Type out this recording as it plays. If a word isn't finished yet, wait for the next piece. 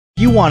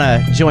If you want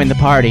to join the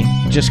party,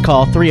 just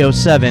call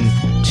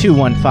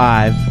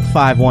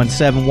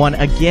 307-215-5171.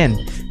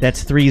 Again,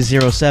 that's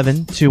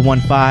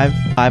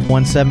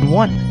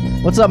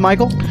 307-215-5171. What's up,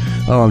 Michael?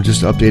 Oh, I'm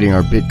just updating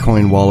our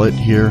Bitcoin wallet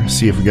here.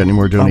 See if we got any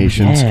more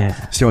donations. Oh,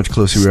 yeah. See how much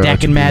closer we are.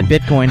 Stacking mad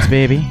Bitcoins,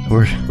 baby.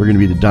 We're going to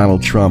be the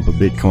Donald Trump of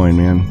Bitcoin,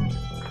 man.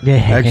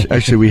 Yeah.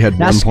 Actually, we had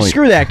now, 1 point.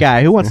 Screw that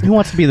guy. Who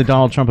wants to be the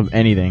Donald Trump of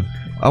anything?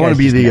 I want to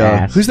be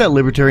the who's that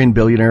libertarian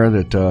billionaire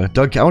that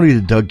Doug? I want to be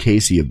the Doug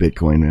Casey of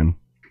Bitcoin, man.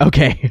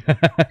 Okay,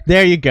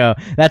 there you go.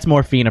 That's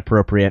more fiend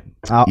appropriate.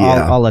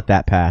 I'll let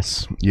that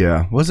pass.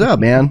 Yeah. What's up,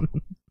 man?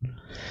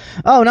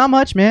 Oh, not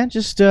much, man.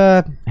 Just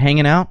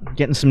hanging out,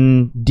 getting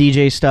some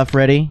DJ stuff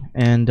ready,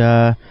 and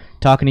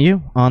talking to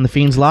you on the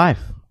Feens Live.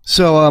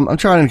 So I'm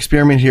trying an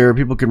experiment here.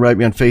 People can write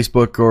me on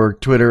Facebook or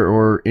Twitter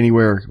or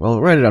anywhere.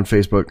 Well, write it on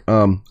Facebook.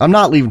 I'm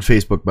not leaving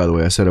Facebook, by the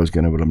way. I said I was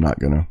gonna, but I'm not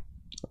gonna.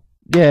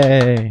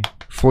 Yay!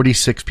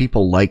 46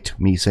 people liked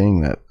me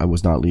saying that I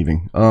was not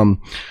leaving.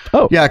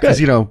 Yeah,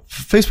 because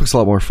Facebook's a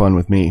lot more fun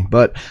with me.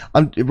 But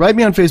write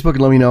me on Facebook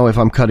and let me know if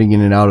I'm cutting in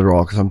and out at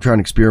all, because I'm trying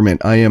to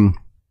experiment. I am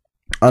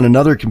on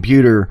another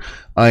computer.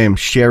 I am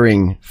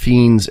sharing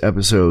Feens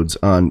episodes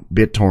on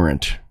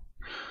BitTorrent.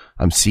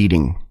 I'm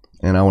seeding,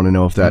 and I want to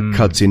know if that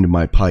cuts into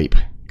my pipe,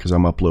 because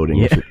I'm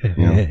uploading.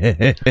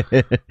 Yeah.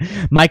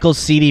 Michael's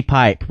CD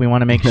pipe. We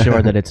want to make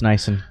sure that it's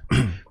nice and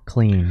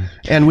clean.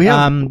 And we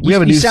have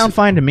a new sound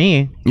fine to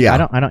me.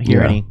 Yeah, I don't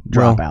hear any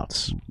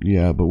dropouts.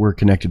 Yeah, but we're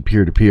connected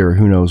peer to peer.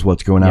 Who knows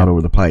what's going out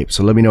over the pipe?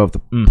 So let me know if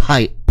the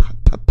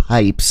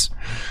pipes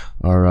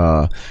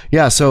are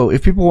so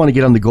if people want to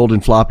get on the golden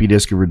floppy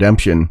disk of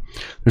redemption,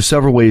 there's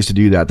several ways to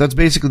do that. That's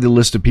basically the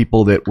list of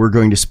people that we're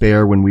going to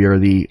spare when we are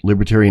the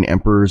libertarian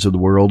emperors of the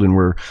world, and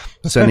we're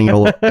sending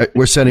all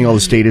the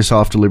status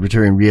off to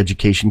libertarian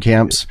re-education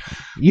camps.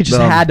 You just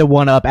had to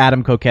one up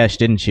Adam Kokesh,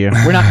 didn't you?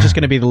 We're not just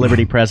going to be the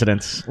liberty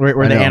presidents.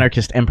 We're the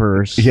anarchist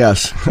emperors.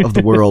 Yes, of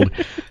the world.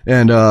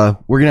 And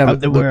we're going to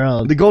have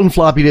the golden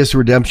floppy disk of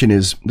redemption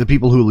is the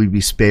people who will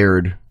be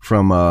spared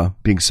from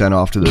being sent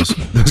off to those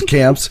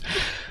camps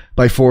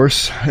by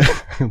force.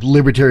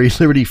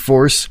 Liberty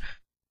force.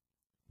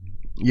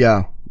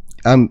 Yeah.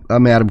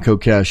 I'm Adam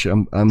Kokesh.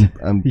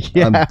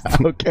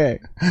 Okay.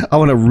 I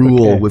want to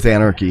rule with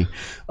anarchy.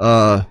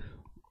 So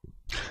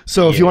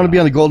if you want to be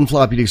on the golden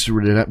floppy disk of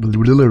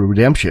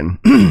redemption,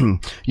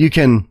 you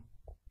can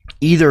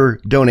either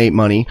donate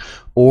money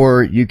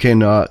or you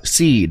can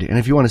seed. And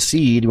if you want to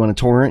seed, you want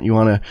to torrent, you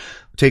want to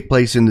take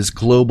place in this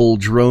global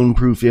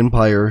drone-proof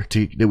empire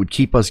that would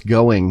keep us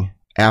going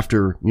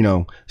after,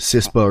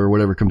 CISPA or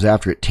whatever comes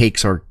after it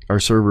takes our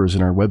servers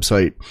and our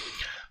website.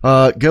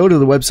 Go to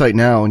the website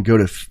now and go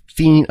to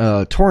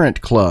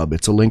Torrent Club.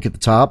 It's a link at the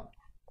top.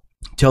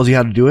 It tells you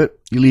how to do it.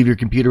 You leave your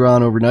computer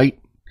on overnight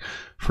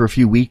for a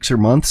few weeks or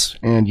months,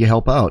 and you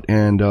help out.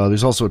 And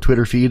there's also a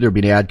Twitter feed. There'll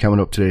be an ad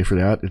coming up today for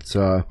that. It's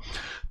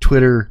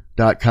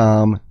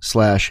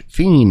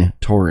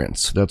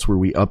twitter.com/FeenTorrents. That's where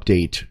we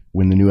update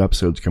when the new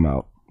episodes come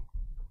out.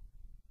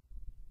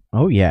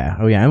 Oh yeah.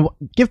 And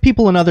give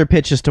people another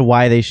pitch as to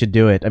why they should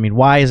do it. I mean,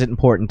 why is it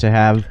important to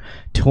have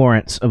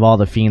torrents of all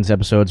the Feens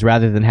episodes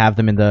rather than have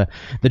them in the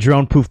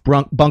drone-proof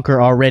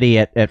bunker already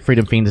at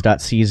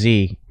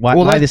freedomfeens.cz?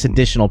 Why this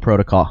additional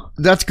protocol?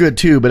 That's good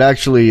too, but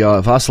actually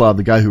Václav,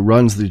 the guy who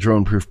runs the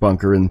drone-proof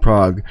bunker in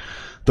Prague,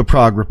 the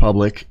Prague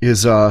Republic,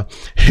 is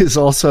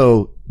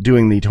also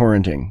doing the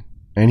torrenting.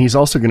 And he's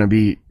also going to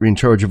be in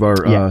charge of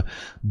our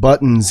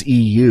Buttons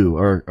EU,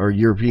 our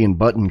European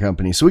button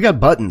company. So we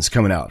got buttons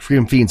coming out.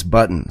 Freedom Feens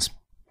buttons.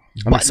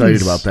 I'm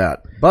excited about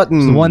that.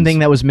 Buttons. It's the one thing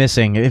that was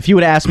missing. If you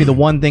would ask me the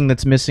one thing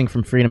that's missing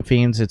from Freedom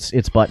Feens,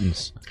 it's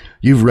buttons.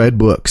 You've read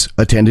books,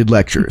 attended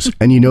lectures,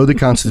 and you know the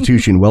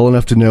Constitution well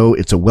enough to know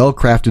it's a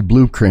well-crafted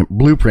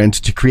blueprint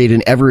to create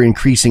an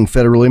ever-increasing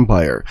federal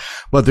empire.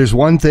 But there's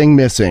one thing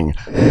missing.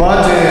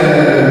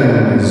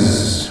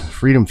 Buttons!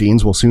 Freedom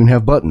Feens will soon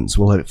have buttons.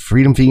 We'll have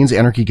Freedom Feens,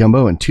 Anarchy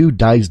Gumbo, and 2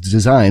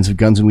 designs of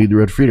Guns and Weed the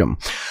Road to Freedom.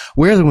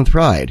 Wear them with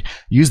pride.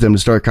 Use them to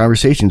start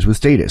conversations with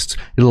statists.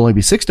 It'll only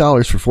be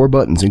 $6 for 4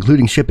 buttons,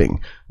 including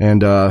shipping.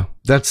 And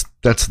that's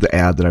the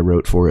ad that I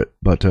wrote for it,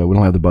 but we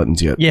don't have the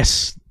buttons yet.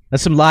 Yes.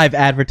 That's some live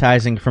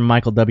advertising from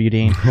Michael W.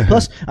 Dean.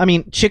 Plus, I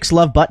mean, chicks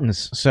love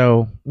buttons,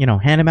 so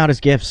hand them out as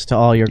gifts to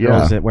all your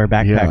girls that wear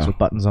backpacks with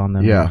buttons on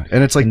them. Yeah,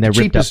 and it's like and the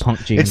cheapest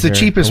punk jeans. It's the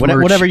cheapest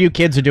merch. Whatever you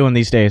kids are doing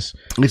these days.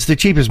 It's the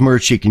cheapest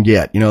merch you can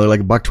get. They're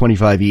like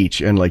 $1.25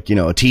 each, and like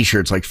a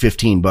T-shirt's like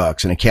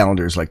 $15, and a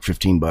calendar's like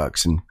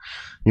 $15, and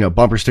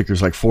bumper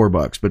stickers like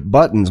 $4. But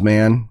buttons,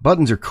 man,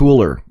 buttons are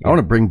cooler. I want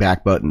to bring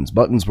back buttons.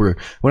 Buttons were,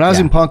 when I was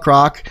in punk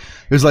rock,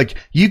 it was like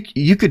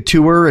you could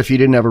tour if you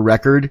didn't have a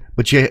record,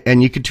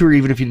 and you could tour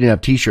even if you didn't have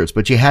T-shirts,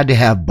 but you had to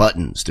have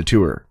buttons to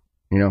tour.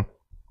 Yeah.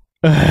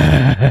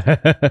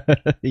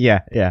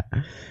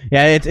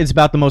 It's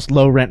about the most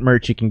low rent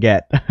merch you can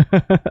get.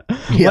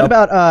 What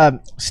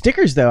about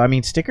stickers though? I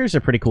mean, stickers are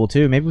pretty cool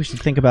too. Maybe we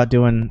should think about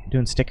doing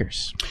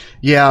stickers.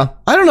 Yeah,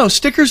 I don't know.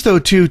 Stickers though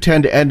too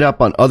tend to end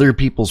up on other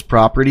people's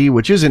property,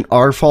 which isn't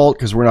our fault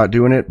because we're not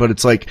doing it. But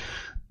it's like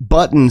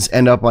buttons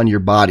end up on your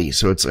body,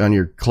 so it's on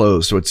your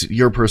clothes, so it's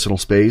your personal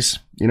space,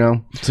 you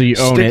know? So you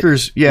own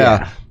stickers, it. Yeah.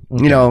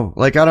 Okay. You know,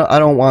 like I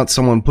don't want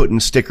someone putting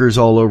stickers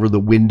all over the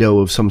window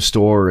of some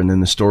store and then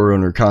the store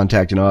owner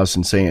contacting us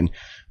and saying,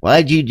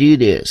 "Why'd you do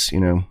this?" You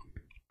know.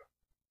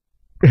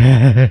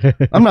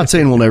 I'm not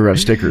saying we'll never have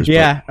stickers.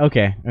 Yeah. But,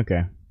 okay.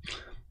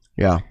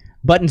 Yeah.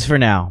 Buttons for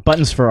now.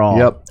 Buttons for all.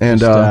 Yep. And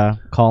just,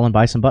 call and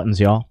buy some buttons,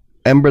 y'all.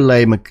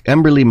 Emberly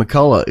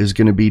McCullough is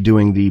going to be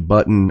doing the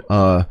button.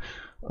 What's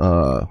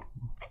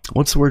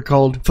the word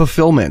called?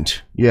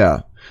 Fulfillment.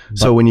 Yeah.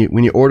 So when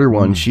you order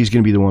one, she's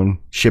going to be the one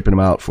shipping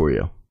them out for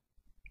you.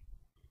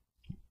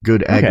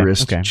 Good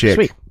agorist chick.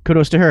 Sweet.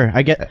 Kudos to her.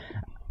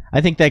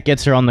 I think that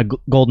gets her on the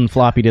golden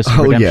floppy disk of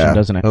redemption,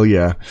 doesn't it? Oh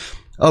yeah.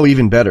 Oh,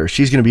 even better.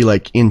 She's going to be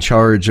like in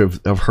charge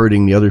of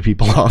herding the other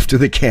people off to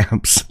the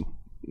camps.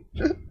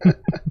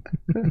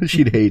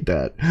 She'd hate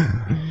that.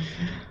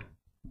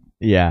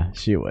 Yeah,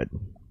 she would.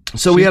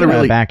 So we had to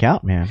really back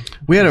out, man.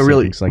 We had to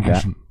really things like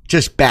that.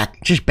 Just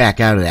back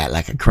out of that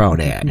like a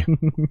crawdad.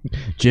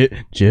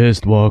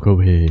 Just walk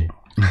away.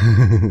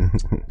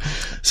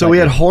 So we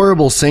had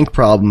horrible sync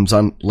problems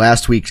on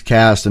last week's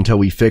cast until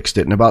we fixed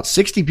it, and about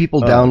 60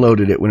 people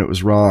downloaded it when it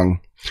was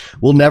wrong.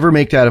 We'll never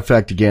make that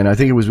effect again. I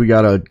think it was we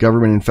got a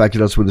government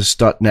infected us with a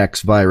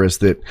Stutnex virus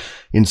that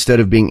instead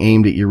of being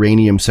aimed at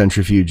uranium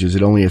centrifuges,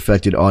 it only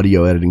affected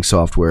audio editing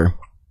software.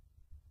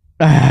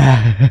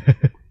 Yeah,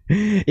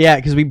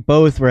 because we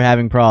both were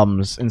having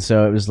problems, and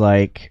so it was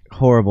like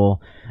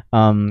horrible.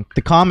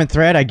 The common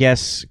thread, I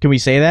guess, can we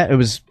say that? It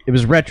was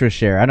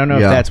RetroShare. I don't know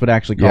if that's what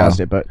actually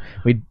caused it, but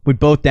we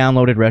both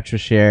downloaded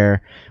RetroShare.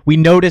 We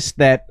noticed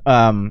that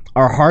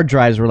our hard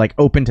drives were like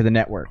open to the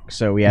network,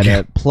 so we had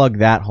to plug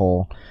that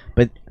hole.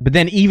 But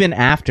then even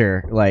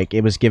after, like,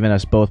 it was giving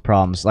us both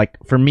problems. Like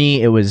for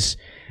me, it was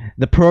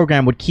the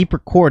program would keep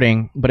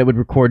recording, but it would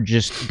record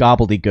just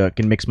gobbledygook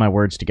and mix my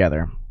words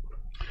together.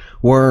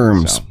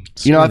 Worms.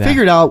 So, I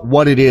figured out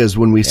what it is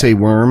when we say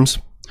worms.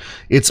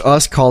 It's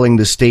us calling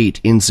the state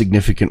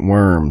insignificant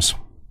worms.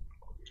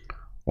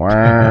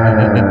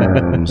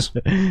 Worms.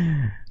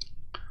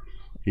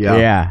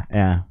 Yeah.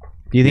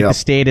 Do you think the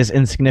state is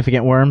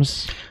insignificant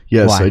worms?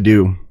 Yes, Why? I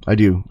do.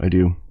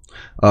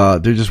 They're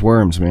just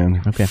worms,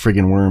 man. Okay.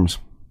 Friggin' worms.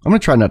 I'm gonna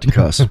try not to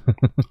cuss.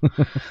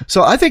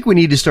 So I think we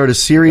need to start a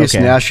serious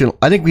national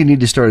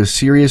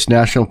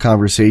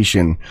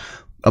conversation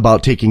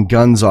about taking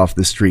guns off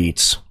the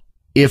streets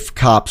if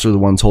cops are the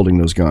ones holding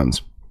those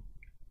guns.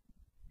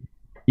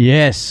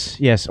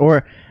 Yes.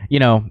 Or,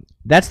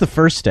 that's the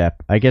first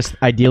step. I guess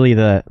ideally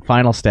the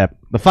final step,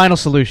 the final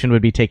solution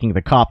would be taking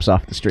the cops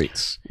off the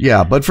streets.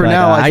 Yeah, but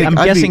now I'm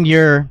guessing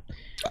you're...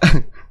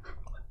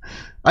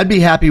 I'd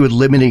be happy with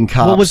limiting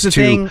cops. What was the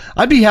thing?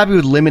 I'd be happy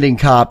with limiting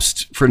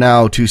cops for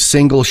now to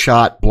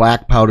single-shot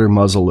black powder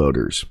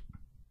muzzleloaders.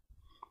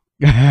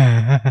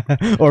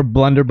 Or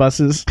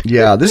blunderbusses.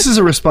 Yeah, this is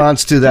a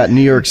response to that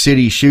New York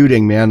City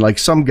shooting, man. Like,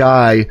 some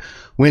guy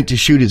went to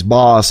shoot his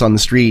boss on the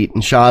street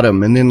and shot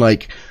him, and then,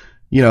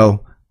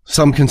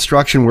 some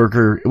construction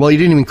worker, well, he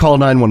didn't even call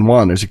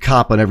 911. There's a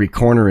cop on every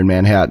corner in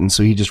Manhattan,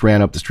 so he just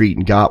ran up the street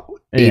and got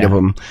 8 of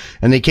them.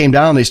 And they came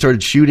down, they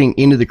started shooting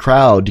into the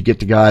crowd to get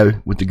the guy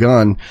with the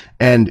gun,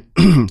 and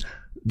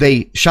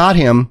they shot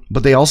him,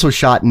 but they also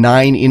shot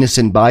 9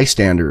 innocent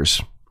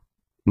bystanders.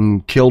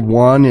 And killed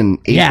 1 and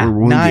 8 were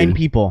wounded. 9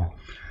 people.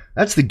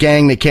 That's the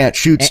gang that can't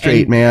shoot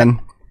straight, man.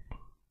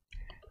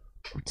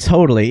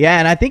 Totally. Yeah,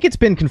 and I think it's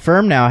been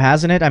confirmed now,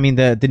 hasn't it? I mean,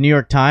 the New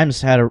York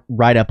Times had a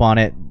write-up on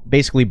it,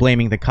 basically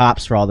blaming the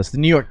cops for all this. The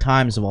New York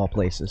Times, of all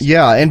places.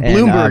 Yeah, and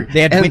Bloomberg.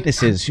 They had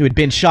witnesses who had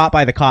been shot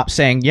by the cops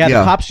saying, the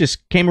cops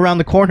just came around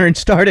the corner and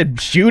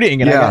started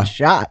shooting, and I got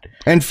shot.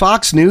 And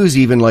Fox News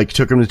even,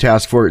 took them to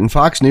task for it. And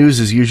Fox News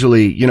is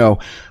usually,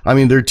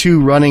 their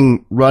two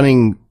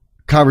running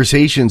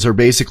conversations are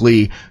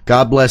basically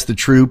God bless the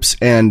troops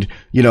and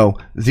the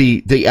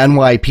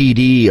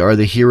NYPD are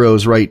the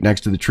heroes right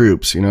next to the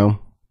troops.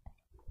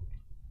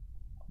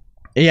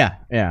 Yeah.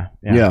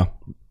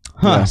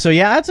 So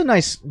that's a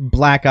nice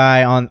black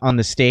eye on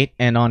the state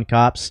and on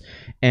cops.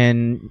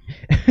 And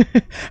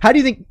how do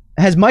you think,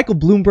 has Michael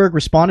Bloomberg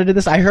responded to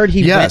this? I heard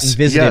he went and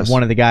visited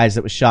one of the guys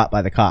that was shot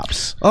by the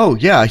cops. Oh,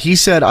 yeah. He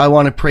said, I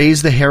want to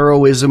praise the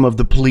heroism of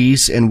the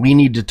police, and we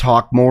need to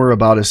talk more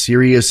about a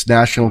serious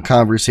national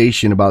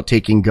conversation about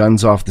taking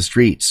guns off the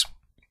streets.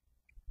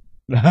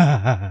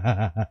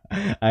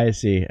 I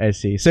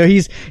see. So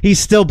he's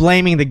still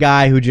blaming the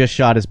guy who just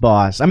shot his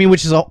boss. I mean,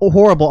 which is a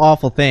horrible,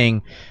 awful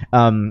thing.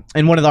 In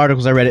one of the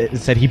articles I read, it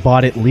said he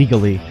bought it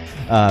legally.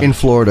 In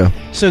Florida.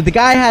 So the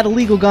guy had a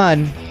legal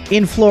gun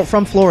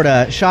from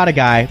Florida, shot a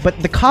guy, but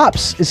the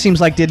cops, it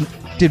seems like, did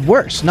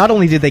worse. Not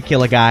only did they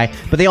kill a guy,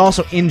 but they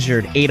also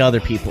injured 8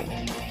 other people.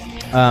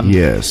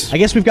 Yes. I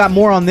guess we've got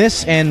more on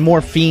this and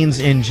more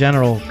fiends in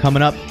general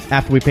coming up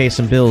after we pay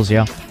some bills,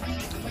 yo.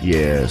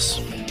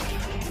 Yes.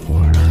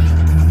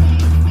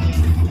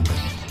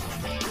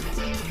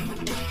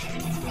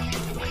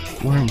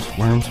 Worms.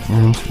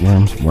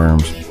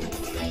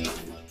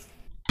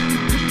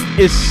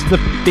 It's the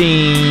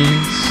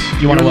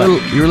Fiends. You want to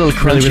what? You're a little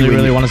crunchy.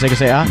 Really want to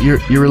say ah? You're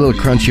a little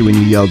crunchy when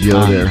you yelled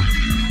yo there.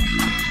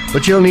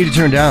 But you don't need to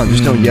turn down.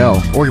 Just don't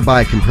yell. Or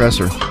buy a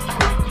compressor.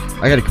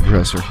 I got a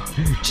compressor.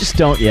 Just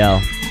don't yell.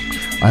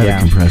 I have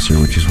a compressor,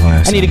 which is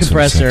why I need a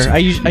compressor. I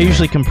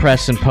usually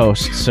compress and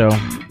post, so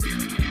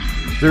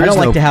I don't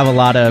like to have a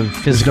lot of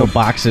physical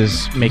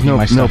boxes making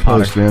my stuff no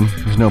post, man.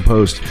 There's no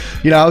post.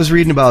 You know, I was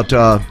reading about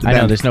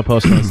there's no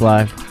post when it's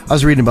live. I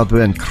was reading about the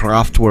band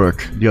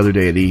Kraftwerk the other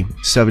day, the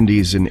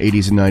 70s and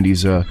 80s and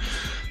 90s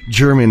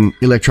German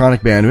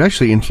electronic band who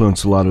actually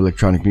influenced a lot of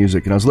electronic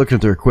music. And I was looking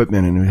at their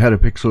equipment, and it had a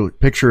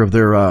picture of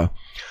their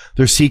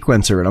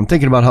sequencer, and I'm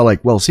thinking about how,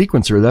 like, well,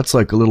 sequencer, that's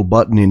like a little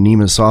button in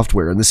Neema's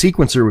software, and the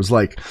sequencer was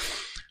like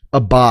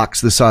a box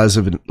the size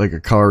of like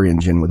a car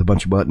engine with a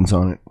bunch of buttons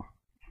on it.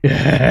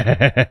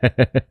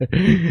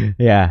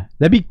 Yeah,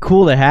 that'd be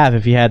cool to have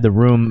if you had the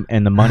room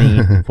and the money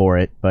for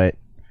it, but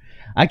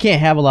I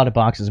can't have a lot of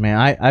boxes,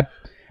 man.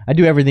 I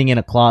do everything in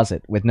a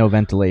closet with no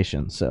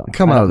ventilation, so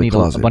come out of the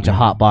closet. A bunch of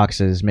hot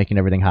boxes making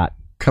everything hot.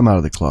 Come out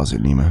of the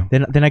closet, Neema.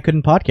 Then I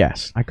couldn't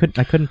podcast. I couldn't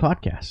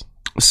podcast.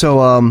 So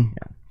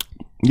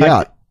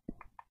yeah.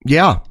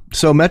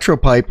 So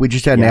MetroPipe, we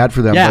just had an ad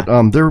for them, but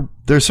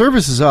their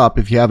service is up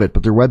if you have it,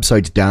 but their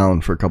website's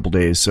down for a couple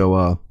days,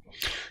 so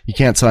you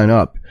can't sign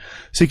up.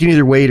 So you can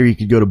either wait, or you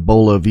could go to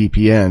Bola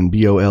VPN,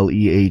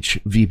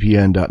 BOLEH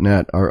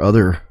VPN.net, our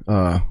other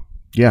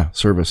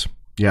service.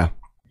 Yeah,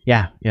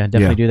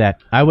 definitely do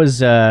that. I was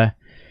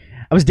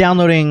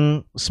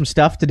downloading some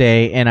stuff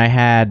today, and I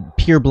had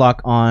PeerBlock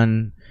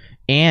on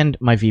and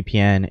my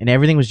VPN, and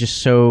everything was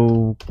just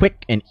so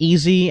quick and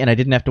easy, and I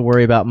didn't have to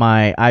worry about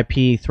my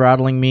IP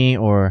throttling me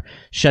or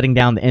shutting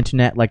down the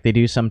internet like they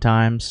do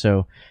sometimes.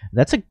 So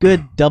that's a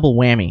good double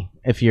whammy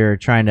if you're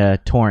trying to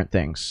torrent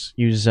things.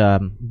 Use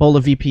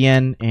Bola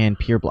VPN and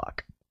PeerBlock.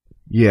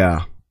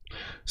 Yeah.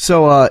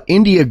 So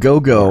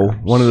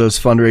Indiegogo, one of those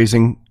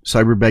fundraising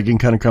cyber begging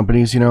kind of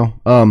companies, you know,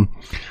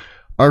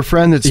 our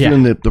friend that's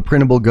doing the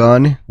printable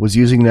gun was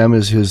using them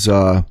as his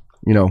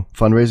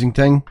fundraising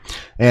thing,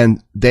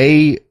 and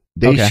they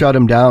shut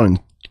him down and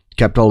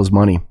kept all his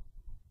money.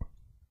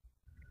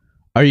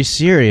 Are you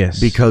serious?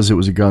 Because it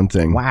was a gun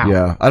thing. Wow.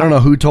 Yeah. I don't know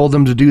who told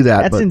them to do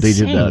that, That's but insane.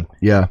 They did that.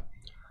 Yeah.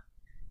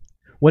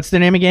 What's the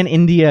name again?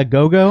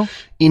 Indiegogo?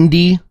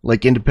 Indie,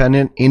 like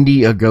independent.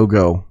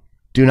 Indiegogo.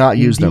 Do not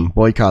use them.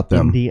 Boycott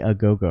them.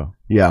 Indiegogo.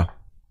 Yeah.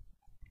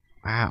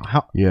 Wow.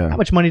 How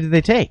much money did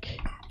they take?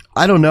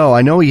 I don't know.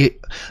 I know he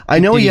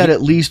had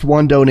at least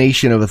one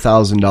donation of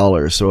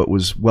 $1,000, so it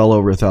was well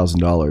over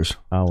 $1,000.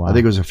 Oh wow! I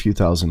think it was a few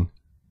thousand.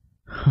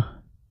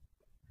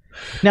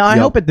 Now I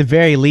hope at the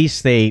very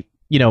least they,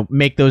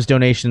 make those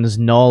donations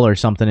null or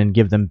something and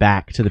give them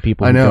back to the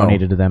people who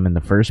donated to them in the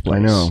first place.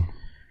 I know.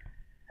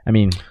 I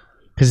mean,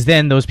 because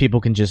then those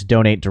people can just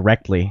donate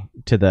directly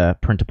to the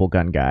printable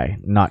gun guy,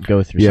 not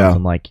go through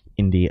something like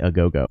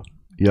Indiegogo.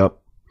 Yep.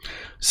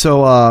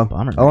 So I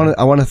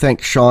want to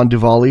thank Sean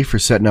Duvally for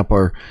setting up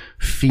our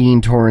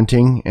Fiend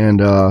torrenting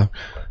and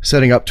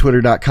setting up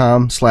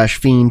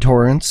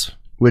twitter.com/fiendtorrents,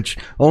 which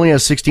only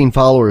has 16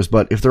 followers,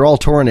 but if they're all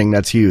torrenting,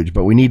 that's huge.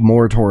 But we need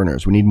more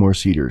torrenters. We need more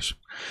seeders.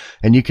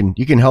 And you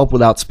can help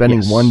without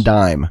spending one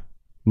dime,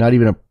 not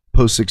even a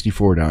post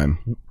 64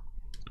 dime.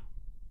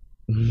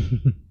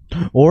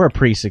 Or a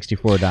pre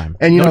 64 dime.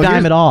 And no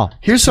dime at all.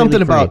 Here's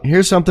something about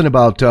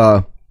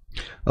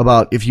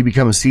if you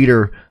become a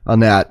seeder on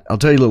that. I'll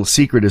tell you a little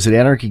secret is that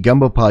Anarchy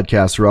Gumbo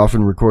podcasts are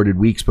often recorded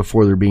weeks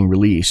before they're being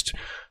released.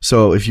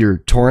 So if you're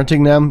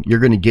torrenting them, you're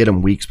going to get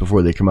them weeks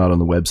before they come out on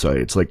the website.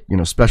 It's like,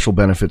 special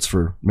benefits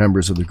for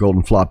members of the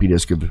Golden Floppy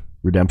Disk of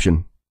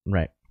Redemption.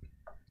 Right.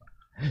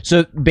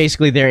 So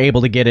basically they're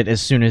able to get it as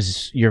soon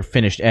as you're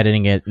finished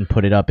editing it and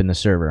put it up in the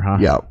server, huh?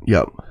 Yeah.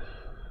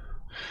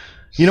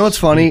 You know what's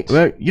funny?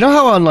 You know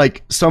how on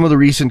like some of the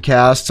recent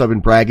casts I've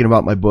been bragging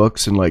about my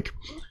books and like,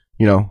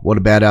 what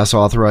a badass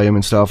author I am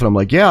and stuff. And I'm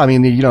like, yeah, I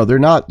mean, they're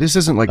not, this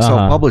isn't like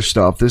self-published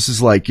stuff. This is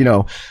like,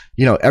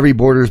 every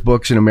Borders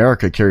books in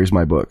America carries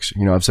my books.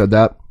 I've said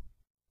that.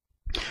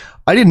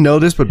 I didn't know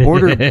this, but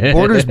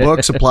Borders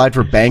books applied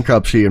for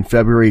bankruptcy in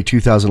February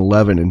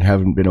 2011 and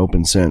haven't been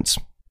open since.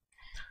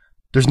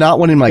 There's not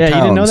one in my town. You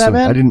didn't know that,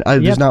 man?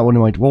 There's not one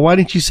in my, well, why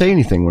didn't you say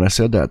anything when I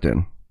said that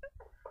then?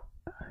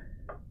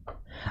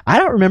 I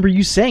don't remember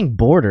you saying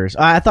Borders.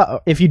 I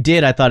thought if you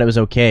did, I thought it was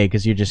okay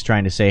because you're just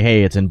trying to say,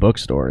 hey, it's in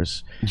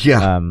bookstores.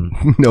 Yeah.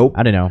 Nope.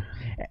 I don't know.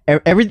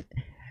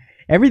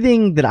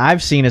 Everything that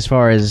I've seen as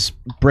far as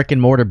brick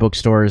and mortar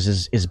bookstores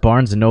is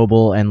Barnes and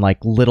Noble and like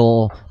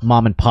little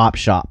mom and pop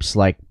shops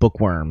like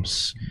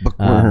Bookworms.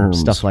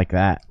 Stuff like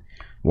that.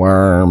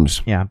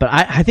 Worms. Yeah, but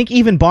I think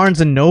even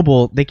Barnes and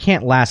Noble, they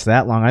can't last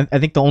that long. I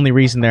think the only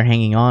reason they're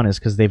hanging on is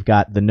because they've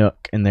got the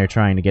Nook and they're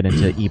trying to get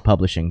into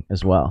e-publishing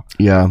as well.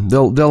 Yeah,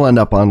 they'll end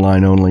up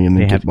online only and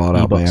then get bought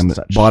out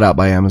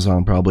by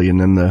Amazon probably, and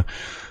then the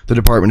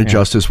Department of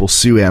Justice will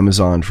sue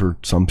Amazon for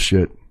some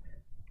shit.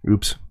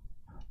 Oops.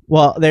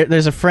 Well,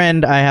 there's a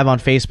friend I have on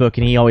Facebook,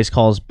 and he always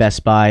calls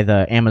Best Buy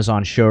the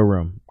Amazon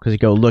showroom because you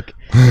go look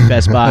at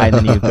Best Buy, and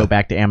then you go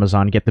back to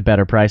Amazon and get the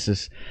better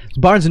prices.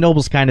 Barnes &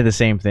 Noble's kind of the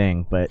same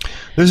thing, but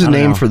there's a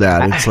name for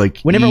that. It's like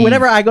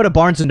whenever I go to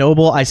Barnes &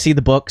 Noble, I see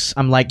the books.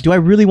 I'm like, do I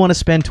really want to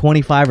spend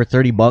 $25 or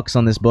 $30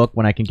 on this book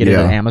when I can get it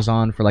at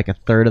Amazon for like a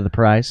third of the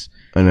price?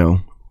 I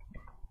know,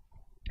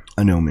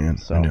 man.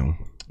 So, I know.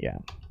 Yeah.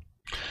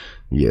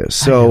 Yeah.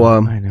 So,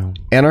 I know.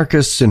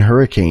 Anarchists and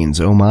hurricanes.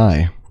 Oh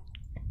my.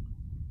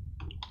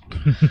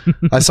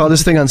 I saw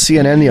this thing on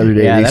CNN the other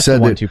day. Yeah, they that's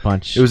said the 1-2 that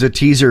punch. it was a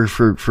teaser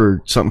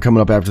for something coming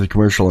up after the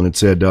commercial, and it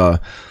said the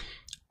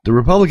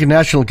Republican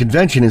National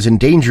Convention is in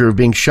danger of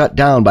being shut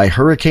down by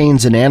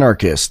hurricanes and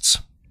anarchists.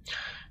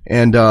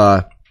 And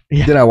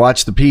then I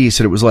watched the piece,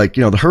 and it was like,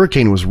 the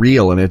hurricane was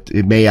real, and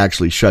it may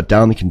actually shut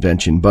down the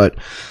convention. But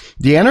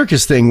the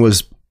anarchist thing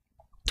was,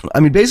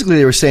 basically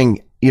they were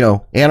saying,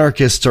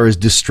 anarchists are as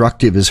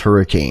destructive as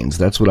hurricanes.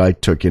 That's what I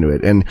took into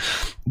it. And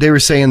they were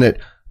saying that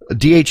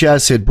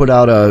DHS had put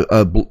out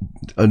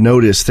a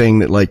notice thing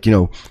that, like,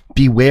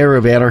 beware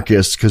of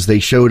anarchists because they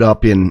showed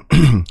up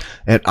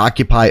at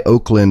Occupy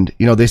Oakland.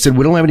 They said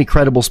we don't have any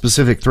credible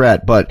specific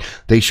threat, but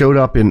they showed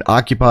up in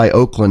Occupy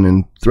Oakland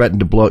and tried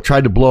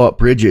to blow up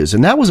bridges.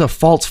 And that was a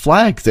false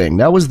flag thing.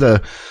 That was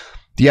the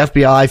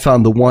FBI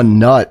found the one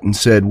nut and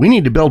said, we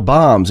need to build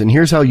bombs, and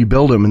here's how you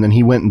build them. And then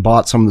he went and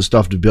bought some of the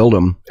stuff to build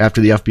them after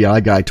the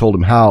FBI guy told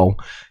him how,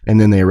 and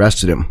then they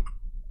arrested him.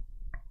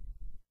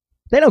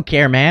 They don't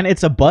care, man.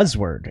 It's a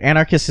buzzword.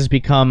 Anarchist has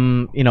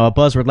become, a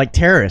buzzword like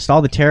terrorist.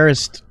 All the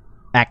terrorist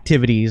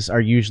activities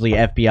are usually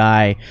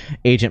FBI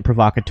agent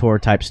provocateur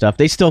type stuff.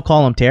 They still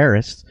call them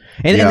terrorists.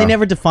 And they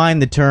never define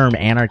the term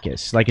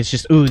anarchist. Like, it's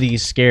just,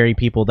 these scary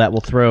people that will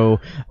throw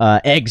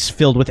eggs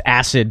filled with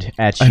acid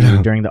at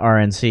you during the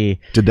RNC.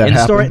 Did that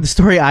happen? The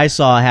story I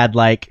saw had,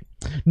 like,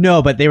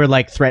 no, but they were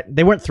like,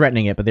 they weren't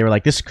threatening it, but they were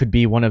like, this could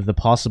be one of the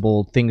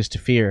possible things to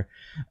fear.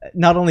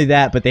 Not only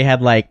that, but they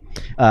had like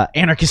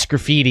anarchist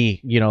graffiti,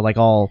 like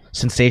all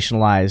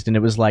sensationalized, and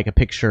it was like a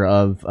picture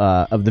of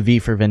the V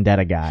for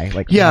Vendetta guy,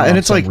 like and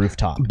it's like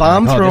rooftop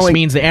bomb throwing. This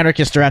means the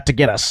anarchists are out to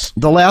get us.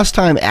 The last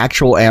time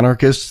actual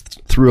anarchists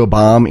threw a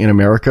bomb in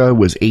America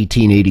was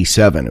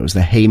 1887. It was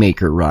the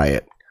Haymaker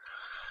riot.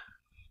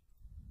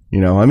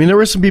 There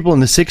were some people in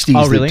the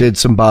 60s that did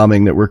some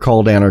bombing that were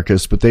called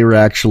anarchists, but they were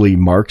actually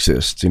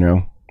Marxists. They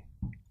were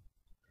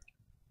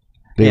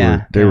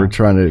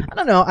trying to. I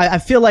don't know. I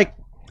feel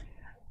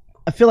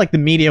like the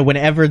media,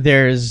 whenever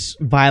there's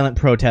violent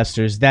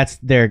protesters, that's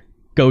their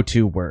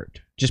go-to word.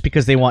 Just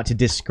because they want to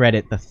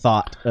discredit the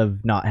thought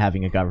of not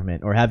having a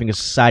government or having a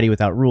society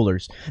without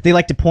rulers, they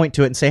like to point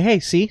to it and say, "Hey,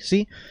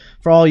 see."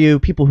 For all you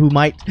people who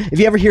might, if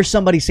you ever hear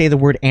somebody say the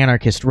word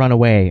anarchist, run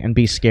away and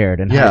be scared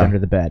and hide under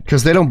the bed.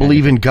 Because they don't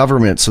believe in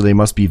government, so they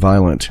must be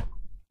violent.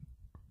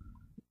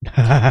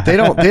 They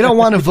don't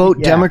want to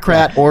vote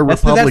Democrat or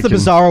Republican. That's the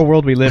bizarre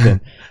world we live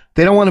in.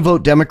 They don't want to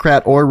vote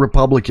Democrat or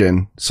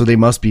Republican, so they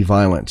must be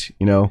violent.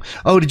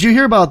 Oh, did you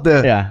hear about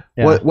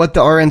what the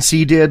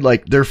RNC did?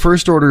 Like, their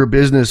first order of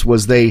business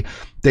was they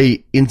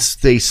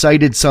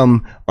cited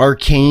some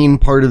arcane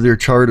part of their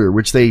charter,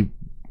 which they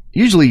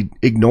usually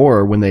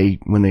ignore when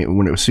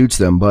it suits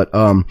them. But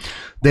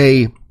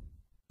they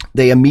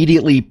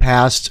immediately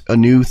passed a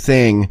new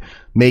thing,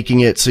 making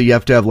it so you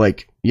have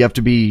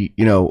to be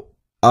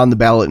on the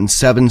ballot in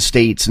 7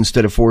 states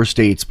instead of 4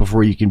 states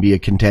before you can be a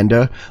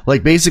contender.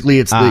 Like, basically,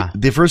 it's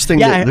the first thing.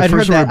 Yeah, the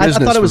first order of business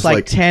I thought it was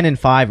like 10 and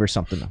 5 or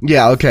something.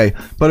 Yeah, okay,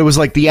 but it was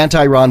like the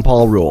anti-Ron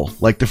Paul rule.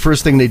 Like, the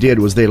first thing they did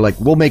was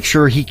we'll make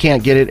sure he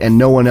can't get it, and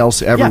no one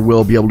else ever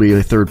will be able to be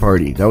a third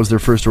party. That was their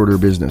first order of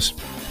business.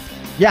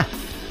 Yeah.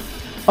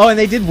 Oh, and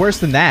they did worse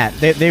than that.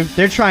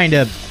 They're trying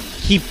to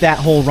keep that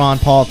whole Ron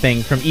Paul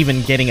thing from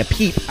even getting a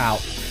peep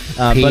out.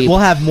 But we'll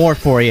have more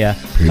for you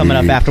coming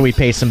up after we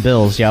pay some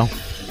bills, yo.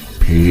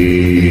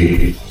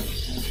 Peep.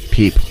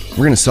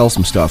 We're gonna sell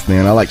some stuff,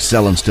 man. I like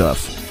selling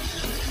stuff.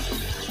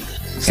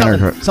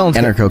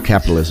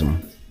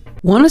 Anarcho-capitalism.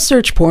 Want to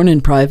search porn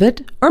in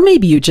private? Or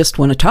maybe you just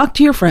want to talk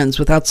to your friends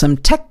without some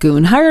tech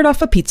goon hired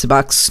off a pizza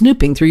box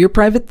snooping through your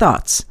private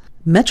thoughts.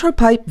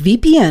 MetroPipe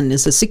VPN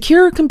is a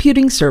secure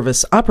computing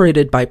service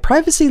operated by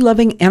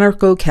privacy-loving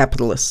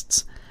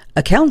anarcho-capitalists.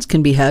 Accounts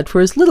can be had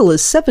for as little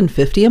as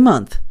 $7.50 a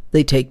month.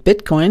 They take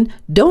Bitcoin,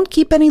 don't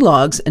keep any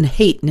logs, and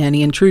hate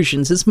nanny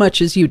intrusions as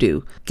much as you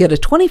do. Get a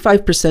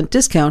 25%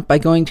 discount by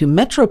going to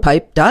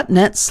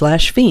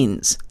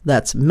metropipe.net/feens.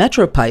 That's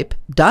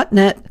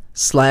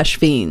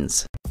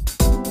metropipe.net/feens.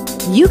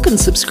 You can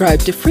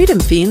subscribe to Freedom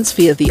Feens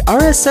via the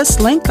RSS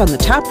link on the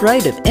top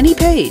right of any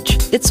page.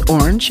 It's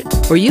orange.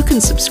 Or you can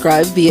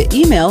subscribe via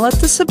email at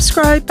the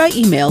subscribe by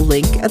email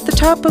link at the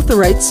top of the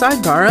right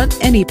sidebar on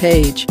any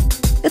page.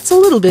 It's a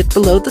little bit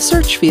below the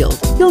search field.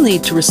 You'll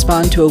need to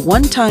respond to a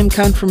one-time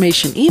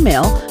confirmation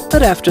email,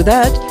 but after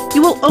that,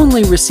 you will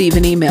only receive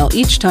an email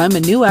each time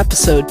a new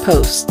episode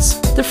posts.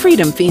 The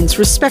Freedom Feens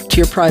respect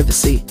your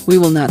privacy. We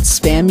will not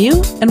spam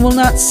you and will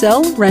not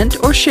sell,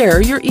 rent, or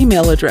share your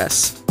email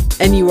address.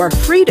 And you are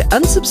free to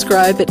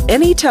unsubscribe at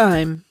any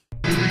time.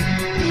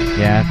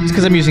 Yeah, it's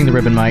because I'm using the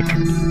ribbon mic.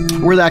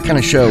 We're that kind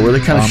of show. We're the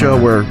kind of show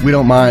where we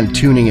don't mind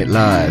tuning it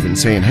live and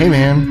saying, hey,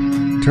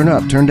 man, turn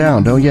up, turn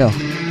down, don't yell.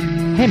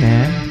 Hey,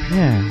 man.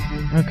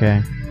 Yeah,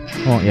 okay.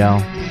 Won't yell.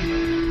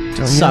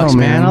 Don't Sucks, yell,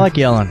 man. I like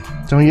yelling.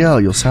 Don't yell.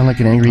 You'll sound like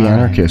an angry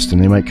anarchist,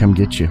 and they might come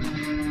get you.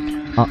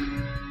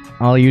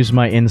 I'll use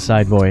my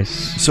inside voice.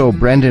 So,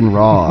 Brendan,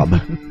 Rob.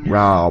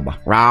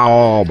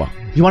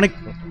 You want to...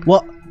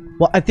 Well,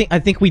 I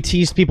think we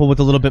teased people with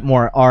a little bit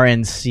more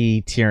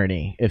RNC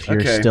tyranny, if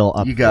you're still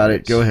up. You got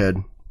it. Go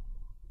ahead.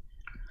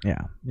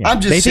 Yeah.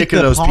 I'm just sick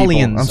of those people.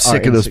 I'm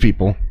sick of those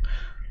people.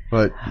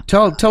 But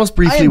tell us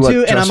briefly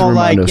what Justin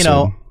Raimondo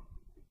said.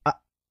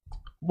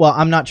 Well,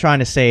 I'm not trying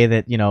to say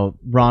that,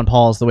 Ron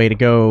Paul's the way to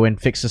go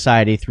and fix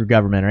society through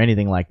government or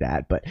anything like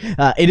that, but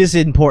it is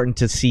important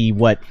to see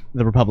what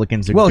the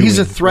Republicans are doing. Well, he's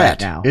a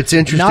threat. Right now. It's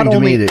interesting to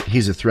me that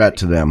he's a threat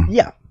to them.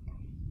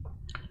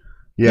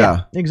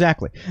 Yeah,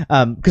 exactly.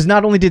 Because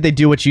not only did they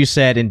do what you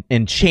said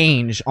and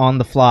change on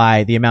the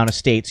fly the amount of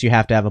states you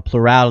have to have a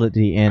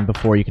plurality in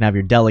before you can have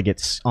your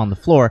delegates on the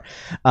floor,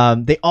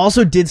 they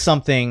also did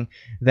something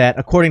that,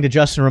 according to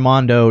Justin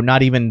Raimondo,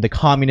 not even the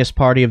Communist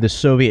Party of the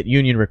Soviet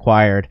Union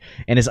required,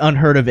 and is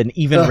unheard of in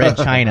even Red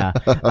China.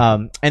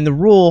 And the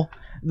rule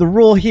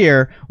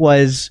here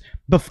was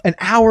an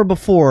hour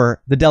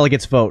before the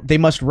delegates vote, they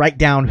must write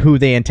down who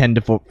they intend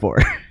to vote for.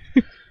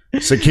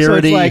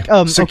 Security. So it's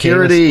like,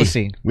 security. Okay, let's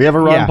see. We have a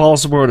Ron Paul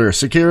supporter.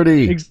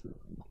 Security.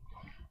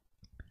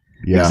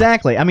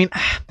 Exactly. I mean,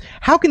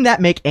 how can that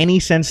make any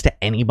sense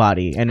to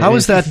anybody? And how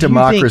is that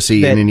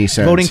democracy in any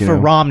sense? Voting for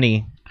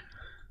Romney.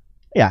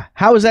 Yeah.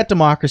 How is that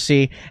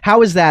democracy?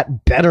 How is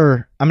that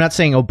better? I'm not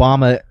saying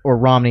Obama or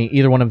Romney,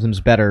 either one of them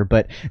is better,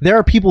 but there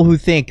are people who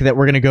think that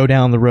we're going to go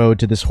down the road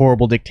to this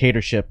horrible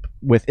dictatorship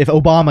if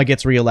Obama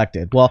gets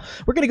reelected. Well,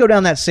 we're going to go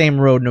down that same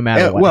road no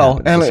matter what.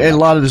 Well, and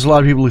there's a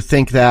lot of people who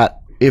think that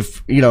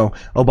if,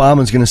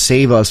 Obama's going to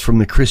save us from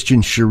the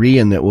Christian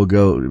Sharia that will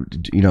go,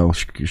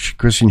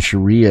 Christian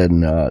Sharia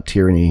and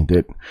tyranny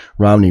that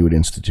Romney would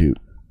institute.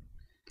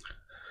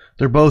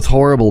 They're both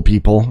horrible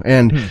people.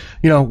 And,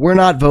 we're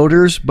not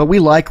voters, but we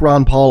like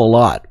Ron Paul a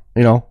lot.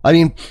 I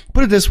mean,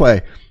 put it this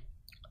way.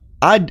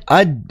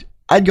 I'd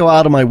go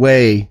out of my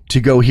way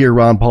to go hear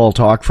Ron Paul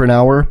talk for an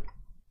hour.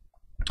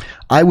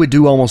 I would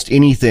do almost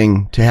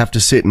anything to have to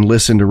sit and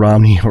listen to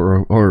Romney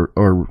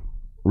or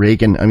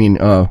Reagan. I mean,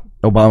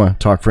 Obama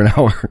talk for an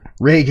hour.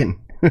 Reagan.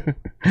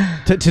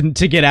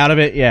 to get out of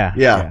it. Yeah.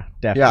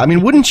 Definitely. Yeah. I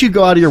mean, wouldn't you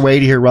go out of your way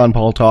to hear Ron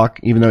Paul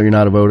talk, even though you're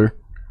not a voter?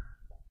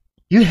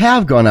 You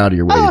have gone out of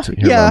your way to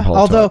hear Ron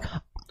Paul talk.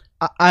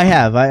 I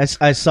have. I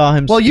saw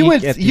him. Well,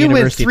 speak at the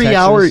University of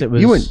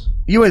Texas.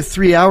 You went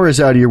 3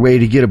 hours out of your way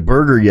to get a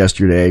burger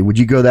yesterday. Would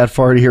you go that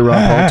far to hear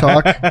Ron Paul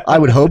talk? I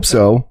would hope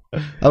so.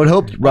 I would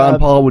hope Ron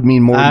Paul would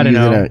mean more to you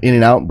than an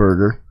In-N-Out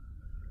burger.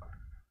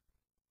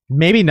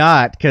 Maybe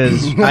not,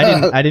 because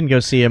I didn't go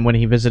see him when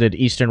he visited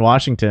Eastern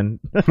Washington.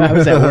 I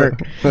was at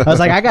work. I was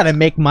like, I got to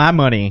make my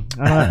money.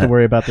 I don't have to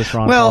worry about this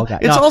Ron Paul guy.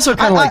 It's also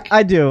kind of like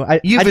I do. I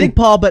think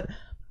Paul, but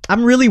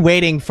I'm really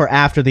waiting for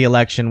after the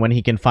election when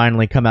he can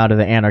finally come out of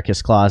the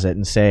anarchist closet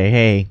and say,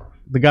 hey,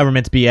 the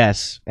government's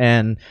BS,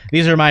 and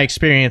these are my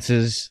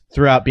experiences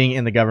throughout being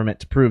in the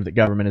government to prove that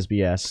government is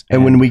BS.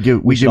 And when we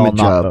give him a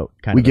job,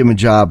 we give him a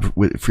job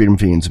with Freedom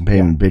Feens and pay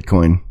him in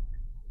Bitcoin.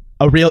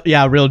 A real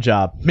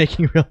job,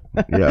 making real.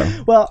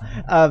 Yeah. Well,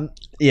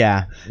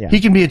 yeah. He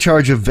can be in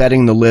charge of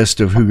vetting the list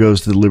of who goes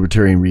to the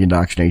libertarian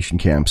reindoctrination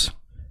camps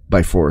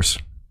by force.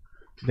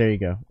 There you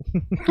go.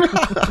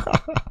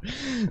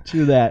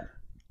 To that.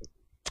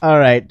 All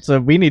right, so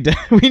we need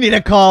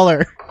a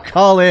caller.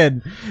 Call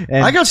in.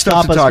 And I got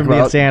stuff to talk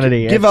about.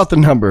 Insanity. Give out the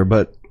number,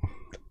 but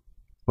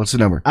what's the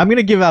number? I'm going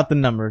to give out the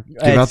number.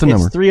 It's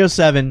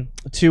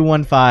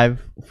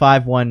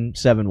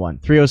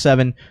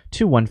 307-215-5171.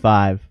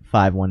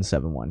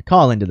 307-215-5171.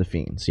 Call into the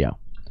Feens, yo.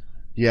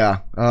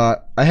 Yeah, I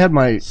had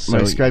my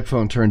Skype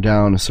phone turned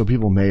down, so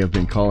people may have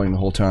been calling the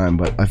whole time,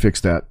 but I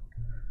fixed that.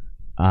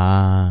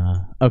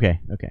 Okay.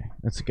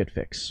 That's a good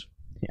fix.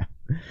 Yeah.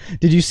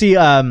 Did you see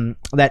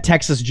that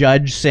Texas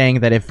judge saying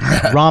that if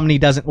Romney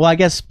doesn't... Well, I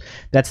guess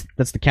that's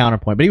the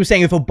counterpoint. But he was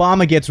saying if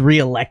Obama gets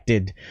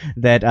reelected,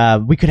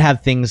 that we could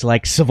have things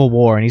like civil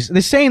war. And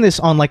they're saying this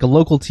on like a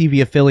local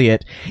TV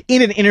affiliate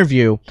in an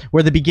interview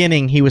where at the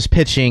beginning he was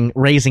pitching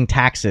raising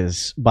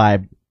taxes by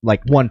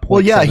like 1 point.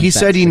 Well, yeah, he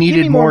said he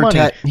needed more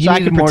money so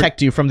I could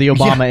protect you from the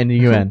Obama and the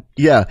UN.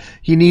 Yeah,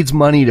 he needs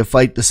money to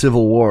fight the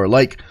civil war.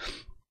 Like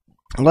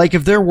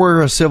if there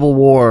were a civil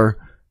war,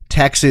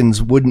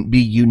 Texans wouldn't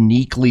be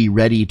uniquely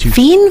ready to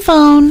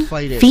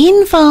fight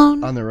it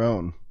on their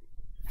own.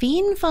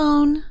 Fiend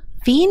phone.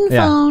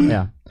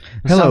 Yeah.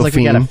 Hello, sounds like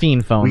Fiend. we got a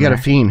Fiend phone. We got a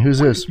Fiend. Who's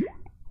this?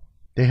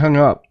 They hung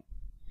up.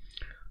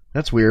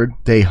 That's weird.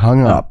 They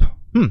hung up.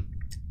 It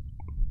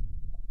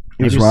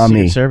was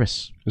Romney. Secret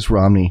Service. It was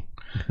Romney.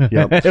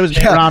 Yep. It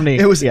was Romney.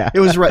 It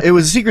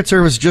was Secret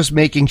Service just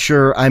making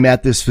sure I'm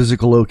at this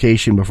physical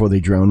location before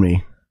they drone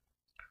me.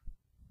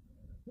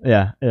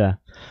 Yeah.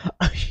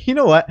 You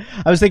know what?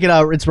 I was thinking,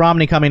 it's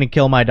Romney coming to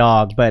kill my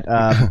dog, but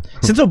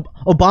since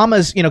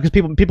Obama's, because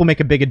people make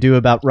a big ado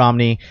about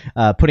Romney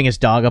putting his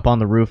dog up on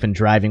the roof and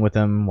driving with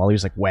him while he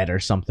was like wet or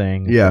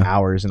something, for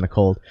hours in the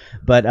cold.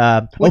 But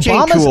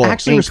Obama's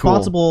actually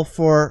responsible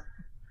for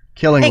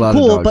killing a lot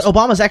of dogs. But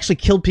Obama's actually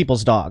killed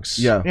people's dogs.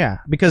 Yeah,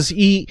 because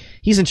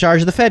he's in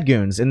charge of the Fed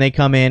goons, and they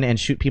come in and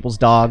shoot people's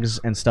dogs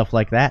and stuff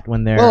like that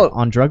when they're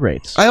on drug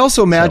raids. I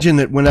also imagine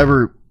that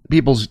whenever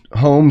people's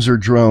homes are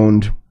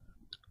droned.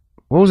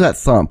 What was that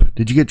thump?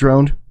 Did you get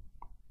droned?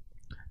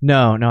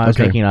 No, I was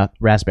making a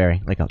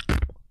raspberry, like a.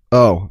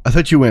 Oh, I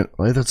thought you went.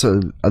 I thought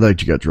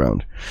you got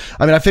droned.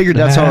 I mean, I figured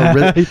that's how.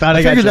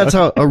 That's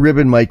how a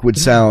ribbon mic would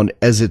sound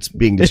as it's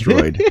being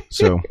destroyed.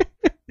 So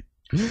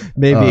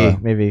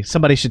maybe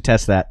somebody should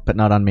test that, but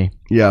not on me.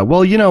 Yeah,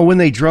 well, when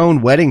they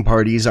drone wedding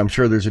parties, I'm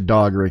sure there's a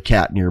dog or a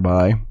cat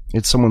nearby.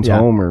 It's someone's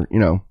home, or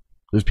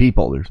there's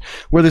people.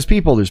 Where there's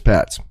people, there's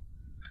pets.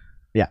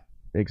 Yeah,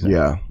 exactly.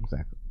 Yeah,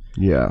 exactly.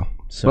 Yeah.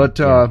 So, but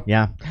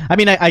yeah, I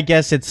mean, I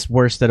guess it's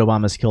worse that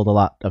Obama's killed a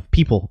lot of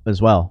people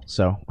as well.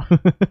 So,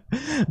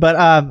 but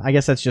I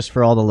guess that's just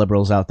for all the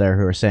liberals out there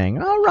who are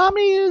saying, "Oh,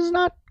 Romney is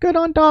not good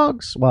on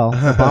dogs." Well,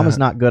 Obama's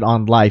not good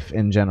on life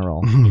in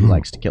general. He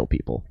likes to kill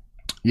people.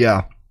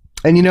 Yeah,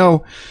 and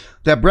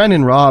that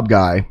Brendan Robb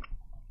guy,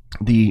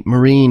 the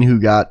Marine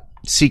who got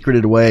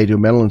secreted away to a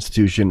mental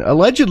institution.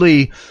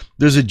 Allegedly,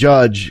 there's a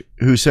judge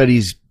who said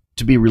he's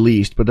to be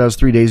released, but that was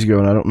 3 days ago,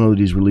 and I don't know that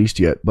he's released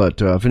yet.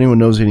 But if anyone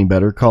knows any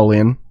better, call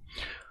in.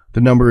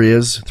 The number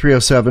is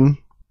 307.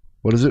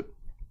 What is it?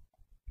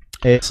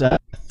 It's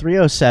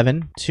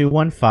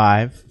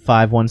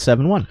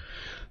 307-215-5171.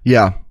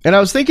 Yeah, and I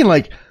was thinking,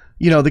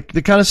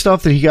 the kind of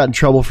stuff that he got in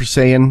trouble for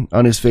saying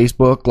on his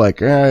Facebook,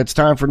 it's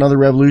time for another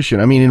revolution.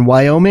 I mean, in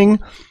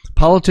Wyoming,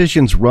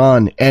 politicians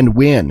run and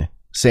win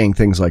saying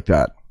things like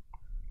that.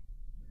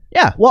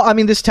 Yeah, well, I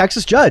mean, this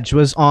Texas judge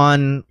was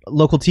on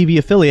local TV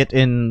affiliate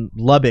in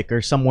Lubbock or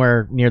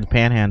somewhere near the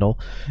Panhandle,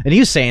 and he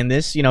was saying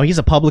this. He's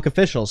a public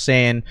official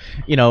saying,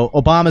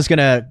 Obama's going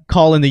to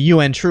call in the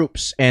UN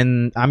troops,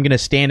 and I'm going to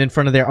stand in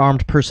front of their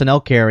armed personnel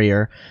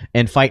carrier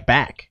and fight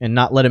back and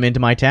not let him into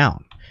my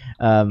town.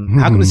 How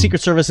come the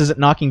Secret Service isn't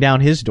knocking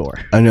down his door?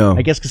 I know.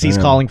 I guess because he's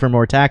calling for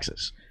more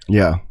taxes.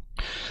 Yeah.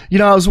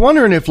 I was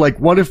wondering if,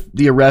 what if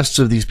the arrests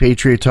of these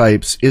patriot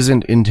types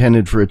isn't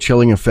intended for a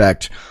chilling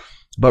effect,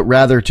 but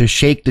rather to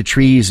shake the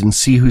trees and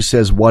see who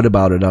says what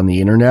about it on the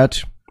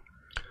internet.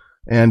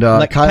 And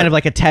kind of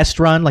like a test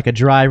run, like a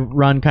dry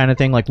run kind of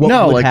thing. Like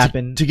what would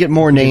happen to get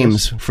more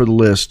names for the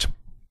list.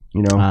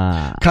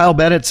 Kyle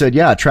Bennett said,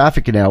 "Yeah,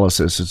 traffic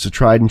analysis. It's a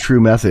tried and true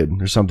method.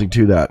 There's something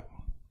to that."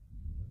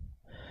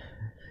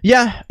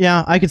 Yeah,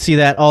 I could see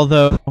that.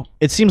 Although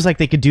it seems like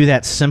they could do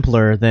that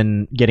simpler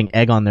than getting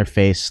egg on their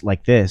face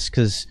like this.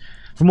 Because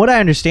from what I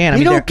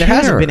understand, there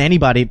hasn't been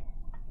anybody.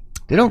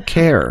 They don't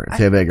care if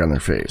they have egg on their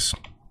face.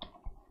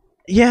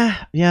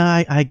 Yeah,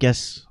 I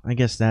guess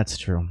that's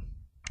true.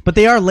 But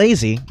they are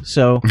lazy,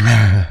 so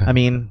I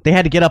mean, they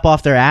had to get up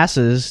off their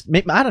asses.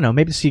 I don't know.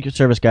 Maybe the Secret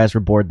Service guys were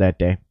bored that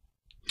day.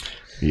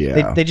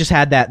 Yeah, they just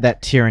had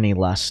that tyranny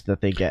lust that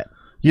they get.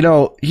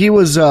 He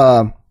was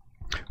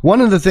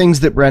one of the things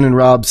that Brendan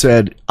Robb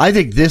said. I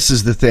think this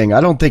is the thing.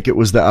 I don't think it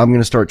was that I'm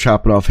going to start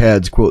chopping off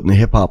heads, quoting the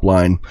hip hop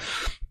line.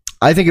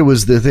 I think it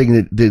was the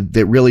thing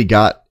that really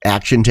got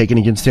action taken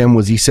against him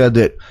was he said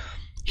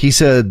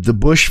the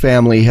Bush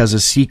family has a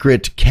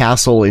secret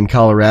castle in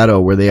Colorado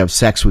where they have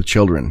sex with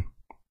children.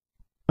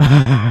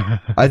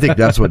 I think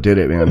that's what did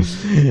it, man.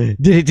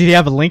 Did he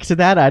have a link to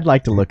that? I'd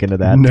like to look into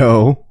that.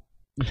 No.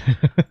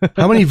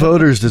 How many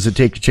voters does it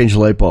take to change a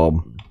light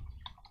bulb?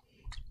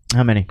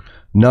 How many?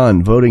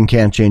 None. Voting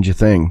can't change a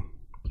thing.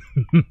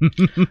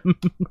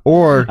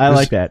 Or I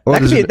like that.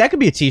 That could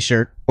be a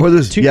T-shirt. Or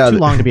there's too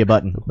long to be a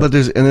button. But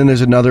then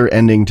there's another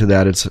ending to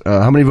that. It's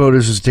how many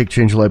voters does it take to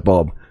change a light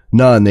bulb?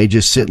 None. They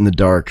just sit in the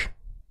dark.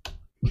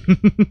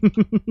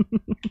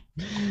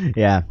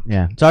 Yeah.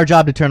 It's our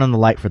job to turn on the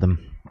light for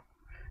them.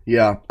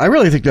 Yeah, I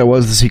really think that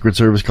was the Secret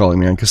Service calling,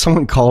 man, because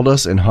someone called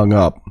us and hung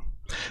up.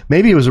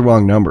 Maybe it was the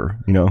wrong number,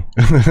 I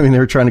mean, they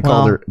were trying to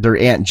call their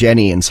Aunt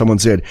Jenny, and someone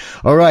said,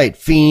 "All right,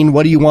 Fiend,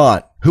 what do you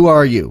want? Who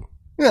are you?"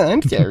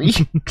 I'm sorry.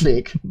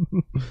 Click.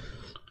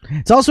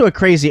 It's also a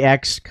crazy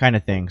ex kind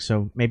of thing,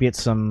 so maybe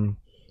it's some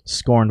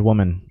scorned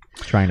woman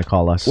trying to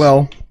call us.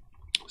 Well,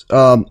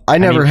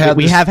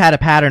 we have had a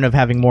pattern of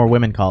having more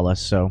women call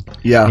us, so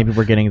yeah, maybe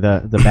we're getting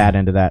the bad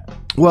end of that.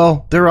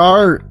 Well, there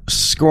are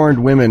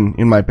scorned women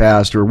in my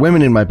past, or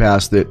women in my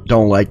past that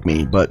don't like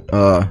me, but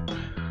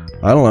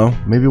I don't know.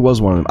 Maybe it was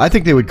one of them. I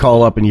think they would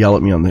call up and yell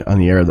at me on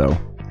the air, though.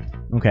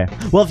 Okay.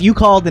 Well, if you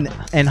called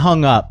and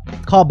hung up,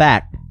 call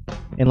back.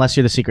 Unless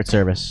you're the Secret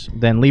Service,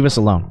 then leave us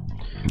alone.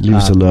 Leave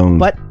us alone.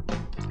 But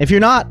if you're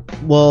not,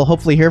 we'll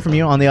hopefully hear from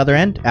you on the other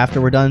end after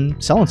we're done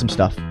selling some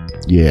stuff.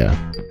 Yeah.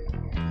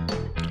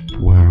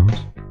 Well.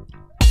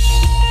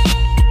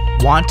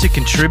 Want to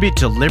contribute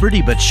to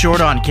liberty but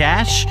short on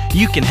cash?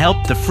 You can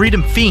help the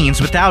Freedom Feens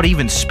without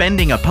even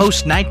spending a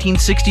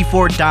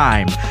post-1964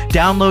 dime.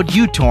 Download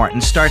uTorrent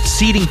and start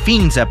seeding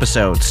Feens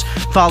episodes.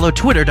 Follow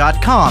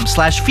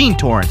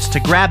twitter.com/FeendTorrents to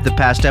grab the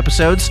past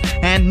episodes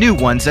and new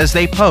ones as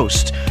they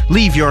post.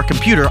 Leave your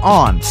computer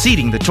on,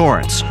 seeding the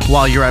torrents,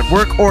 while you're at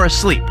work or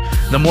asleep.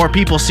 The more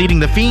people seeding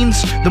the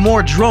Feens, the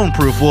more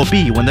drone-proof we'll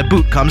be when the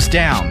boot comes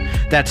down.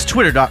 That's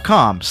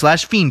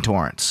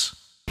twitter.com/FeendTorrents.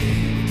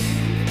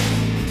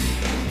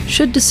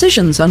 Should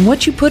decisions on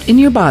what you put in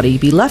your body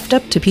be left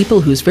up to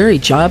people whose very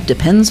job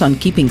depends on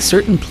keeping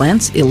certain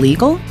plants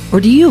illegal? Or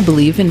do you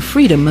believe in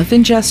freedom of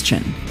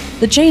ingestion?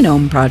 The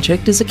Genome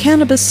Project is a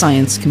cannabis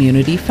science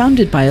community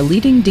founded by a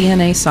leading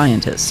DNA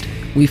scientist.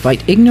 We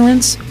fight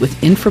ignorance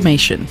with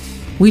information.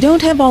 We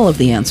don't have all of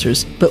the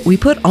answers, but we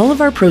put all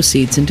of our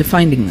proceeds into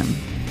finding them.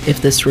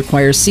 If this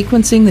requires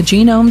sequencing the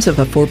genomes of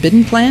a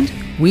forbidden plant,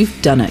 we've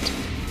done it.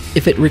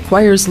 If it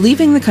requires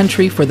leaving the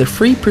country for the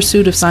free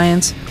pursuit of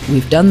science,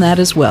 we've done that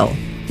as well.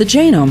 The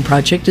Genome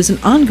Project is an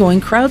ongoing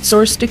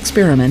crowdsourced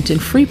experiment in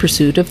free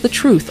pursuit of the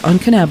truth on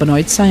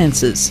cannabinoid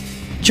sciences.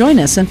 Join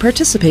us and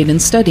participate in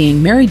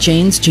studying Mary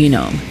Jane's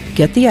genome.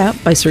 Get the app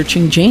by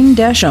searching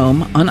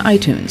Jane-Ohm on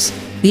iTunes.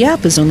 The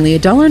app is only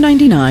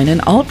 $1.99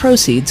 and all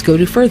proceeds go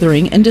to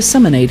furthering and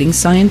disseminating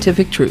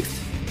scientific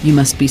truth. You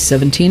must be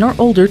 17 or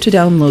older to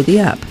download the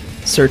app.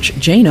 Search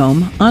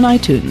Jane-Ohm on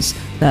iTunes.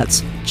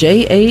 That's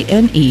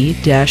JANE-OME.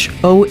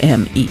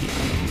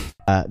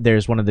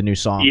 There's one of the new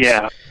songs.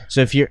 Yeah.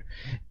 So if you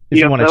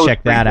want to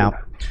check that out.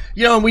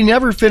 You know, we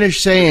never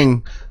finished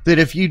saying that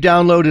if you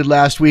downloaded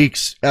last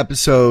week's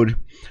episode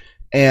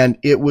and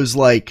it was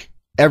like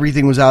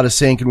everything was out of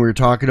sync and we were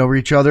talking over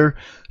each other,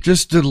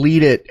 just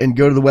delete it and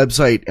go to the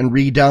website and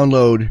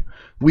re-download.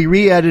 We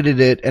re-edited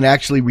it and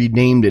actually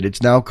renamed it.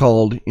 It's now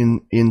called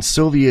in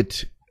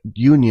Soviet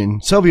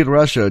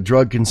Russia,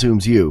 Drug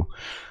Consumes You.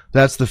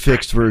 That's the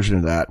fixed version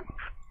of that.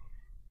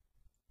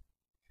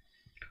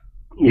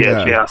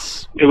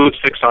 Yes. It was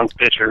fixed on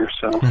Stitcher,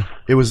 so.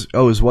 It was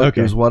what?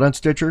 Okay. It was what on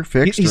Stitcher?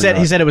 Fixed? He said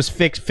it was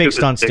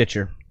fixed on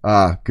Stitcher.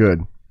 Ah,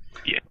 good.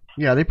 Yeah.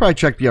 Yeah, they probably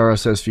check the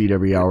RSS feed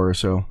every hour or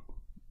so.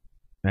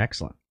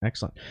 Excellent.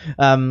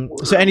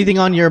 So anything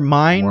on your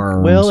mind,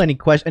 Worms. Will? Any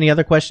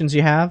other questions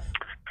you have?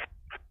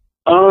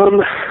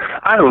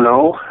 I don't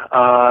know.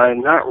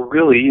 Not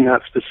really,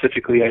 not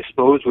specifically, I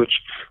suppose, which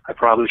I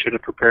probably should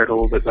have prepared a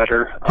little bit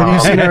better.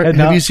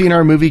 Have you seen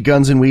our movie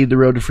Guns and Weed: The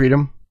Road to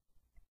Freedom?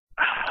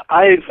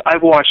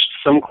 I've watched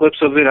some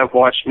clips of it. I've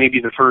watched maybe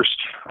the first,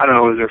 I don't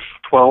know, is there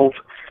 12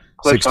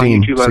 clips 16,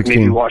 on YouTube? I've 16,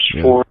 maybe watched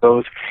yeah. 4 of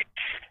those.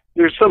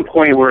 There's some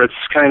point where it's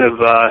kind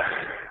of, I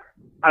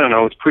don't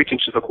know, it's preaching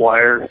to the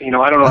choir. You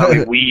know, I don't know how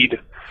many weed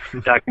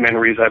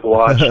documentaries I've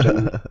watched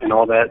and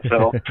all that.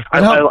 So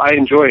I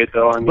enjoy it,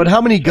 though. I mean, But how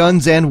many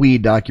guns and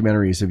weed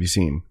documentaries have you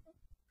seen?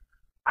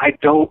 You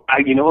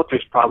know what?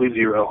 There's probably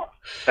 0.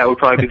 That would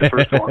probably be the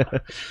first one.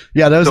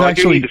 Yeah, that was so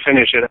actually I do need to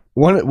finish it.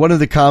 one of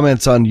the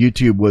comments on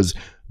YouTube was,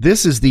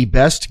 "This is the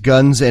best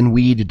guns and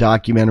weed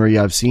documentary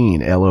I've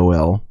seen."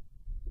 LOL.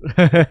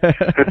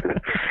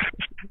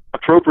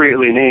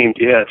 Appropriately named,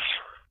 yes.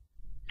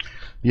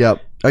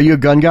 Yep. Are you a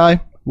gun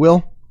guy,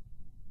 Will?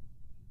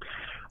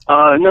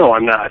 No,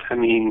 I'm not. I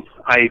mean,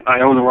 I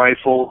own a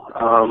rifle,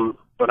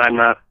 but I'm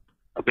not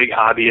a big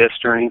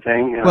hobbyist or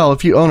anything. Well,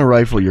 if you own a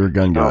rifle, you're a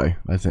gun guy,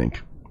 I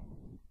think.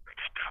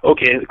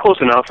 Okay,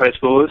 close enough, I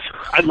suppose.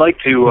 I'd like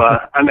to,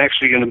 I'm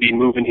actually going to be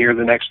moving here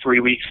the next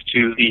 3 weeks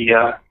to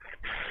the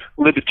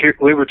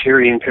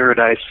libertarian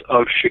paradise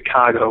of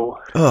Chicago.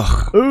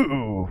 Ugh.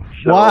 Ooh.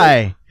 So-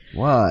 Why?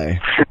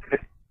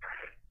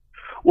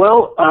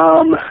 Well,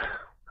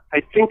 I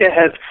think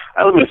I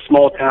live in a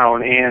small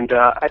town, and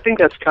I think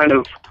that's kind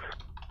of,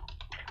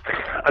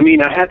 I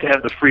mean, I have to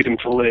have the freedom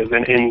to live,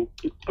 and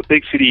a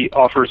big city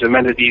offers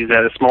amenities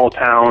that a small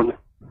town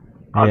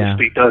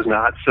obviously does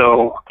not.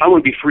 So I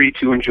would be free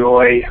to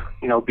enjoy,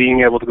 you know,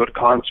 being able to go to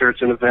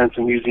concerts and events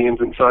and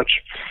museums and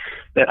such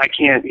that I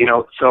can't, you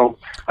know, so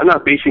I'm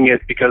not basing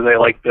it because I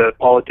like the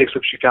politics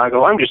of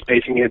Chicago. I'm just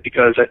basing it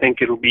because I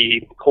think it'll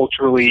be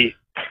culturally,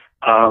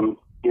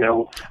 you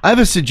know, I have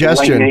a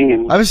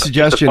suggestion.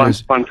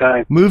 Fun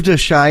time. Move to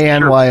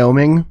Cheyenne, Sure.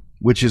 Wyoming,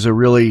 which is a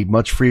really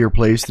much freer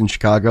place than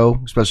Chicago,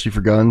 especially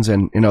for guns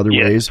and in other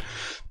ways.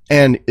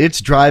 And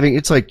it's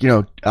like, you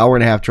know, hour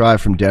and a half drive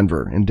from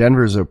Denver. And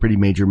Denver is a pretty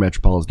major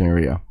metropolitan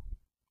area.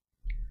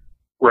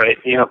 Right,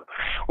 yeah.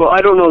 Well, I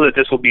don't know that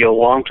this will be a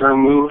long-term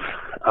move.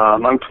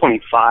 I'm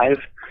 25,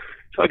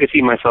 so I could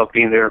see myself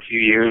being there a few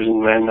years,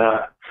 and then,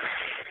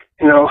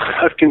 you know,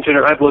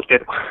 I've looked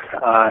at,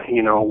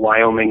 you know,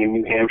 Wyoming and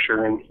New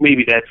Hampshire, and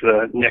maybe that's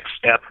the next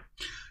step.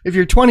 If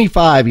you're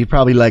 25, you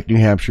probably like New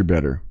Hampshire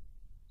better.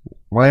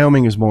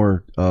 Wyoming is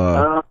more,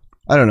 I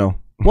don't know.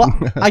 Well,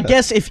 I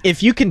guess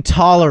if you can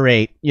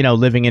tolerate, you know,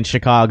 living in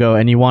Chicago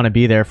and you want to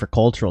be there for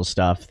cultural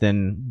stuff,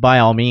 then by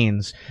all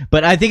means.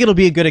 But I think it'll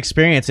be a good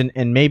experience,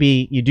 and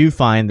maybe you do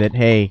find that,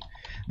 hey,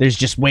 there's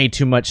just way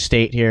too much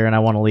state here and I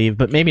want to leave,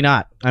 but maybe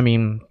not. I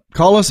mean,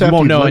 Call us You after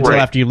won't know lived until there.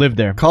 after you live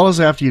there. Call us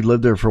after you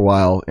lived there for a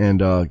while and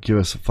give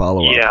us a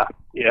follow up.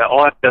 Yeah.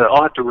 I'll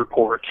have to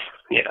report.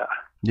 Yeah.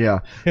 Yeah,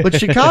 but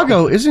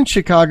Chicago isn't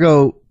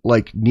Chicago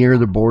like near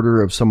the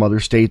border of some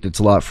other state that's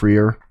a lot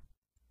freer?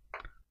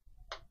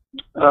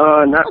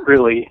 Not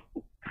really.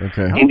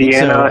 Okay.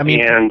 Indiana so.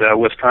 and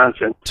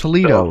Wisconsin.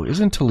 Toledo,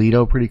 isn't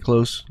Toledo pretty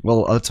close?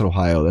 Well, that's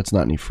Ohio. That's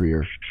not any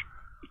freer.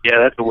 Yeah,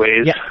 that's a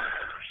ways. Yeah.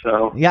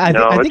 So Yeah,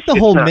 I think the it's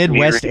whole not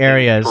Midwest near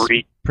area is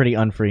free. pretty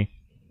unfree.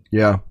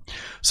 Yeah.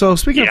 So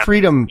speaking of Yeah.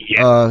 freedom,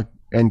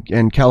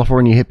 and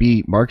California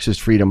hippie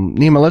Marxist freedom,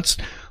 Neema,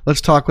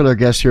 let's talk with our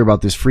guest here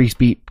about this free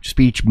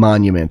speech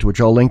monument,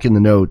 which I'll link in the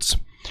notes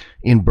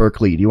in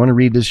Berkeley. Do you want to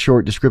read this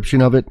short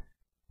description of it?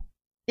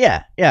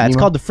 Yeah, it's Neema?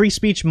 called the Free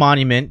Speech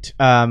Monument.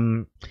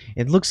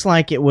 It looks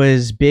like it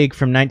was big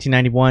from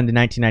 1991 to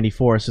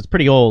 1994, so it's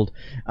pretty old.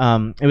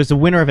 It was the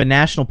winner of a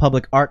national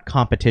public art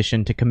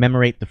competition to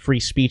commemorate the free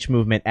speech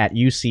movement at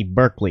UC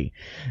Berkeley.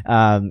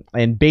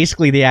 And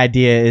basically the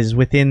idea is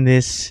within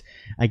this,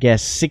 I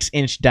guess,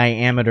 6-inch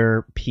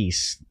diameter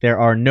piece, there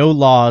are no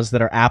laws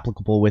that are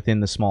applicable within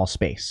the small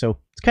space. So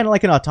it's kind of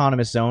like an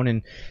autonomous zone,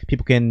 and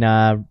people can,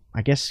 I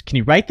guess, can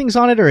you write things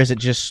on it, or is it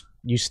just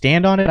you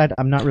stand on it?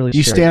 I'm not really sure.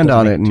 You stand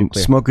on it doesn't make and too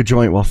clear. smoke a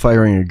joint while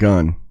firing a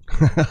gun.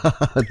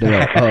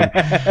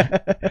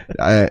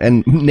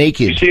 And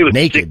naked. You say it was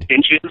naked. 6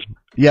 inches?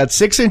 Yeah, it's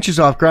 6 inches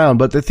off ground.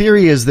 But the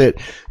theory is that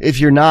if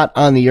you're not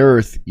on the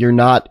earth, you're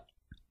not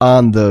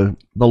on the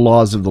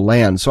laws of the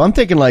land. So I'm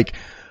thinking, like,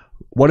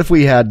 what if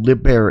we had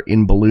Lib Bear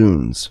in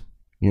balloons?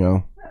 You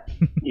know?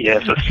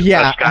 Yes, a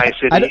Yeah, sky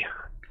I city.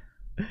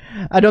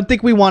 I don't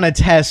think we want to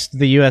test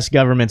the U.S.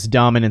 government's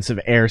dominance of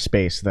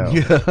airspace, though.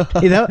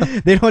 You know,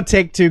 they don't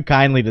take too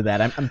kindly to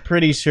that. I'm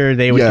pretty sure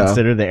they would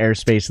consider the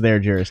airspace their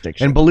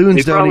jurisdiction. And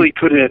balloons They probably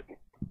couldn't.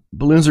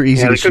 balloons are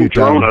easy Yeah, to they couldn't shoot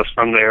down. drone us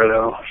from there,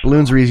 though.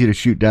 Balloons are easy to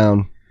shoot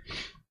down.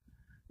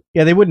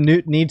 Yeah, they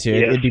wouldn't need to.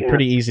 Yes, It'd be yeah.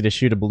 pretty easy to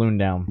shoot a balloon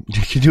down.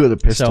 You can do it with a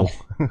pistol.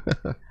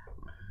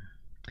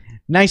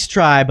 Nice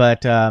try,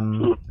 but I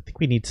think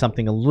we need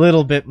something a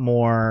little bit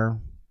more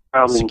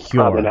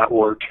secure. Probably not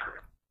work.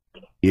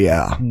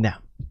 Yeah. No.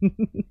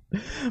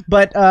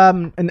 But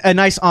a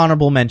nice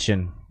honorable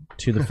mention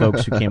to the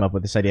folks who came up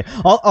with this idea.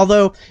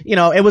 Although, you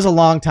know, it was a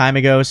long time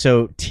ago,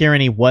 so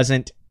tyranny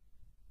wasn't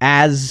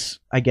as,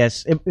 I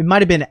guess, it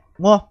might have been,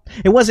 well,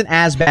 it wasn't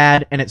as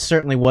bad, and it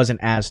certainly wasn't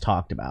as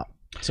talked about.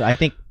 So I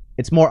think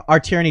it's more, our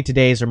tyranny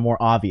todays are more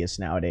obvious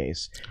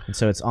nowadays, and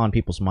so it's on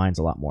people's minds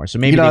a lot more. So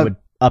maybe they would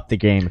up the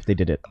game if they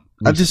did it.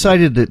 I've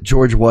decided that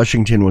George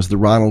Washington was the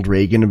Ronald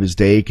Reagan of his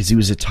day because he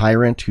was a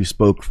tyrant who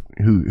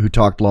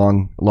talked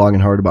long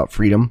and hard about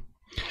freedom.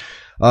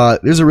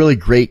 There's a really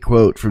great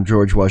quote from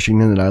George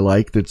Washington that I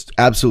like that's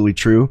absolutely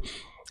true.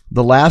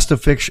 The last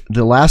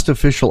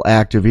official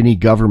act of any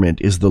government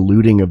is the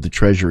looting of the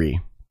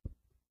treasury.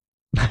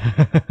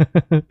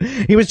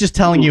 He was just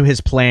telling you his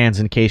plans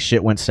in case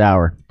shit went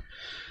sour.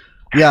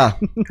 Yeah.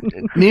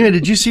 Neema,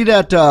 did you see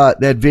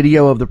that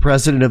video of the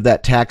president of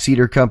that tax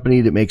eater company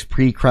that makes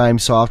pre-crime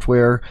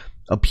software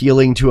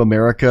appealing to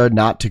America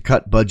not to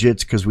cut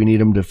budgets because we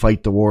need them to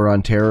fight the war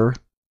on terror?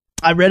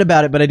 I read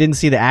about it, but I didn't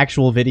see the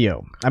actual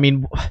video. I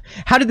mean,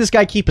 how did this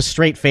guy keep a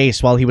straight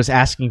face while he was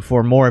asking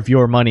for more of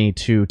your money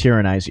to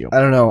tyrannize you? I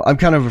don't know. I'm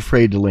kind of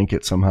afraid to link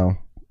it somehow.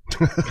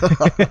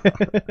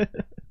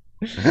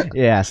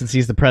 Yeah, since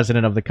he's the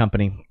president of the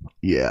company.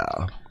 Yeah.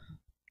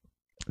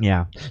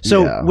 Yeah.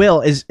 So, Yeah.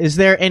 Will, is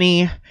there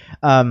any?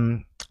 I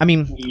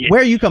mean, Yeah.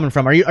 where are you coming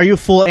from? Are you a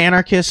full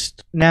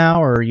anarchist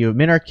now, or are you a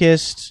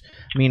minarchist?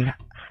 I mean,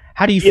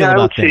 how do you feel I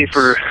about would things?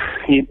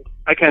 say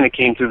I kind of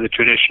came through the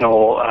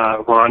traditional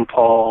Ron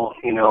Paul,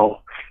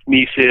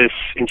 Mises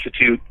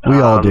Institute. We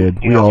all did.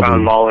 We all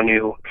found did.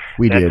 Molyneux,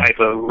 We that did. type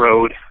of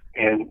road.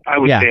 And I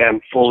would Yeah. say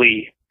I'm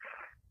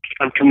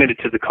committed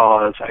to the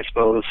cause, I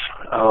suppose.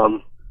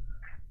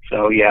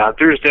 So yeah,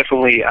 there's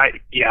definitely,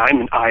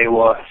 I'm in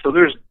Iowa, so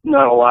there's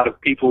not a lot of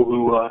people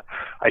who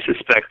I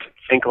suspect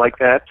think like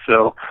that.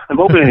 So I'm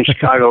hoping in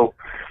Chicago,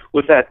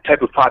 with that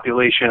type of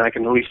population, I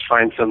can at least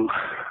find some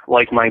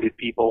like-minded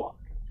people.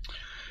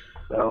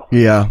 So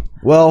Yeah.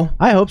 Well,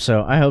 I hope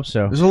so.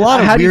 there's a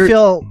lot of how do you weird.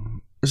 feel?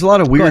 There's a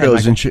lot of Go ahead,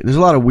 weirdos Michael. there's a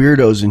lot of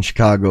weirdos in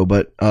Chicago,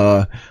 but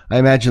I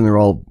imagine they're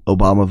all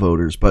Obama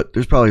voters. But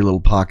there's probably a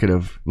little pocket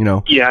of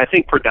yeah, I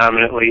think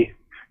predominantly.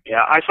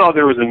 Yeah, I saw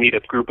there was a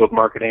meetup group of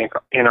market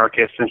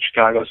anarchists in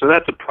Chicago, so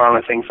that's a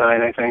promising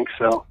sign, I think.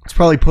 So It's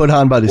probably put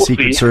on by the We'll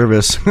Secret see.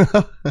 Service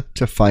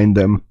to find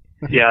them.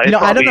 yeah,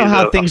 I don't know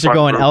how things are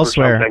going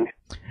elsewhere.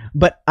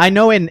 But I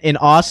know in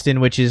Austin,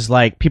 which is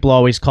like, people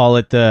always call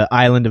it the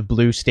island of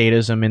blue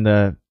statism in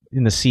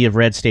the sea of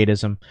red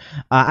statism.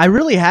 I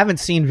really haven't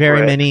seen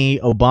very Right. many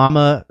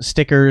Obama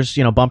stickers,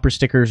 bumper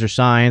stickers or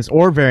signs,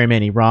 or very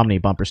many Romney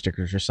bumper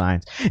stickers or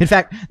signs. In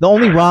fact, the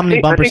only Romney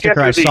bumper sticker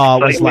I saw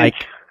was like,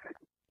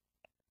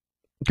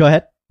 go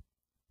ahead.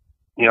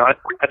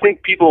 I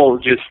think people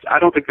I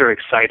don't think they're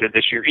excited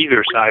this year,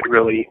 either side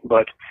really,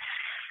 but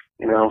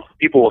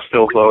people will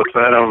still vote,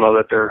 but I don't know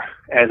that they're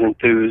as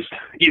enthused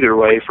either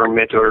way for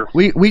Mitt or...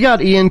 We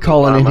got Ian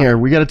calling in here.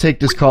 We got to take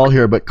this call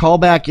here, but call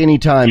back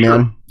anytime, sure,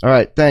 man. All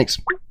right, thanks.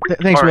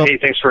 Thanks, All right, Will. hey,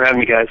 thanks for having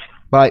me, guys.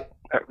 Bye.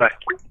 All right, bye.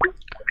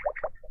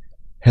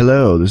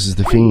 Hello, this is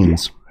the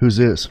Fiends. Who's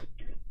this?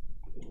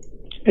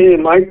 Hey,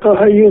 Michael,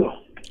 how are you?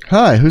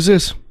 Hi, who's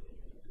this?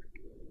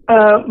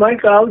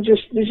 Michael, this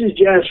is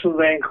Jazz from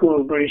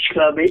Vancouver, British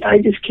Columbia. I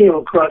just came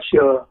across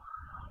your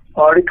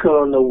article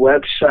on the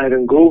website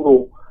on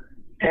Google,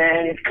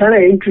 and it's kind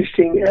of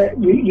interesting.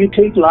 You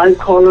take live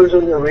callers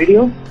on the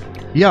radio?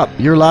 Yeah,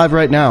 you're live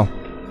right now.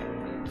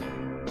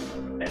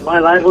 Am I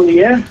live on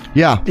the air?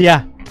 Yeah.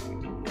 Yeah.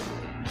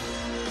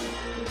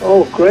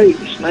 Oh, great.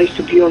 It's nice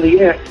to be on the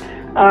air.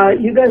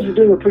 You guys are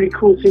doing a pretty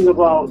cool thing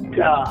about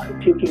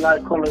taking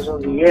live callers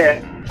on the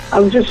air.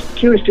 I'm just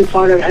curious to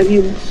find out, have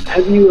you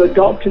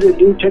adopted a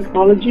new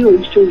technology, or are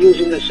you still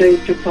using the same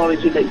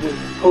technology that you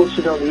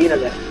posted on the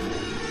internet?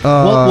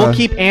 We'll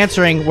keep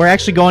answering. We're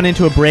actually going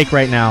into a break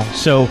right now.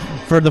 So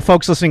for the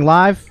folks listening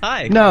live,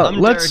 Hi. No, I'm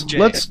let's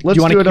Jared J. do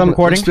you wanna it keep on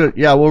recording? Let's do it.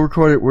 Yeah, we'll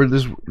record it.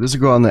 This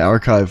will go on the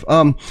archive.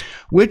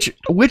 Which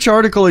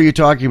article are you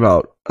talking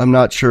about? I'm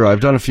not sure. I've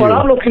done a few. Well,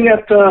 I'm looking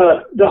at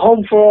the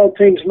Home for All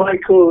Things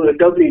Michael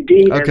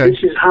WD, and Okay.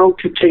 this is how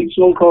to take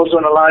phone calls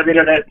on a live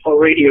internet or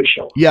radio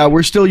show. Yeah,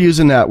 we're still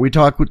using that. We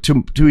talk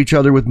to each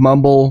other with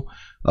Mumble,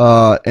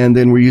 and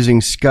then we're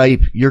using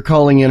Skype. You're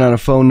calling in on a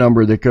phone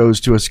number that goes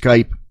to a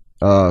Skype,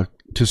 and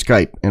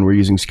we're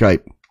using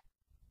Skype.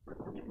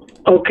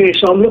 Okay,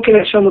 so I'm looking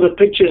at some of the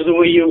pictures the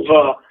way you've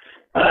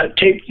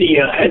taped the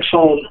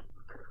headphone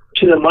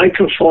to the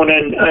microphone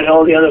and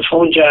all the other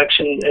phone jacks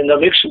and the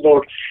mixer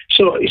board.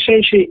 So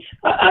essentially,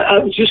 I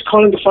was just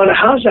calling to find out,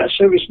 how's that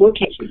service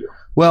working for you?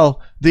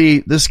 Well,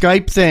 the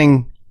Skype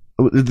thing,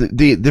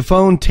 the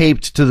phone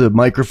taped to the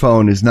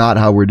microphone is not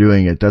how we're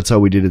doing it. That's how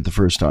we did it the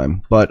first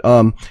time. But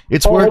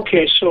it's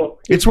Okay, so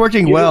it's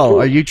working well.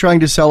 Are you trying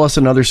to sell us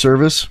another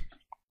service?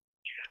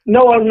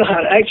 No, I'm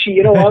not.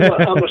 Actually,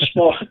 I'm a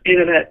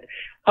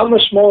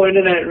small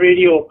internet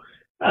radio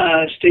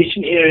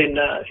station here in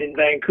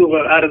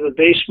Vancouver, out of the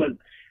basement,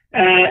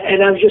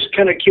 and I'm just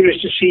kind of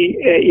curious to see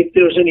if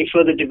there was any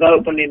further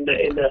development in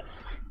the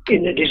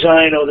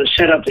design or the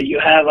setup that you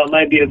have. I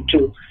might be able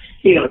to,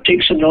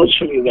 take some notes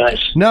from you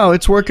guys. No,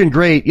 it's working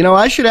great.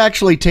 I should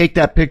actually take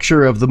that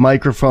picture of the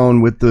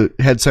microphone with the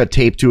headset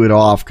taped to it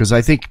off, because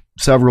I think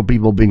several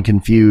people have been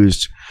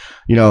confused.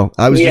 I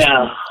was just.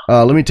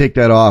 Let me take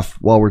that off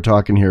while we're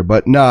talking here.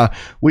 But nah,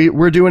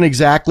 we're doing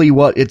exactly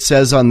what it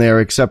says on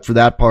there, except for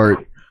that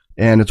part,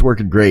 and it's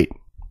working great.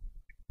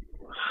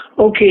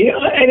 Okay.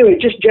 Anyway,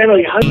 just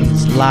generally,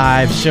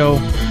 live show.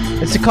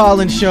 It's a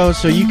call-in show,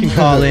 so you can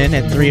call in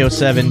at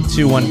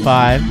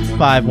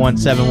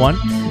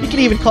 307-215-5171. You can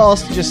even call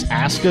us to just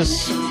ask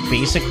us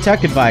basic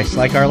tech advice,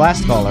 like our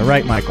last caller,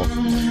 right, Michael?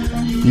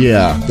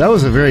 Yeah, that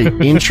was a very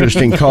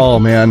interesting call,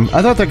 man.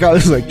 I thought that guy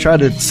was trying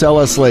to sell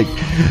us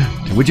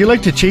would you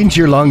like to change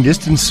your long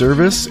distance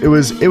service? It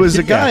was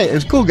a guy, it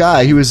was a cool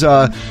guy. He was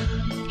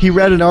he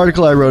read an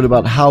article I wrote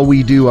about how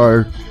we do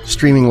our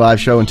streaming live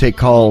show and take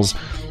calls,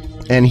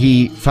 and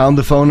he found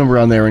the phone number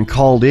on there and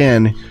called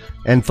in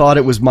and thought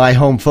it was my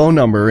home phone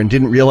number and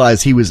didn't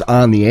realize he was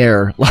on the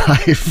air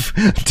live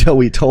until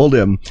we told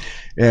him.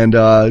 And it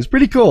was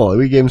pretty cool.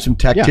 We gave him some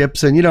tech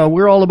tips, and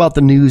we're all about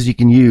the news you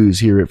can use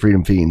here at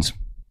Freedom Feens.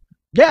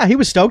 Yeah, he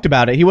was stoked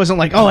about it. He wasn't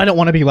like, "Oh, I don't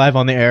want to be live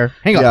on the air."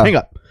 Hang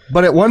up.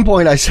 But at one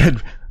point I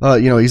said,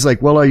 he's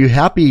like, "Well, are you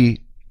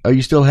happy? Are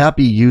you still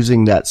happy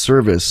using that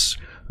service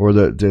or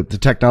the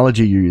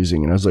technology you're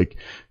using?" And I was like,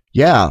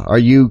 "Yeah. Are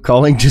you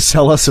calling to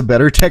sell us a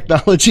better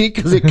technology?"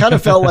 Because it kind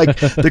of felt like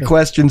the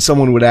question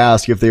someone would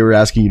ask if they were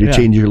asking you to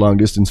change your long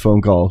distance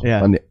phone call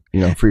on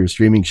for your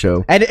streaming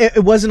show. And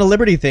it wasn't a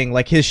Liberty thing.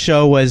 Like, his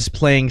show was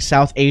playing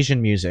South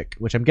Asian music,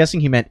 which I'm guessing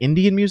he meant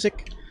Indian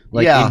music.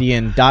 Like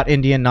Indian,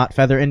 not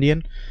feather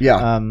Indian.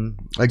 Yeah. Do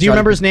you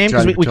remember his name?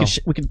 Because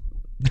we could.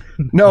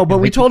 No, but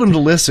we told him to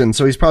listen,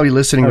 so he's probably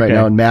listening right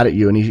now and mad at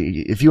you. And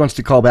if he wants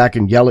to call back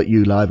and yell at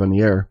you live on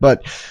the air,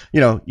 but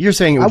you're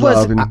saying it was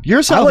love, and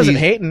you're I wasn't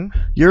hating.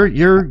 You're.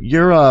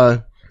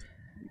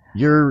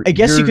 I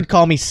guess you could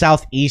call me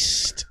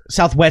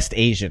Southwest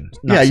Asian.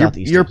 Not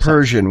Southeast you're Asian.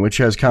 Persian, which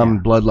has common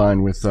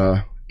bloodline with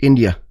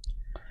India.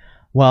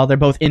 Well, they're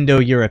both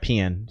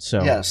Indo-European,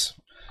 so yes.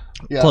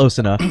 Yeah. Close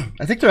enough.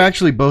 I think they're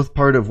actually both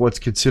part of what's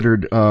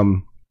considered,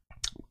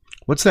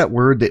 what's that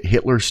word that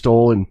Hitler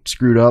stole and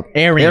screwed up?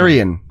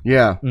 Aryan.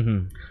 Yeah.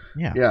 Mm-hmm.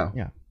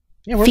 Yeah.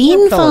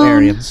 We're fellow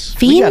Aryans.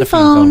 Fiend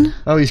phone.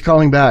 Oh, he's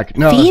calling back.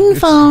 No, Fiend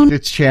phone.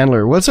 It's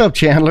Chandler. What's up,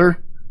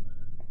 Chandler?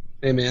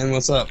 Hey, man,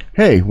 what's up?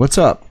 Hey, what's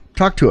up?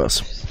 Talk to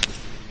us.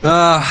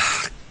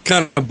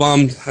 Kind of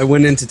bummed. I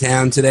went into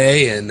town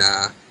today, and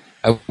I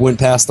went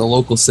past the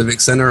local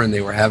civic center, and they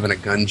were having a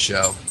gun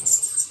show.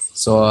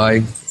 So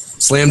I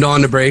slammed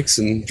on the brakes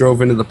and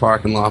drove into the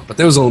parking lot, but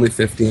there was only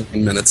 15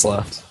 minutes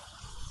left.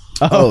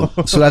 Oh,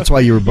 so that's why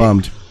you were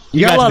bummed.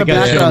 You got a lot of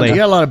background. You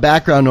got a lot of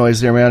background noise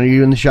there, man. Are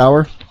you in the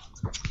shower?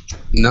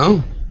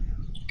 No.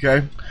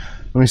 Okay.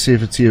 Let me see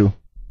if it's you.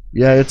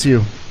 Yeah, it's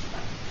you.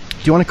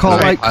 you want to call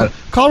right,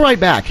 call right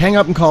back? Hang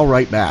up and call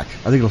right back.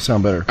 I think it'll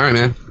sound better. All right,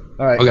 man.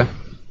 All right. Okay.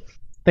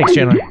 Thanks,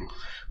 Chandler.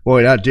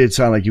 Boy, that did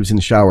sound like he was in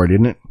the shower,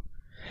 didn't it?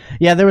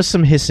 Yeah, there was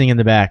some hissing in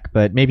the back,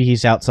 but maybe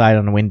he's outside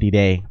on a windy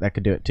day. That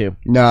could do it too.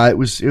 No, it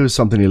was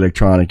something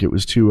electronic. It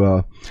was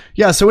too.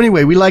 Yeah. So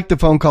anyway, we liked the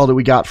phone call that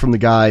we got from the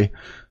guy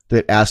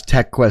that asked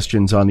tech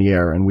questions on the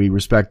air, and we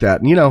respect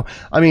that. And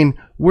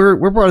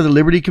we're part of the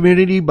Liberty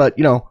community, but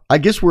I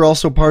guess we're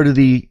also part of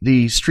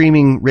the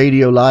streaming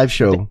radio live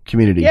show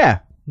community. Yeah,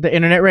 the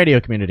internet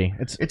radio community.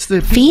 It's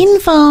the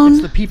Fiend phone.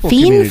 It's the people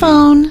Fiend community.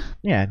 phone.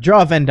 Yeah,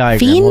 draw a Venn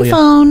diagram. Fiend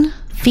phone.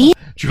 Fiend.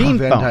 Draw a Fiend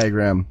Venn phone.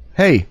 diagram.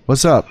 Hey,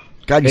 what's up?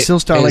 God, you Hey, still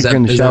sound like is you're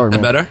in the that shower,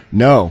 man. better?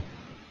 No,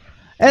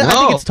 I think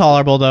No. it's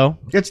tolerable though.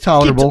 it's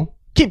tolerable.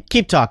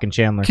 Keep talking,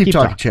 Chandler. Keep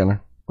talking,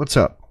 Chandler. What's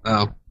up?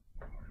 Oh.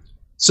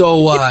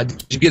 So,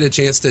 did you get a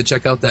chance to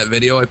check out that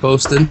video I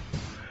posted?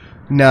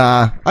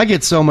 Nah, I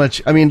get so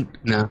much. I mean,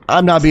 No.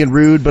 I'm not being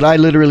rude, but I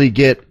literally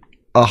get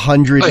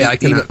 100 Oh, yeah, I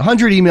can-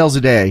 100 emails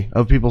a day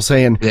of people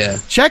saying, Yeah.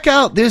 check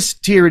out this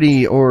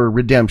tyranny or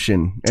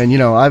redemption. And,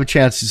 I have a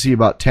chance to see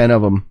about 10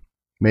 of them,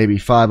 maybe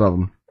 5 of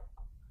them.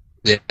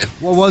 Yeah.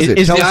 What was it?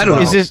 Is Tell this, us I don't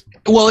about is it. this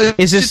Well,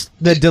 is this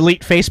the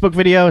delete Facebook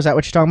video? Is that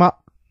what you're talking about?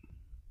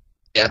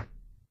 Yeah.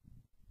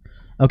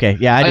 Okay,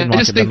 yeah, I didn't watch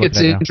just it. but I'm think it's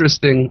looking at it now.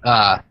 interesting.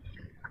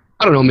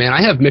 I don't know, man.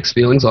 I have mixed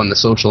feelings on the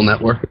social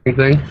networking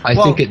thing. I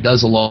Well- think it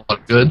does a lot of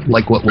good,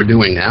 like what we're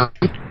doing now.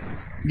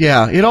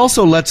 Yeah, it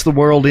also lets the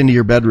world into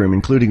your bedroom,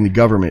 including the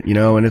government,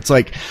 and it's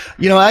like,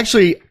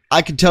 actually,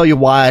 I could tell you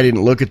why I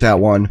didn't look at that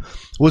one,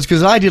 was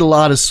because I did a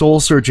lot of soul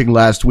searching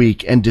last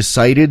week and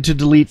decided to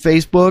delete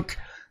Facebook,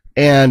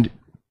 and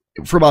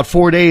for about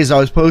 4 days I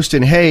was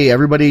posting, hey,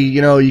 everybody,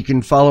 you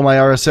can follow my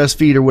RSS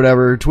feed or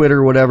whatever, Twitter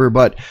or whatever,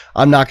 but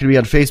I'm not going to be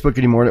on Facebook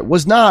anymore. And it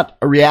was not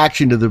a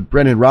reaction to the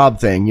Brennan Robb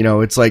thing,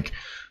 it's like,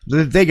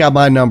 they got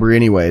my number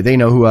anyway, they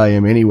know who I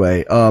am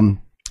anyway.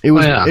 It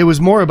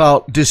was more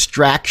about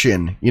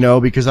distraction,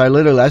 because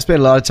I spent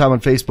a lot of time on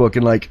Facebook,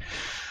 and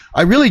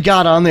I really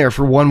got on there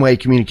for one-way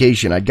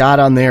communication. I got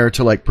on there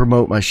to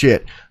promote my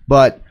shit.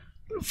 But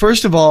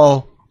first of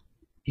all,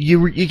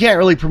 you can't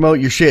really promote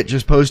your shit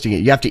just posting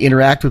it. You have to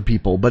interact with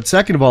people. But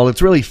second of all,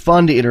 it's really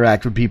fun to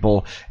interact with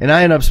people. And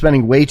I ended up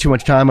spending way too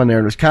much time on there,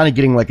 and it was kind of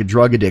getting like a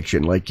drug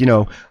addiction.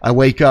 I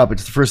wake up,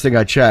 it's the first thing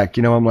I check.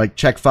 I'm like,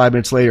 check 5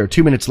 minutes later,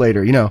 2 minutes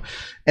later,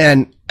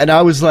 and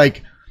I was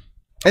like,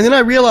 and then I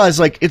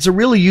realized it's a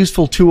really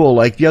useful tool.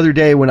 Like the other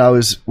day when I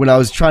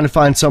was trying to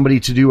find somebody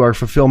to do our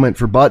fulfillment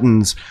for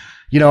buttons,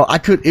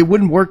 it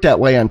wouldn't work that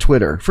way on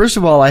Twitter. First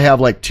of all, I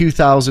have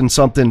 2,000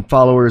 something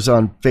followers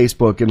on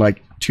Facebook and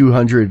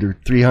 200 or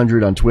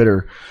 300 on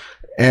Twitter.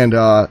 And,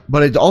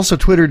 but it also,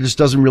 Twitter just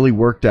doesn't really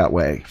work that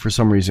way for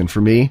some reason for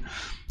me.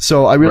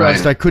 So I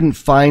realized I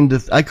couldn't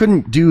I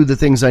couldn't do the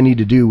things I need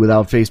to do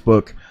without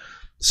Facebook.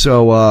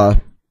 So,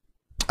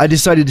 I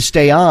decided to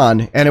stay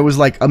on, and it was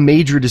a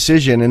major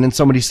decision. And then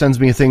somebody sends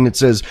me a thing that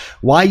says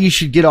why you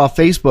should get off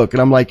Facebook.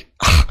 And I'm like,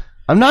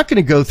 I'm not going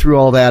to go through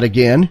all that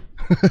again.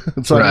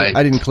 So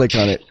I didn't click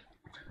on it.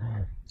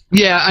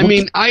 Yeah, I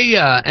mean,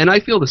 I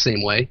feel the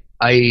same way.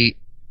 I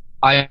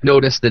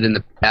noticed that in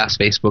the past,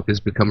 Facebook has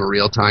become a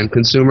real-time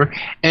consumer,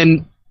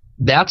 and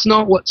that's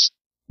not what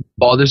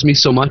bothers me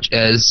so much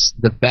as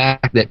the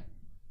fact that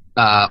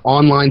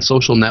online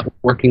social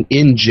networking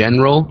in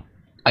general,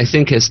 I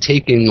think, has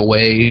taken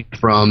away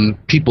from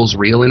people's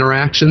real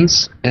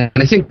interactions, and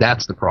I think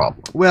that's the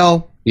problem.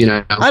 Well,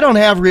 I don't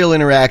have real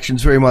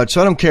interactions very much,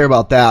 so I don't care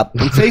about that.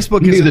 And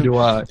Facebook Neither do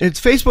I.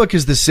 Facebook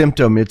is the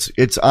symptom. It's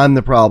I'm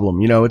the problem.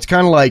 It's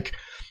kind of like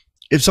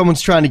if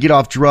someone's trying to get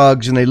off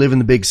drugs and they live in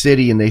the big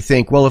city and they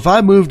think, well, if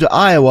I move to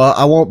Iowa,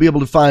 I won't be able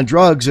to find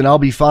drugs and I'll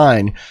be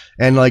fine.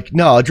 And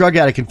no, a drug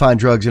addict can find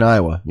drugs in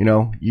Iowa.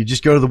 You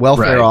just go to the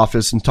welfare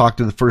office and talk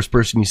to the first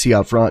person you see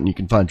out front and you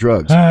can find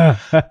drugs.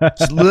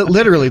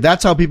 Literally,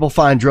 that's how people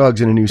find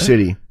drugs in a new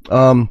city.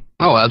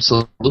 Oh,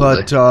 absolutely.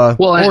 But,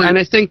 and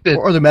I think that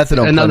or the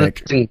methadone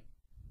clinic.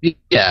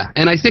 Yeah,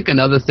 and I think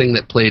another thing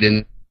that played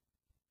into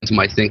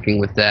my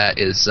thinking with that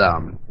is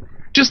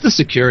just the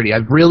security.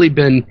 I've really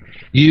been,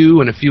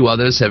 you and a few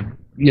others have,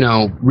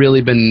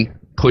 really been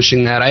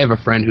pushing that. I have a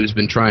friend who's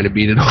been trying to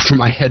beat it over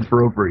my head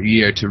for over a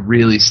year to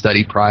really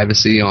study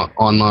privacy,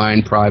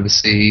 online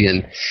privacy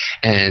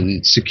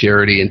and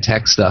security and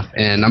tech stuff.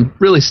 And I'm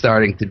really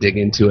starting to dig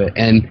into it.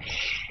 And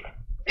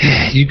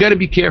you got to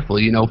be careful,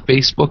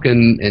 Facebook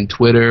and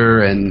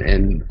Twitter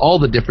and all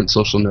the different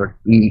social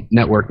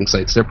networking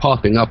sites, they're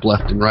popping up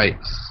left and right.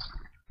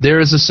 There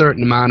is a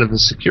certain amount of a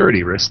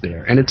security risk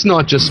there. And it's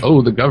not just,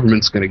 the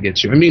government's going to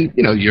get you. I mean,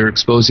 you're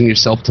exposing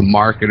yourself to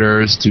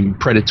marketers, to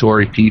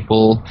predatory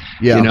people,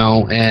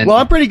 and well,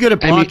 I'm pretty good at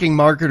blocking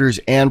marketers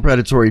and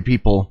predatory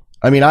people.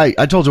 I mean, I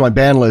told you my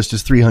ban list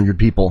is 300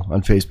 people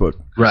on Facebook.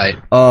 Right.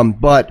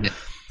 But,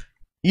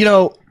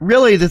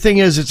 really the thing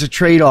is it's a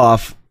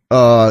trade-off.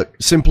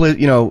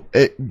 Simply,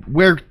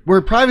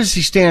 where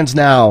privacy stands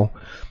now,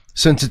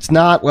 since it's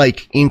not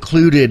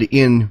included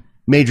in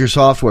major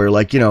software,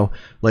 like,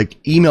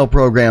 like email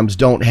programs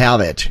don't have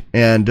it,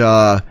 and you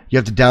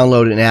have to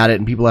download it and add it,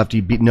 and people have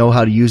to know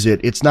how to use it.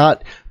 It's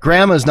not,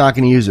 grandma's not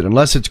going to use it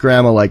unless it's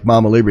grandma like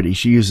Mama Liberty.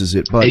 She uses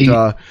it, but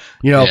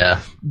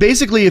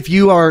basically, if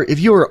you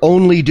are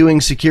only doing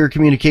secure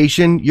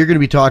communication, you're going to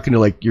be talking to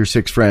like your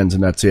 6 friends,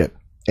 and that's it.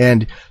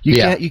 And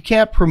you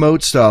can't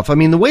promote stuff. I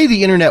mean, the way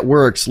the internet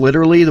works,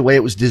 literally the way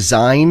it was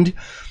designed,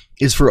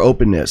 is for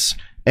openness.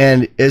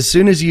 And as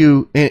soon as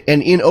and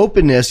in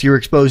openness, you're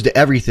exposed to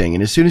everything.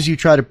 And as soon as you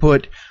try to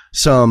put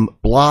some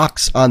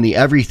blocks on the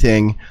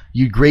everything,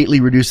 you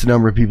greatly reduce the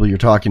number of people you're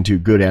talking to,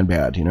 good and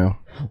bad,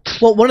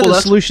 Well, one of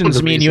the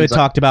solutions me and you had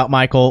talked about,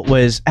 Michael,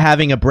 was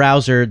having a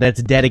browser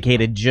that's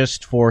dedicated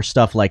just for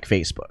stuff like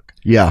Facebook.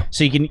 Yeah.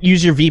 So you can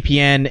use your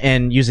VPN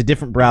and use a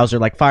different browser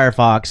like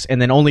Firefox, and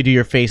then only do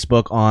your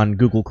Facebook on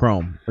Google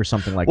Chrome or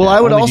something like that. Well, I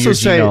would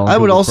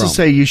also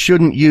say you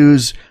shouldn't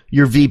use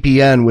your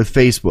VPN with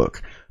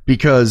Facebook,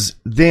 because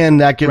then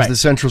that gives the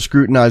central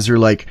scrutinizer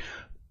like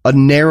a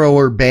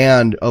narrower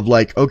band of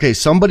like, okay,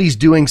 somebody's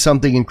doing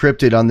something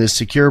encrypted on this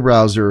secure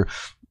browser.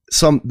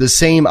 The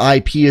same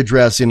IP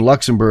address in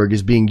Luxembourg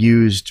is being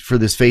used for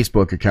this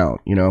Facebook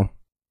account,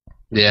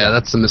 Yeah,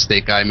 that's the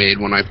mistake I made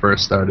when I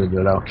first started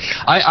it out.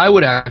 I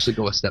would actually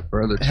go a step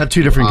further. Have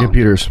 2 different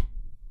computers.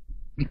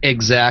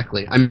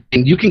 Exactly. I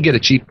mean, you can get a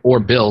cheap or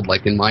build,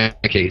 like in my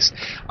case.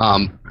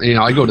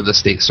 I go to the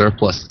state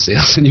surplus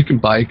sales, and you can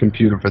buy a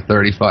computer for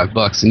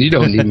 $35, and you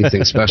don't need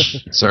anything special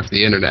to surf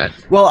the internet.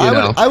 Well,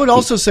 I would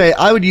also say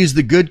I would use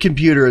the good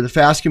computer, the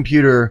fast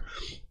computer,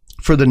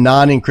 for the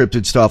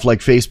non-encrypted stuff like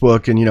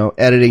Facebook and,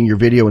 editing your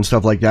video and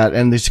stuff like that.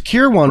 And the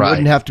secure one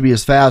wouldn't have to be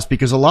as fast,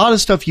 because a lot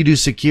of stuff you do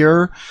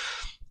secure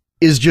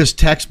is just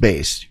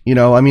text-based.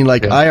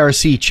 Like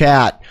IRC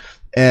chat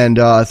and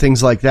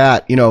things like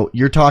that.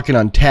 You're talking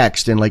on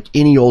text, and like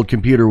any old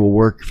computer will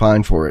work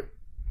fine for it.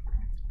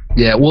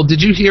 Yeah, well,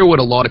 did you hear what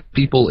a lot of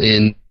people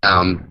in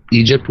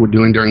Egypt were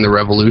doing during the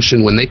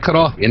revolution? When they cut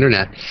off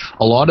internet,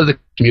 a lot of the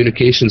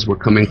communications were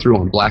coming through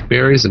on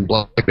Blackberries, and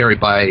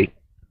BlackBerry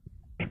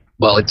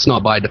well, it's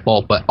not by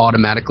default, but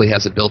automatically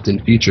has a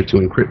built-in feature to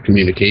encrypt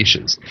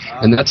communications.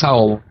 And that's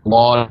how a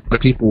lot of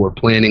people were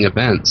planning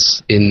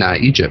events in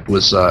Egypt,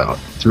 was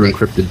through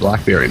encrypted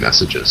BlackBerry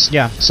messages.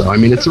 Yeah. So, I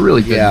mean, it's a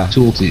really good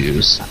tool to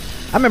use.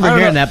 I remember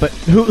hearing that, but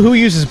who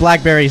uses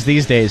Blackberries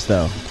these days,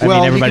 though? I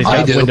mean, everybody's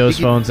got Windows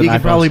phones and iPhones. You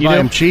can probably buy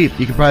them cheap.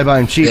 You can probably buy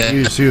them cheap to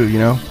use too,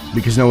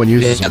 because no one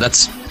uses them.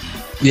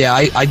 Yeah,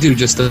 I do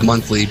just a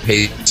monthly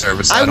paid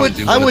service.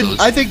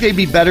 I think they'd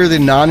be better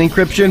than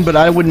non-encryption, but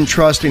I wouldn't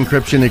trust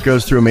encryption that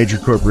goes through a major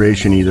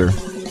corporation either.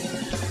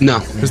 No,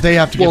 because they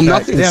have to get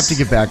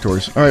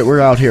backdoors. All right,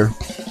 we're out here.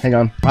 Hang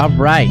on. All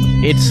right,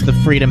 it's the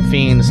Freedom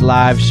Feens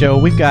live show.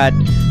 We've got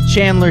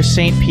Chandler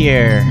St.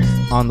 Pierre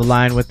on the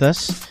line with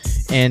us.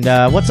 And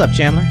what's up,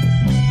 Chandler?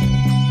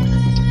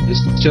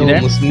 Just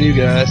chilling, listening to you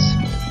guys.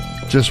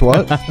 Just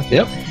what?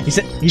 Yep. He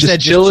said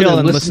just chilling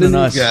and listening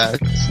to us. Guys.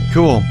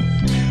 Cool.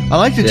 I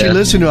like that you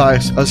listen to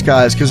us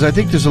guys, because I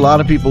think there's a lot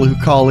of people who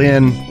call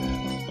in.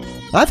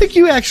 I think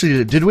you actually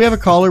did. Did we have a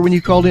caller when you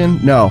called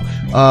in? No.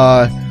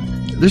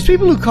 There's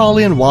people who call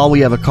in while we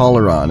have a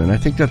caller on, and I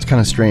think that's kind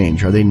of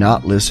strange. Are they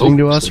not listening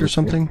to us or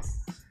something?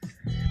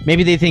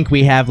 Maybe they think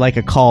we have like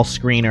a call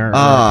screener or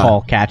a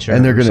call catcher,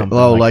 and they're gonna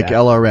like that.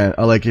 LRN,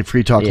 like a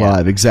Free Talk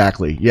Live,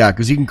 exactly. Yeah,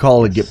 because you can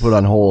call and get put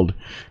on hold,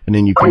 and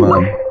then you come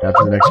on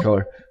after the next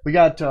caller. We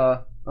got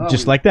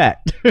just like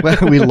that. Well,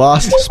 we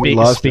lost. Speak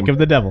of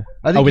the devil.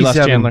 I think we lost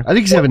Chandler. I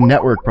think he's having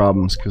network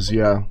problems because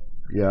I'm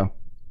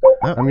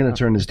gonna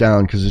turn this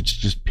down because it's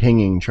just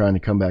pinging trying to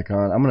come back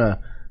on. I'm gonna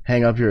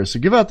hang up here. So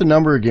give out the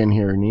number again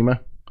here,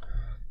 Neema.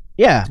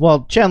 Yeah,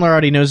 well, Chandler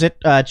already knows it.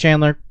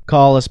 Chandler,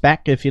 call us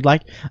back if you'd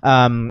like.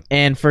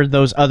 And for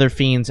those other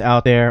fiends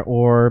out there,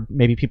 or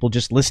maybe people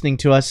just listening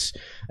to us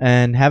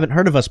and haven't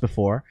heard of us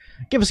before,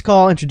 give us a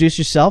call, introduce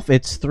yourself.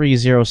 It's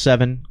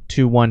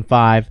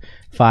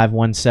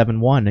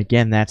 307-215-5171.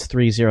 Again, that's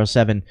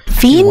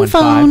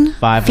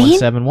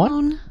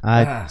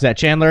 307-215-5171. Is that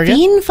Chandler again?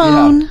 Fiend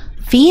phone. Yeah.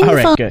 Fiend All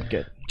right, phone.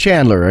 good.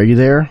 Chandler, are you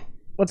there?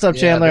 What's up,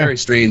 Chandler? Very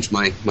strange.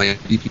 My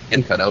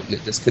VPN cut out and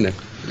it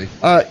disconnected me.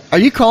 Are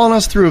you calling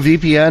us through a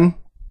VPN?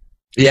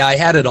 Yeah, I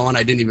had it on.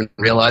 I didn't even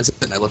realize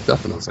it, and I looked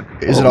up and I was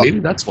like, maybe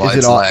that's why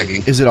it's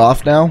lagging. Is it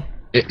off now?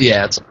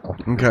 Yeah, it's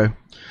off. Okay.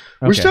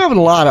 We're still having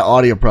a lot of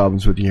audio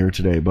problems with you here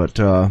today, but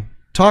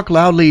talk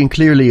loudly and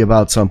clearly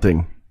about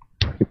something.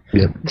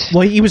 Yeah.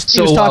 Well, he was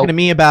talking to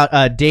me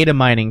about data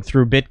mining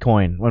through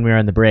Bitcoin when we were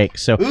on the break.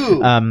 So,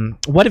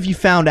 what have you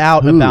found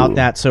out about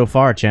that so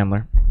far,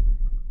 Chandler?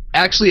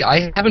 Actually,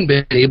 I haven't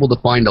been able to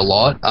find a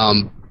lot.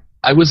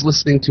 I was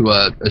listening to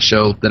a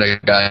show that a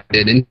guy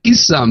did, and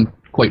he's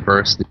quite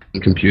versed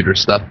in computer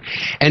stuff.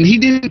 And he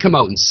didn't come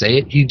out and say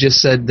it. He just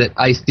said that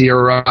I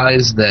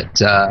theorized that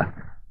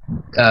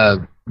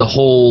the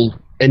whole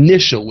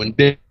initial, when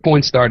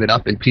Bitcoin started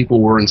up and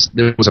people were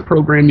there was a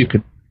program you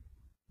could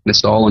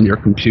install on your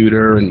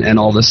computer and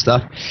all this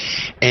stuff.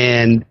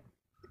 And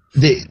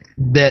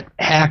that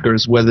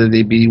hackers, whether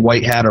they be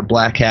white hat or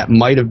black hat,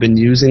 might have been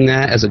using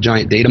that as a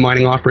giant data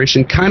mining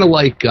operation, kind of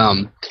like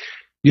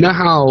you know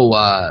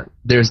how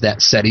there's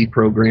that SETI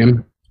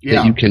program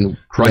that you can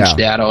crunch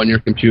data on your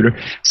computer.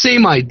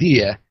 Same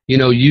idea,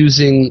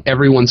 using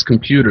everyone's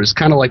computers,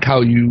 kind of like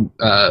how you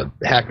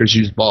hackers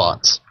use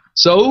bots.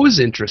 So it was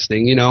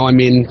interesting, I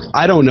mean,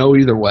 I don't know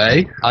either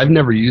way. I've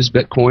never used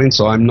Bitcoin,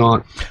 so I'm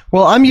not.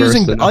 Well, I'm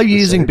using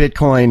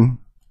Bitcoin.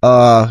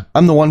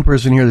 I'm the one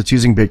person here that's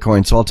using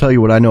Bitcoin, so I'll tell you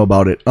what I know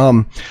about it.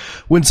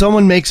 When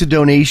someone makes a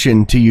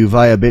donation to you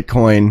via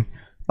Bitcoin,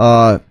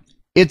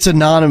 it's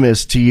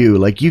anonymous to you.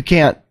 Like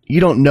you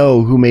don't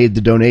know who made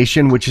the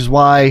donation, which is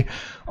why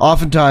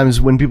oftentimes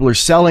when people are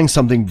selling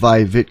something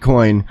via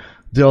Bitcoin,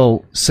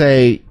 they'll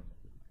say,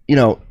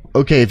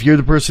 okay, if you're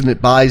the person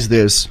that buys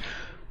this,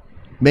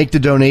 make the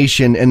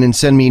donation and then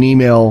send me an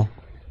email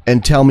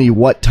and tell me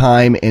what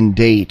time and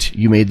date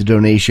you made the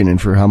donation and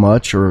for how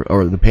much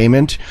or the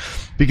payment,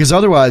 because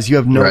otherwise you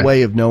have no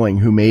way of knowing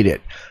who made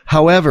it.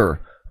 However,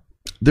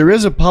 there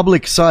is a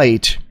public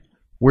site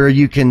where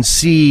you can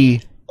see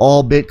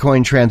all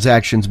Bitcoin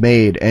transactions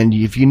made, and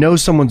if you know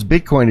someone's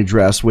Bitcoin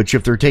address, which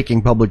if they're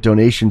taking public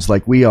donations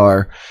like we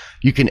are,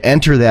 you can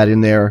enter that in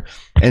there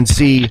and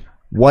see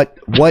what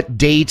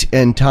date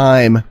and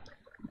time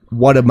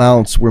what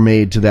amounts were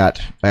made to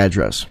that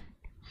address.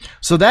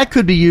 So that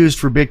could be used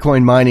for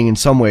Bitcoin mining in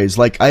some ways.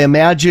 Like I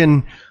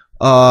imagine,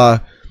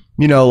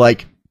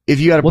 like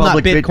if you had a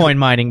public not Bitcoin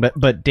mining,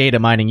 but data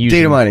mining using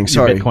data mining.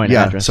 Sorry, Bitcoin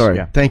address.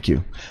 Sorry, thank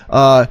you.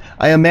 I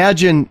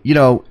imagine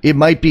it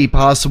might be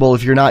possible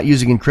if you're not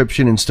using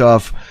encryption and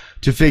stuff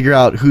to figure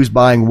out who's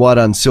buying what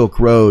on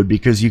Silk Road,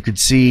 because you could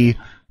see.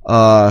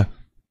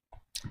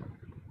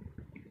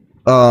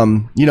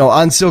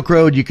 On Silk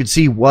Road, you could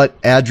see what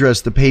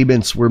address the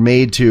payments were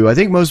made to. I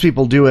think most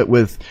people do it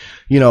with,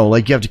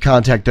 like you have to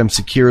contact them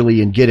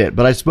securely and get it.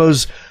 But I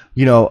suppose,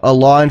 a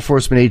law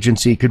enforcement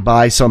agency could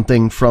buy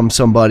something from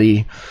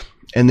somebody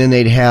and then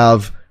they'd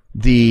have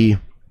and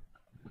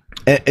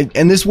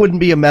this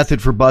wouldn't be a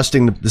method for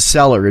busting the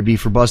seller. It'd be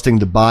for busting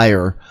the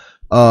buyer.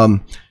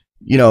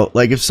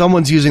 Like if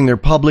someone's using their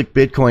public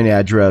Bitcoin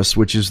address,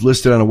 which is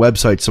listed on a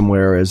website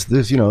somewhere as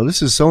this,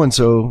 this is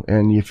so-and-so,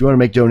 and if you want to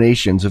make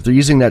donations, if they're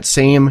using that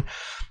same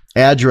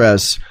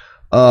address,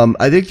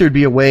 I think there'd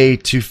be a way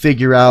to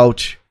figure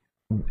out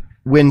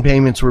when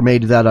payments were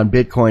made to that on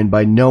Bitcoin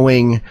by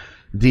knowing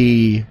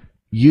the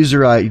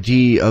user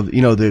ID of,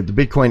 the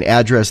Bitcoin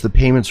address the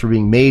payments were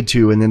being made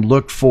to, and then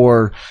look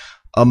for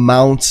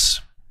amounts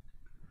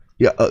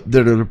that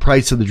are the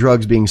price of the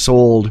drugs being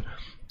sold,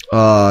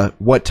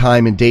 what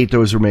time and date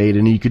those were made,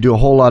 and you could do a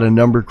whole lot of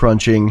number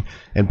crunching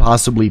and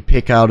possibly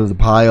pick out of the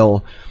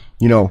pile,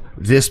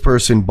 this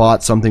person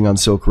bought something on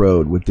Silk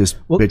Road with this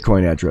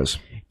Bitcoin address.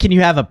 Can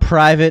you have a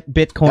private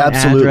Bitcoin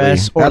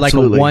address or like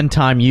a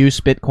one-time use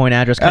Bitcoin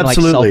address, kind of like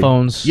cell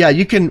phones? Yeah,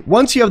 you can.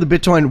 Once you have the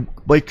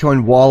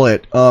Bitcoin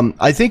wallet,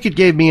 I think it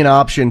gave me an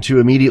option to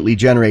immediately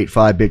generate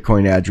 5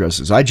 Bitcoin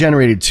addresses. I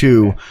generated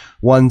 2,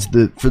 one's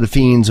for the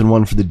Fiends and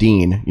one for the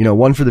Dean.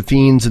 One for the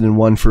Fiends and then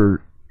one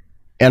for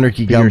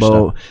Anarchy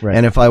Gumbo, right.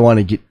 And if I want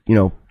to get,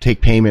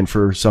 take payment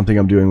for something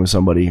I'm doing with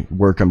somebody,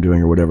 work I'm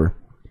doing or whatever.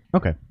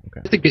 Okay.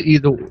 I think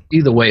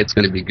either way it's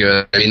going to be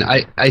good. I mean,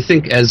 I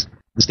think as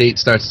the state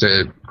starts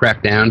to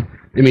crack down,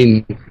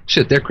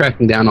 they're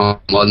cracking down on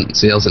London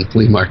sales and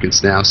flea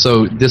markets now.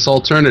 So this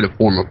alternative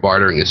form of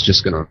bartering is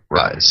just going to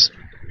rise,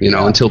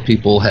 until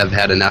people have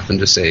had enough and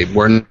just say,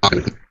 we're not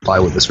going to comply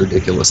with this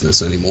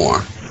ridiculousness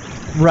anymore.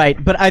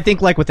 Right, but I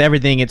think like with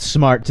everything, it's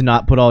smart to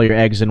not put all your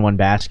eggs in one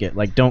basket.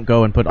 Like, don't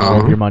go and put all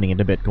of your money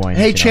into Bitcoin.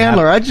 Hey,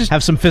 Chandler,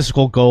 have some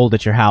physical gold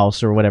at your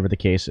house or whatever the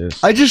case is.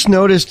 I just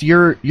noticed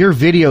your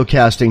video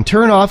casting.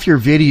 Turn off your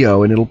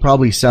video, and it'll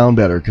probably sound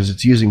better because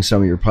it's using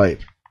some of your pipe.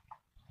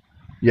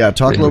 Yeah,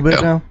 talk a little bit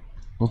now.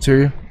 Let's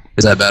hear you.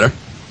 Is that better?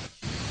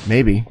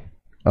 Maybe.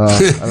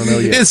 I don't know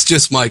yet. It's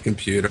just my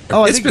computer.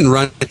 It's been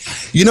running.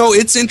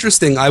 It's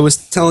interesting. I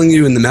was telling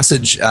you in the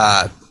message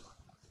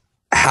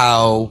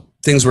how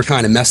things were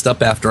kind of messed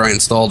up after I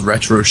installed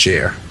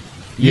RetroShare.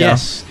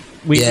 Yes,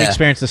 we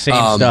experienced the same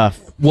stuff.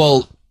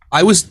 Well,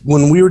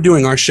 when we were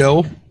doing our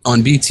show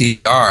on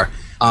BTR,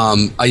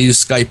 I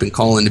used Skype and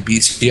call into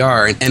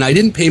BTR, and I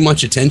didn't pay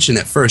much attention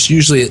at first.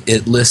 Usually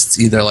it lists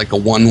either like a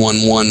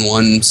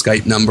 1111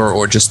 Skype number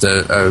or just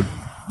a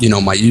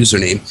my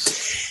username.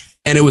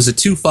 And it was a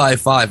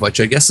 255,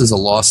 which I guess is a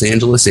Los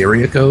Angeles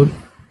area code.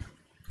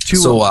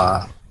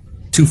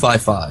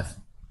 255.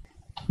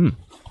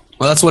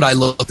 Well, that's what I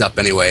looked up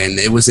anyway, and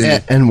it was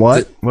in. And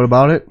what? What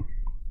about it?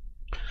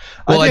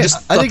 Well, I just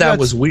thought that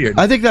was weird.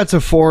 I think that's a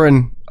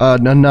foreign,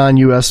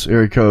 non-U.S.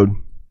 area code.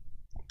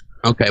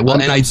 Okay,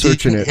 well, and I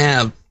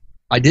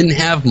didn't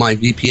have my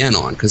VPN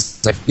on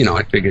because I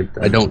figured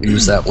I don't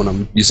use that when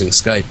I'm using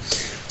Skype.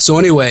 So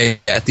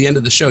anyway, at the end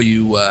of the show,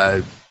 you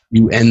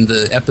end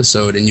the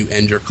episode and you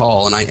end your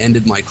call, and I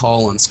ended my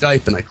call on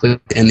Skype, and I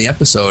clicked end the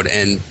episode,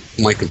 and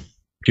my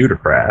computer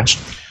crashed.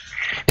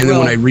 And then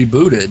when I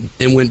rebooted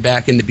and went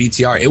back into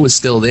BTR, it was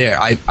still there.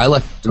 I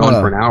left it on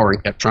for an hour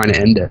and kept trying to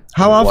end it.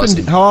 How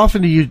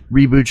often do you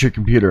reboot your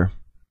computer?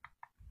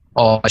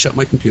 Oh, I shut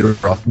my computer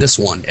off. This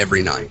one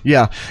every night.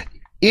 Yeah.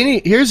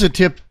 Here's a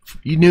tip,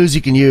 news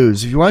you can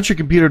use. If you want your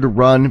computer to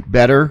run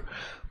better,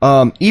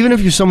 even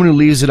if you're someone who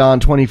leaves it on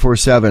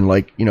 24/7,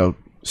 like,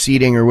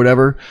 seating or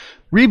whatever,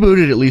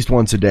 reboot it at least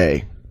once a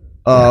day.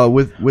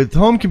 With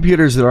home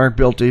computers that aren't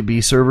built to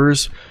be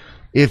servers,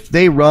 if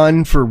they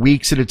run for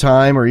weeks at a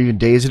time or even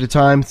days at a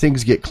time,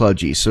 things get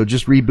kludgy. So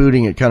just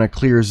rebooting it kind of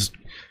clears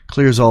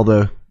all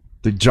the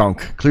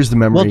junk, clears the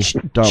memory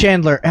dump.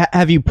 Chandler,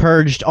 have you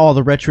purged all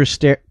the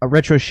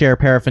RetroShare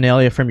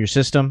paraphernalia from your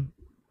system?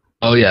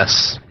 Oh,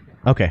 yes.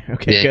 Okay,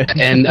 yeah, good.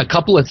 And a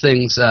couple of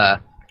things.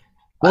 Well,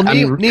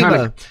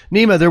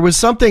 Neema, there was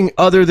something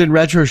other than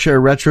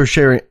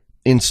RetroShare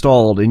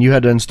installed, and you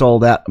had to install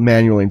that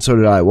manually, and so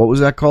did I. What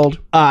was that called?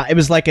 It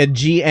was like a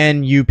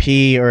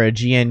GNUP or a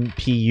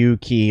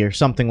GNPU key or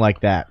something like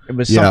that. It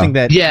was something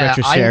that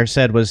RetroShare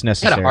said was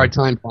necessary. I had a hard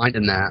time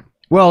finding that.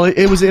 Well,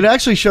 it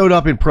actually showed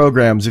up in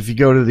programs if you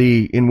go to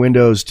in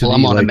Windows to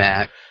I'm on a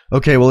Mac.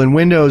 Okay, well in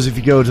Windows if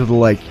you go to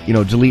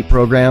the delete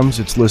programs,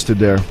 it's listed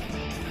there.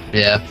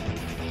 Yeah.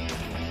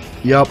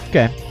 Yep.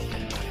 Okay.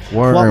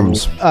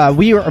 Worms. Well,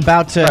 we are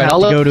about to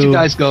I'll go let to you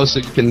guys go so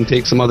you can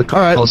take some other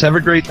calls. All right. Have a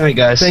great night,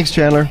 guys. Thanks,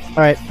 Chandler. All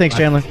right, thanks,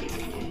 Chandler.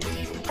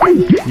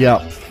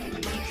 Yep.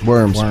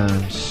 Worms.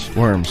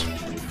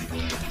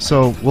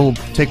 So we'll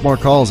take more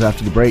calls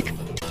after the break.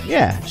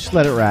 Yeah, just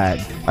let it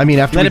ride. I mean,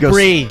 after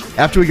breathe.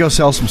 After we go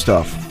sell some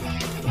stuff.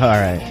 All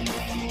right.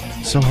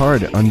 It's so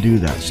hard to undo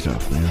that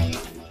stuff, man.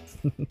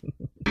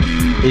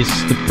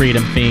 It's the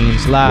Freedom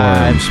Feens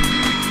Live. Worms.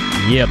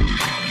 Yep.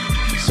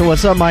 So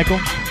what's up, Michael?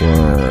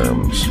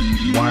 Worms.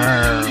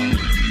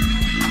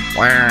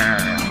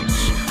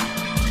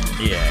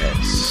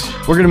 Yes.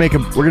 We're gonna make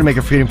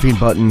a Freedom Fiend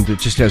button that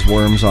just has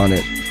worms on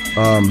it.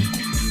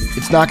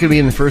 It's not gonna be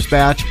in the first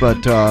batch,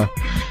 but I'm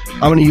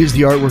gonna use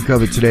the artwork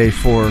of it today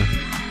for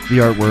the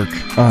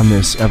artwork on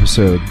this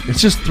episode.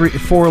 It's just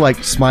 4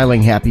 like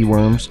smiling happy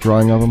worms,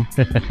 drawing of them,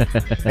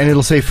 and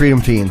it'll say Freedom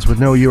Feens with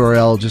no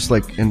URL. Just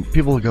like, and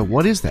people will go,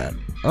 "What is that?"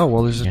 Oh,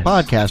 well, there's this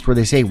podcast where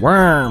they say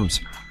worms.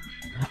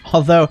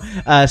 Although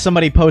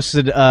somebody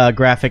posted a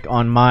graphic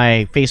on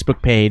my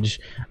Facebook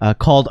page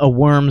called A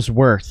Worm's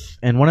Worth,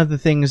 and one of the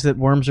things that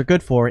worms are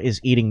good for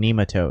is eating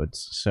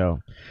nematodes. So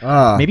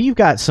maybe you've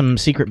got some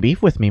secret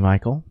beef with me,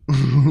 Michael.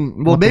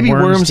 Well, maybe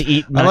worms to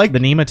eat I like the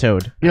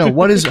nematode.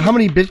 How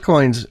many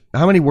bitcoins?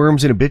 How many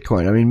worms in a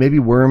bitcoin? I mean, maybe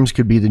worms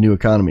could be the new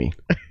economy.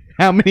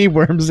 How many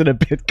worms in a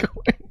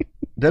bitcoin?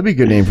 That'd be a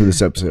good name for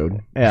this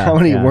episode. Yeah, how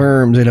many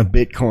worms in a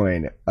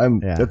bitcoin?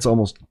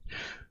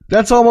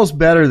 That's almost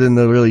better than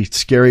the really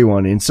scary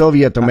one. In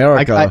Soviet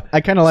America,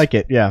 I kind of like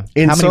it. Yeah.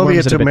 In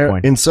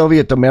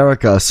Soviet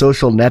America, a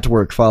social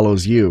network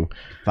follows you.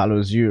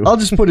 I'll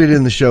just put it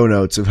in the show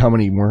notes of how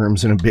many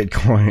worms in a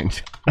bitcoin.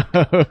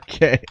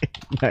 Okay.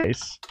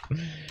 Nice.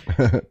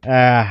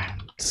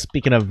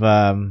 Speaking of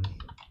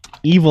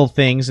evil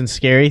things and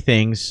scary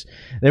things,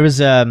 there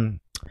was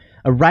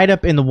a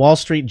write-up in the Wall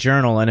Street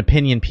Journal, an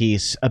opinion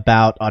piece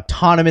about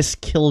autonomous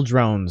kill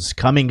drones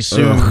coming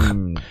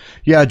soon. Ugh.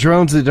 Yeah,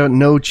 drones that don't,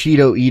 no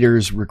Cheeto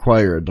eaters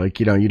required.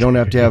 Like, you don't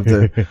have to have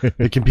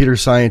the computer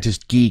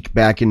scientist geek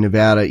back in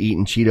Nevada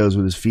eating Cheetos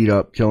with his feet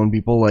up, killing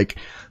people. Like,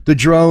 the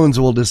drones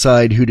will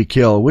decide who to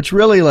kill, which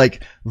really,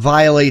 like,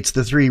 violates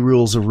the 3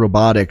 rules of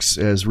robotics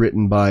as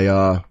written by,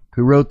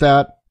 who wrote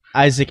that?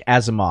 Isaac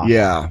Asimov.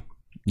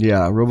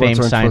 Yeah, robots famed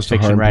aren't science supposed to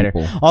fiction harm writer.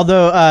 people.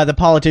 Although the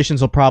politicians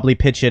will probably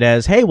pitch it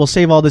as, "Hey, we'll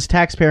save all this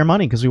taxpayer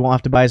money because we won't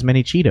have to buy as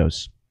many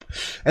Cheetos."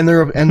 And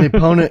the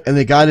opponent and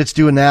the guy that's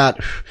doing that,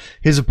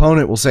 his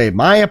opponent will say,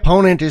 "My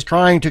opponent is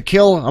trying to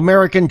kill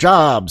American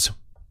jobs."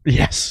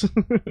 Yes.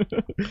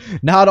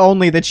 Not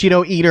only the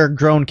Cheeto eater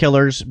drone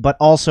killers, but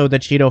also the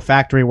Cheeto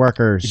factory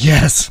workers.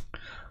 Yes.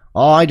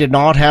 I did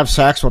not have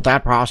sex with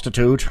that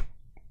prostitute.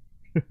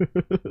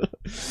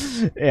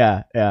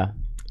 Yeah.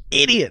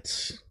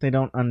 Idiots. They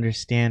don't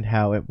understand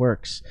how it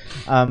works.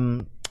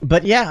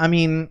 But yeah, I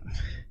mean,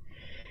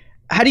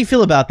 how do you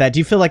feel about that? Do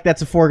you feel like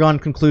that's a foregone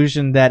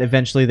conclusion that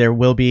eventually there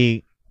will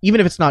be, even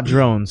if it's not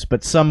drones,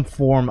 but some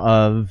form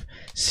of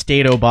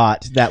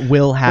Stato-bot that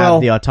will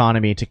have the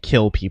autonomy to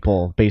kill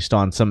people based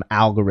on some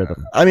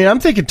algorithm? I mean, I'm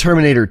thinking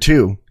Terminator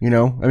 2, I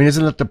mean,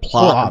 isn't that the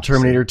plot of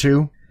Terminator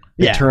 2?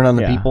 They turn on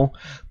the people.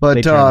 But,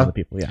 they turn on the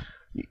people, yeah.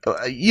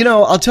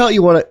 I'll tell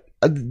you what,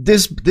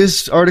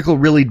 this article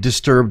really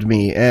disturbed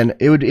me, and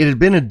it had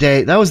been a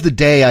day, that was the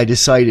day I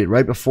decided,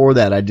 right before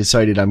that, I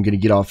decided I'm going to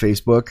get off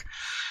Facebook.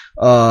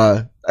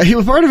 Part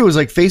of it was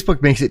like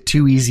Facebook makes it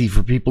too easy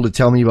for people to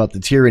tell me about the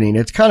tyranny, and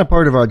it's kind of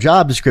part of our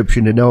job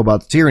description to know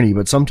about the tyranny,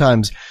 but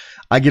sometimes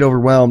I get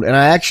overwhelmed, and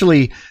I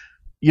actually,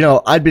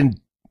 I'd been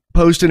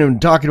posting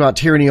and talking about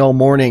tyranny all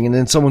morning, and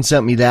then someone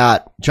sent me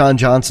that. John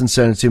Johnson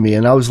sent it to me,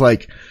 and I was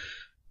like,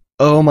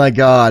 oh my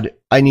God,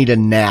 I need a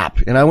nap.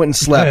 And I went and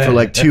slept for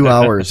like 2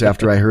 hours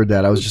after I heard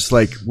that. I was just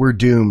like, we're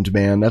doomed,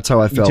 man. That's how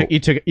I felt. You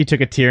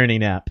took a tyranny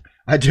nap.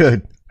 I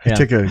did. I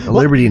took a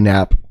liberty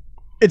nap.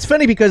 It's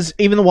funny because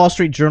even the Wall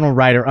Street Journal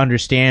writer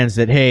understands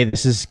that, hey,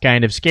 this is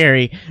kind of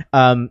scary,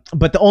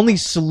 but the only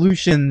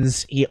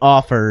solutions he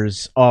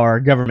offers are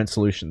government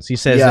solutions. He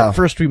says that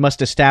first we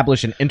must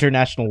establish an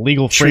international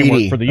legal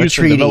framework for the use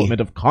and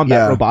development of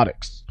combat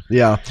robotics.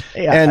 Yeah.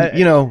 And,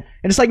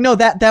 and it's like, no,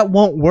 that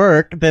won't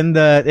work. Then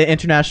the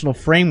international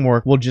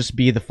framework will just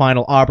be the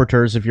final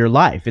arbiters of your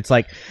life. It's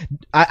like,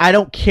 I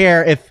don't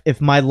care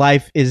if my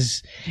life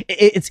is,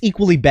 it's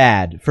equally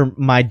bad for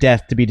my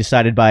death to be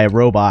decided by a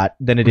robot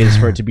than it is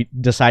for it to be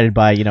decided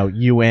by,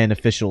 UN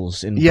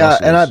officials in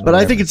Brussels. But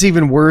I think it's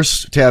even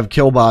worse to have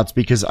killbots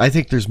because I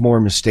think there's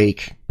more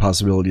mistake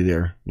possibility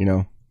there,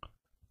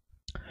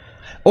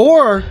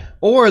 Or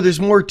there's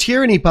more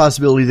tyranny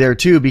possibility there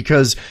too,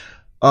 because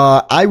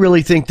I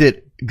really think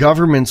that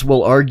governments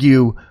will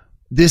argue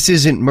this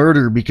isn't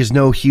murder because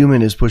no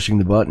human is pushing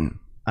the button,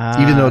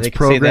 even though it's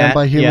programmed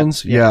by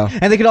humans. Yeah.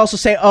 And they could also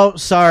say, "Oh,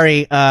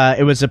 sorry,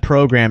 it was a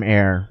program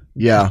error."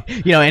 Yeah.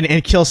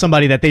 And kill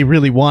somebody that they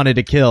really wanted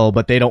to kill,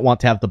 but they don't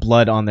want to have the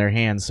blood on their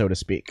hands, so to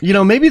speak.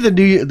 Maybe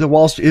the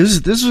Wall Street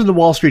this is in the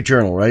Wall Street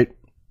Journal, right?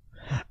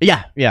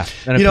 Yeah.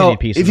 An opinion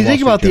piece. If you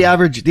think about the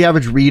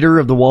average reader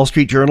of the Wall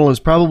Street Journal is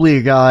probably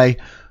a guy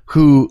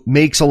who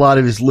makes a lot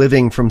of his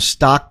living from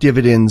stock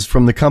dividends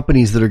from the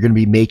companies that are going to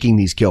be making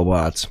these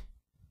killbots.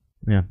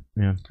 Yeah.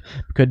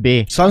 Could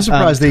be. So I'm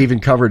surprised they even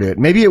covered it.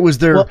 Maybe it was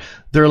their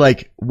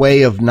like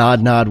way of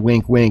nod,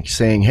 wink, wink,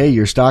 saying, "Hey,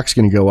 your stock's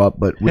going to go up,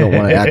 but we don't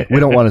want to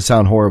we don't want to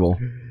sound horrible."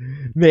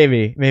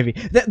 Maybe.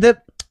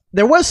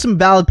 There was some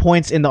valid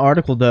points in the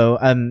article, though.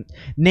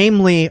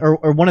 Namely,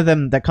 or one of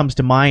them that comes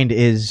to mind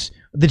is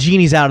the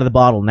genie's out of the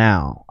bottle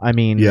now. I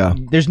mean,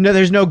 there's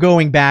no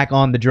going back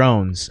on the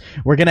drones.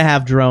 We're gonna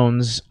have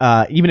drones.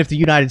 Even if the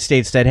United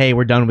States said, "Hey,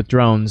 we're done with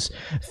drones,"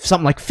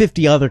 something like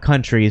 50 other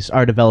countries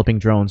are developing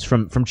drones,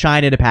 from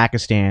China to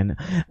Pakistan.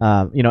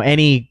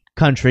 Any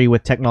country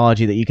with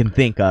technology that you can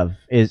think of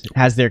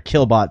has their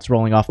killbots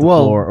rolling off the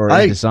floor or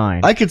in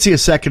design. I could see a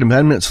Second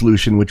Amendment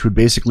solution, which would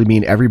basically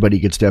mean everybody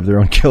gets to have their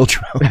own kill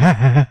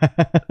drone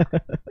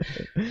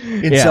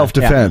in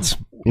self-defense.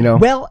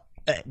 Well.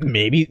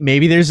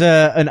 Maybe there's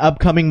an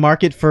upcoming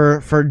market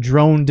for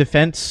drone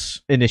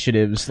defense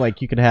initiatives.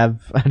 Like you could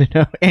have, I don't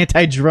know,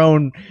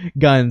 anti-drone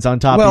guns on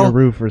top of your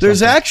roof or something.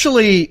 There's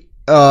actually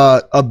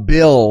a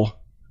bill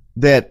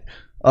that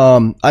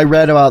I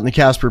read about in the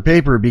Casper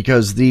paper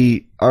because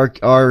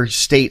our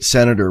state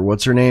senator,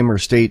 what's her name, or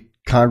state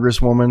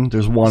congresswoman,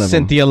 there's one of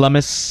them, Cynthia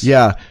Lummis.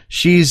 Yeah,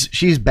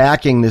 she's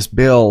backing this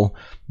bill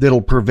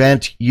that'll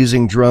prevent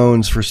using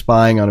drones for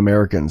spying on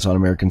Americans on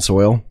American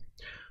soil.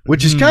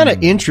 Which is kind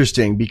of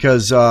interesting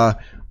because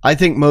I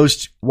think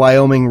most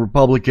Wyoming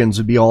Republicans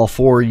would be all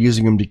for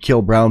using them to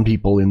kill brown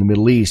people in the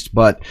Middle East,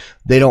 but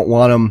they don't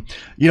want them,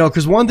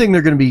 because one thing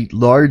they're going to be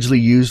largely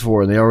used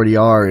for, and they already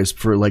are, is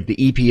for like the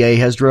EPA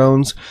has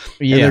drones,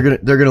 and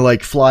they're gonna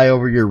like fly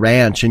over your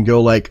ranch and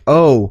go like,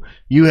 "Oh,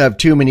 you have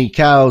too many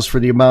cows for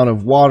the amount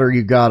of water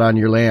you got on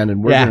your land,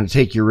 and we're going to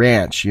take your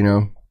ranch,"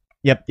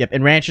 Yep.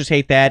 And ranchers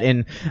hate that.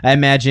 And I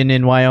imagine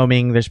in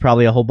Wyoming, there's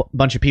probably a whole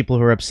bunch of people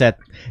who are upset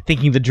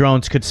thinking the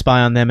drones could spy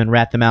on them and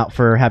rat them out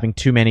for having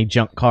too many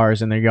junk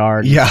cars in their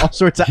yard. Yeah. All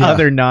sorts of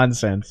other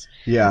nonsense.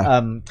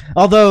 Yeah.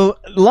 Although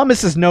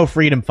Lummis is no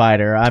freedom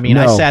fighter. I mean,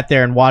 I sat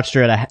there and watched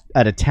her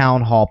at a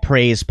town hall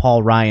praise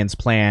Paul Ryan's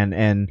plan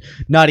and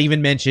not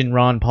even mention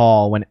Ron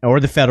Paul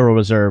or the Federal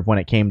Reserve when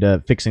it came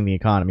to fixing the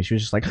economy. She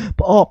was just like,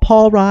 "Oh,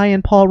 Paul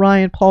Ryan,"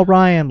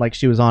 like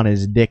she was on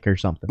his dick or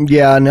something.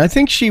 Yeah, and I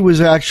think she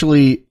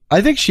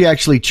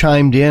actually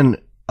chimed in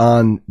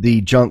on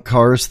the junk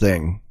cars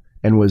thing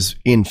and was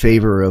in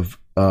favor of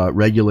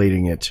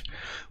regulating it,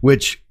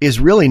 which is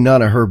really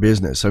none of her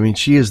business. I mean,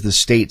 she is the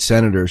state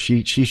senator.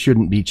 She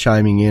shouldn't be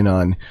chiming in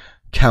on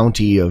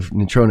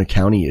Natrona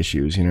County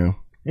issues,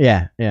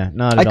 Yeah,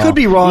 not at all. I could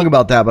be wrong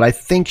about that, but I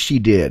think she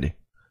did.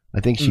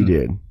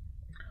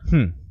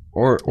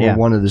 Or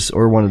one of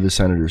the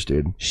senators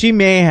did. She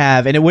may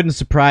have, and it wouldn't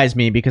surprise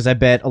me because I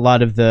bet a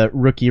lot of the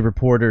rookie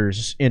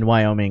reporters in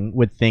Wyoming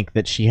would think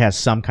that she has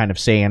some kind of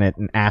say in it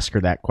and ask her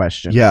that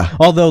question. Yeah.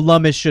 Although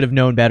Lummis should have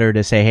known better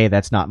to say, "Hey,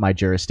 that's not my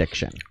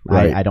jurisdiction.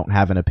 Right. I don't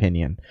have an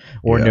opinion,"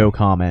 or "no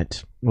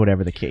comment,"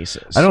 whatever the case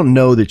is. I don't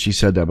know that she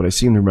said that, but I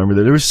seem to remember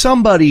that there was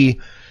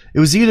somebody. It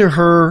was either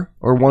her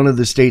or one of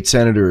the state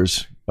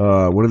senators.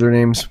 What are their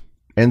names?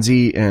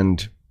 Enzi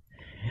and.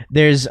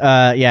 There's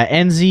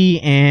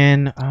Enzi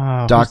and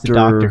who's the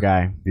doctor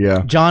guy?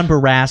 Yeah, John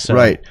Barrasso.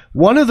 Right.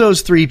 One of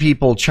those three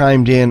people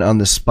chimed in on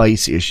the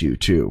spice issue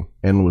too,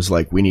 and was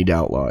like, "We need to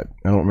outlaw it."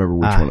 I don't remember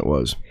which one it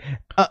was.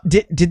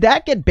 Did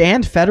that get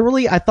banned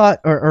federally? I thought,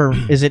 or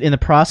is it in the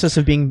process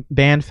of being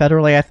banned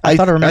federally? I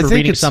thought I remember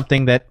reading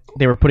something that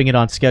they were putting it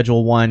on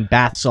Schedule 1,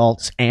 bath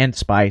salts and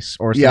spice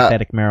or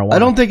synthetic marijuana. I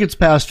don't think it's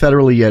passed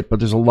federally yet, but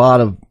there's a lot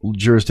of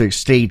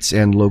states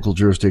and local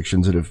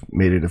jurisdictions that have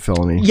made it a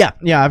felony. Yeah,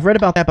 I've read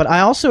about that, but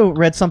I also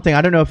read something,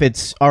 I don't know if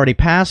it's already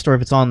passed or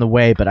if it's on the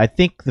way, but I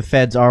think the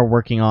feds are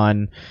working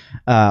on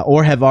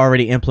or have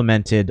already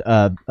implemented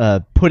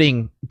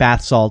putting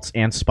bath salts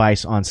and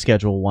spice on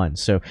Schedule 1.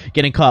 So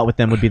getting caught with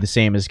them would be the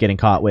same as getting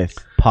caught with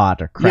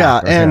pot or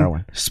crack or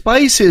heroin.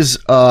 Spice is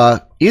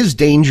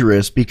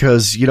dangerous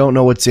because you don't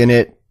know what's in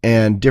it,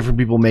 and different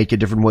people make it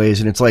different ways,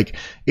 and it's like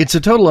it's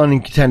a total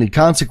unintended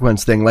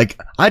consequence thing.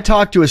 Like, I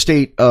talked to a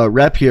state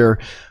rep here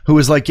who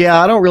was like, yeah,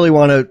 I don't really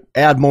want to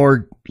add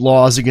more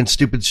laws against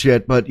stupid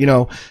shit, but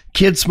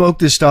kids smoke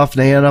this stuff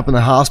and they end up in the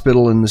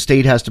hospital and the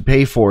state has to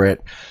pay for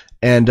it.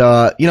 And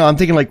I'm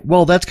thinking like,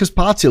 well, that's because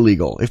pot's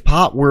illegal. If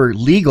pot were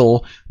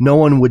legal, no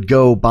one would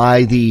go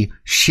buy the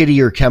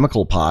shittier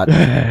chemical pot.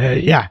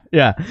 Yeah.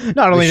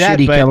 Not only that,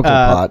 shitty but chemical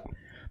pot.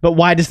 But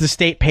why does the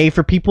state pay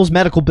for people's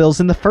medical bills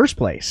in the first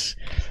place?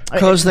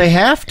 Because they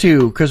have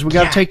to, because we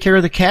got to take care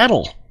of the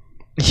cattle.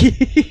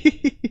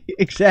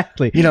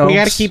 Exactly. We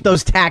got to keep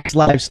those taxed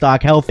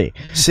livestock healthy.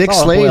 Sick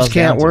slaves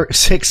can't work.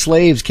 Sick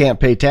slaves can't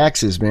pay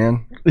taxes,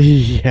 man.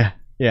 Yeah.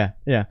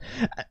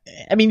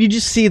 I mean, you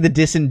just see the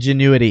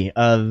disingenuity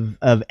of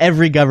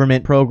every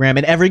government program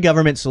and every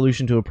government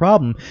solution to a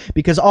problem,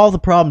 because all the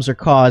problems are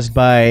caused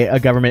by a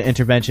government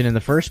intervention in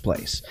the first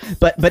place.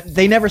 But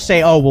they never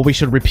say, oh, well, we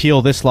should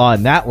repeal this law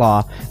and that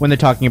law when they're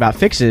talking about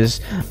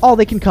fixes. All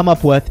they can come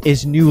up with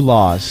is new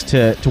laws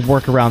to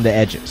work around the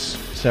edges.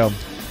 So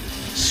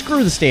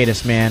screw the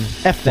status, man.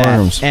 F that.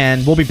 Worms.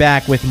 And we'll be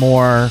back with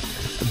more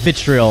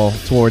vitriol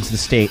towards the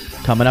state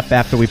coming up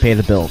after we pay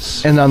the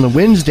bills. And on the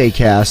Wednesday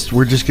cast,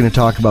 we're just going to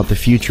talk about the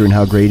future and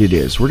how great it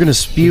is. We're going to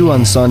spew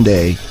on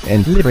Sunday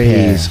and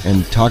praise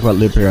and talk about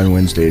Lip Hair on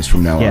Wednesdays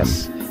from now on.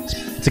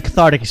 It's a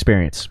cathartic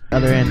experience.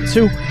 Other end.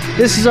 So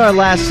this is our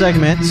last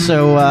segment,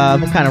 so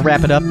we'll kind of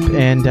wrap it up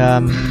and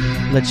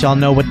let y'all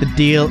know what the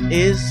deal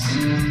is.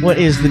 What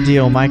is the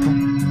deal, Michael?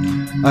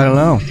 I don't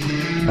know.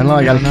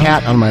 I got a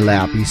cat on my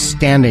lap. He's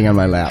standing on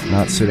my lap,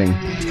 not sitting.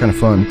 It's kind of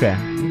fun.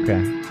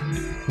 Okay.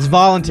 It's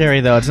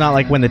voluntary, though. It's not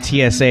like when the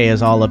TSA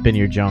is all up in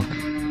your junk.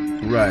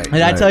 Right.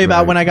 Did I tell you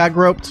about when I got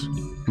groped?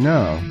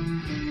 No.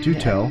 Do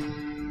tell.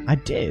 I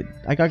did.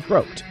 I got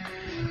groped.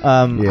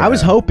 I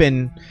was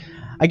hoping...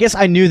 I guess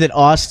I knew that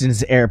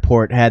Austin's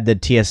airport had the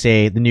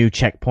TSA, the new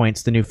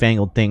checkpoints, the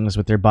newfangled things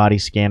with their body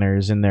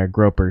scanners and their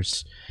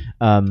gropers.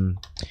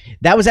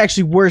 That was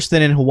actually worse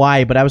than in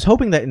Hawaii, but I was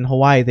hoping that in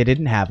Hawaii they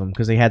didn't have them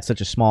because they had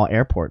such a small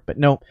airport. But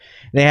no,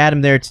 they had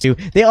them there too.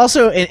 They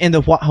also, in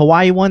the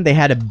Hawaii one, they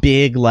had a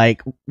big,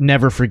 like,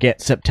 never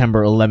forget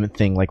September 11th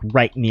thing, like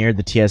right near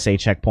the TSA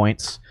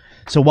checkpoints.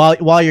 So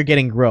while you're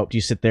getting groped,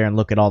 you sit there and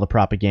look at all the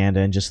propaganda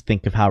and just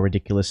think of how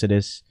ridiculous it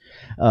is.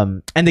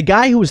 And the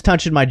guy who was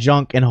touching my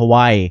junk in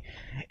Hawaii,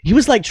 he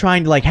was like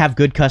trying to like have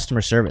good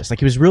customer service. Like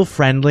he was real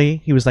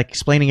friendly. He was like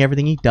explaining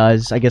everything he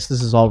does. I guess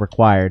this is all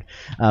required.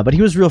 But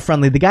he was real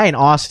friendly. The guy in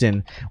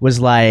Austin was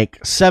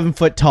like 7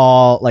 foot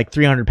tall, like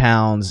 300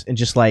 pounds, and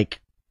just like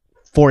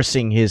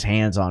forcing his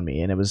hands on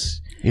me. And it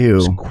was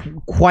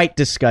quite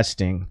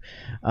disgusting.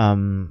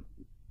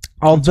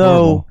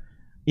 Although,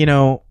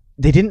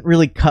 they didn't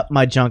really cut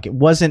my junk. It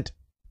wasn't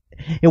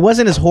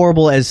as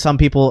horrible as some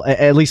people,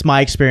 at least my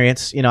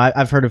experience.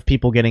 I've heard of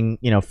people getting,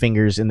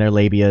 fingers in their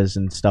labias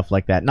and stuff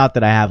like that. Not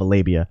that I have a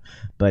labia,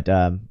 but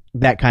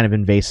that kind of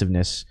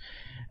invasiveness.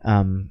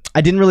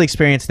 I didn't really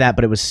experience that,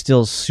 but it was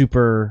still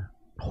super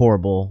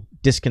horrible,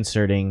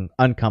 disconcerting,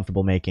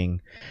 uncomfortable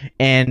making.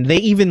 And they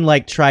even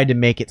like tried to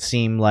make it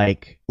seem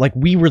like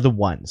we were the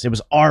ones. It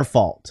was our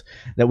fault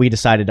that we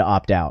decided to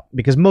opt out,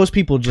 because most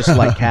people just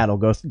like cattle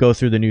go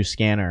through the new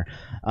scanner.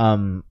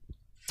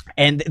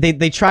 And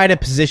they try to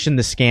position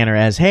the scanner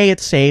as, hey,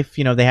 it's safe.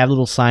 They have a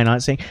little sign on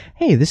it saying,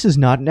 hey, this is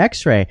not an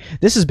x-ray.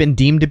 This has been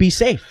deemed to be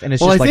safe. And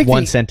it's just like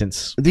one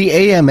sentence. The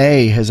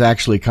AMA has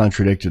actually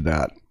contradicted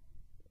that.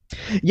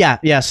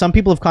 Yeah. Some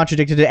people have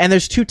contradicted it. And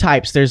there's two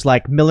types. There's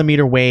like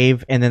millimeter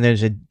wave, and then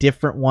there's a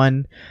different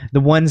one. The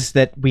ones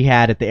that we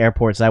had at the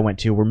airports I went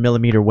to were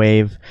millimeter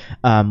wave,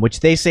 which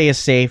they say is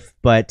safe.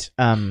 But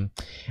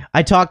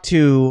I talked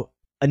to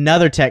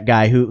another tech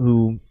guy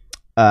who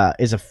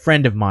is a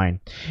friend of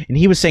mine, and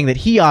he was saying that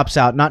he opts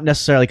out not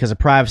necessarily because of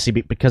privacy,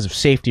 but because of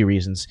safety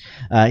reasons.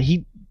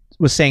 He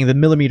was saying the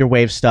millimeter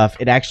wave stuff,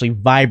 it actually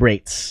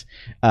vibrates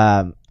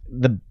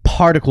the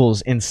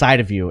particles inside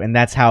of you, and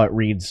that's how it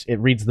reads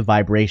the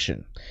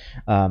vibration.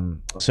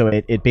 So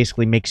it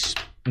basically makes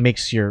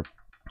your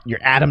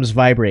atoms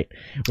vibrate,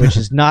 which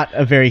is not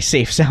a very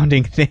safe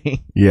sounding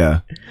thing. Yeah.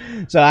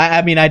 So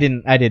I mean I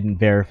didn't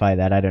verify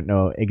that. I don't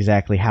know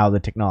exactly how the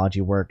technology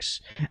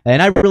works,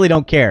 and I really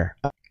don't care.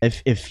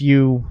 If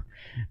you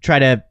try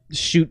to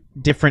shoot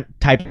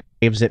different types of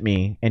waves at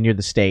me and you're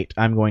the state,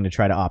 I'm going to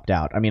try to opt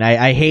out. I mean,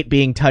 I hate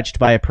being touched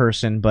by a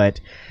person,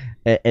 but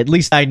at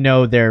least I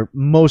know they're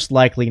most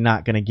likely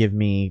not going to give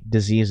me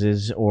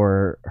diseases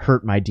or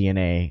hurt my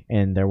DNA,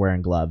 and they're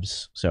wearing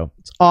gloves. So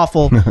it's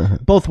awful.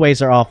 Both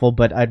ways are awful,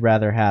 but I'd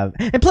rather have...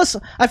 And plus,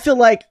 I feel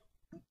like...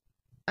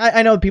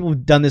 I know people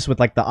have done this with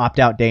like the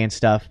opt-out day and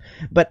stuff,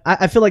 but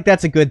I feel like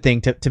that's a good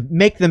thing to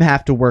make them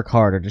have to work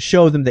harder, to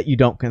show them that you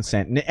don't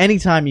consent. And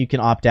anytime you can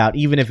opt out,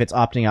 even if it's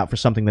opting out for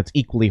something that's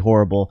equally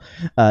horrible,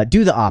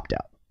 do the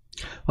opt-out.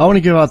 I want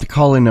to give out the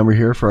call-in number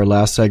here for our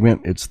last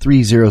segment. It's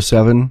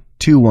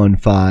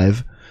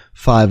 307-215-5444.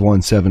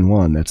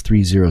 307-215-5171. That's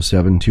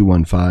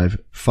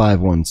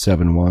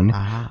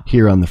 307-215-5171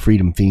 here on the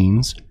Freedom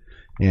Feens.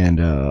 And,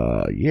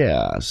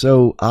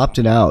 so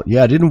opting out.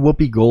 Yeah, didn't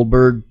Whoopi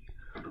Goldberg,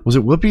 was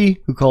it Whoopi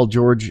who called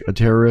George a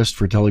terrorist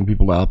for telling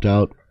people to opt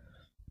out?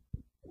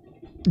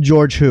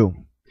 George who?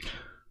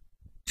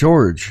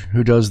 George,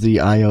 who does the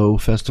I.O.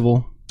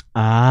 festival.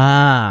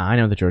 I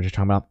know the George you're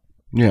talking about.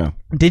 Yeah.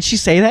 Did she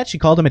say that? She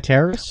called him a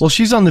terrorist? Well,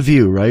 she's on The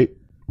View, right?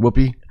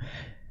 Whoopi?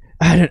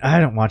 I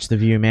don't watch The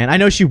View, man. I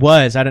know she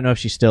was. I don't know if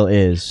she still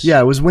is.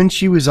 Yeah, it was when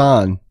she was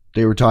on.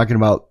 They were talking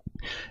about,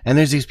 and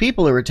there's these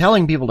people who were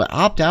telling people to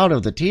opt out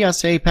of the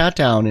TSA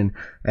pat-down,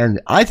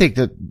 and I think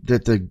that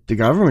the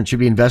government should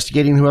be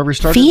investigating whoever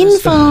started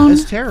this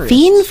as terrorists.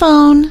 Fiend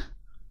phone.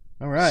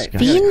 All right.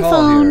 Fiend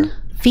phone.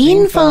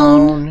 Fiend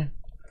phone.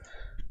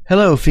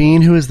 Hello,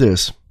 Fiend. Who is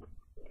this?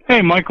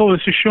 Hey, Michael.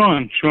 This is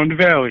Sean the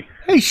Valley.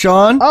 Hey,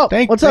 Sean. Oh,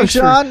 what's up,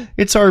 Sean?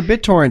 It's our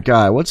BitTorrent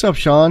guy. What's up,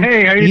 Sean?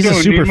 Hey, how you He's doing?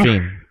 a super Neema?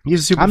 fiend. He's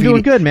a super I'm fiend.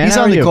 doing good, man. He's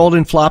How on are the you?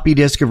 golden floppy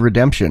disk of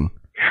redemption.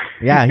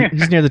 Yeah,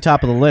 he's near the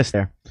top of the list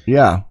there.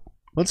 Yeah.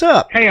 What's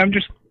up? Hey, I'm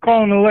just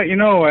calling to let you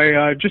know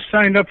I just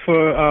signed up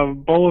for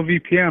Bola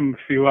VPN a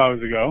few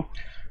hours ago.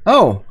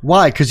 Oh,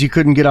 why? Because you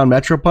couldn't get on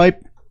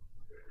MetroPipe?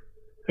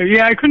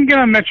 Yeah, I couldn't get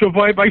on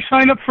MetroPipe. I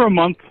signed up for a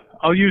month.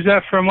 I'll use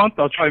that for a month.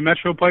 I'll try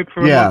MetroPipe for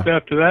a month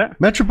after that.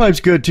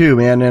 MetroPipe's good too,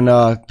 man, and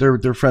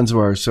they're friends of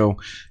ours. So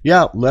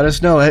yeah, let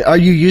us know. Are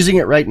you using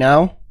it right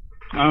now?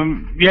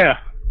 Yeah.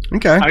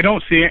 Okay. I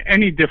don't see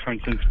any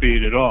difference in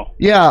speed at all.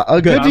 Yeah,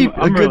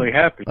 I'm really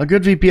happy. A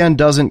good VPN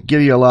doesn't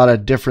give you a lot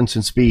of difference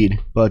in speed,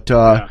 but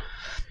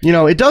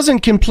it doesn't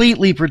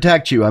completely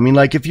protect you. I mean,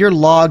 like if you're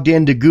logged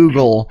into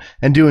Google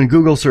and doing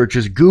Google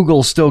searches,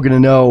 Google's still going to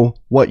know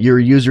what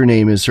your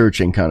username is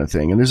searching, kind of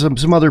thing. And there's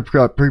some other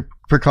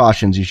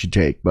precautions you should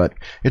take, but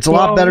it's a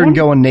lot better than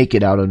going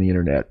naked out on the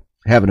internet,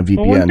 having a VPN.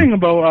 Well, one thing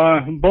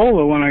about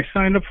Bola, when I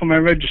signed up for my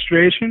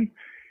registration,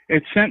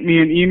 it sent me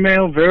an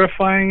email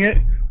verifying it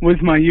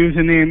with my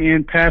username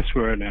and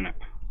password in it.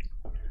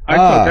 I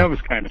thought that was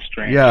kind of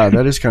strange. Yeah,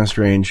 that is kind of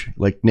strange.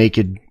 Like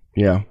naked.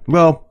 Yeah.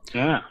 Well.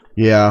 Yeah.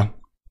 Yeah.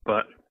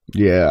 But.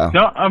 Yeah.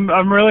 No,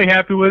 I'm really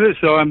happy with it.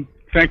 So I'm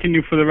thanking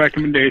you for the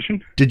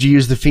recommendation. Did you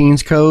use the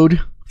Fiends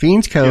code?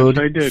 Fiends code.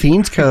 Yes, I did.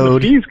 Fiends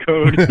code. Fiends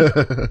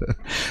code.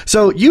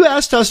 So you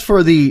asked us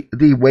for the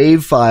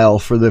WAV file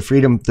for the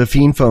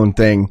Fiend phone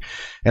thing.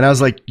 And I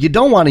was like, you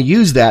don't want to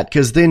use that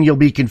because then you'll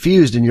be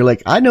confused. And you're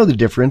like, I know the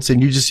difference.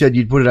 And you just said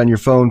you'd put it on your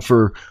phone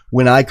for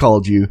when I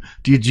called you.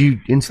 Did you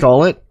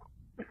install it?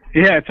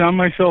 Yeah, it's on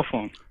my cell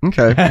phone.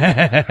 Okay.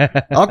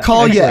 I'll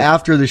call you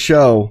after the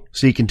show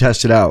so you can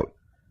test it out.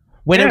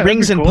 When it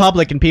rings in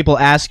public and people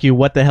ask you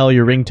what the hell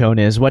your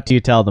ringtone is, what do you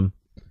tell them?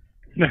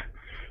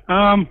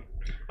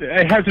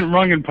 It hasn't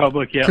rung in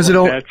public yet. Because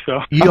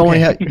you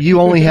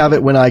only have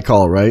it when I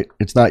call, right?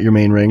 It's not your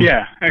main ring.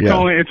 Yeah,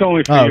 it's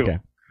only for you. Okay.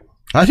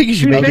 I think you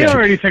should make it. They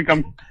already think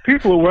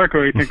people at work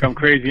already think I'm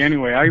crazy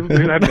anyway. I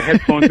have the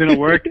headphones in at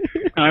work,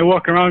 and I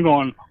walk around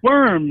going,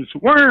 worms.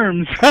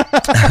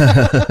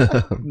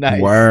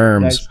 Nice.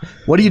 Worms. Nice.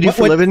 What do you do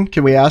for a living?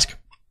 Can we ask?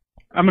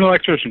 I'm an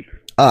electrician.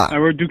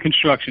 I do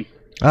construction.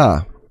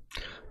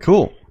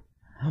 Cool.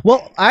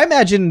 Well, I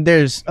imagine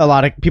there's a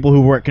lot of people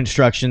who work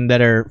construction that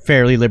are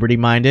fairly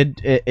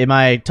liberty-minded. Am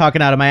I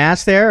talking out of my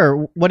ass there,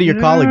 or what do your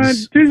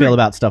colleagues feel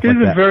about stuff like that?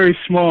 There's a very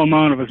small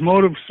amount of us.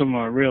 Most of them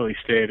are really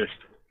statist.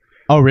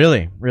 Oh,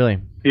 really? Really?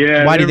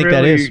 Yeah. Why do you think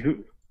that is?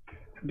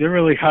 They're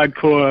really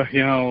hardcore,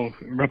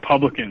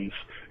 Republicans.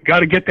 Got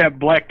to get that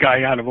black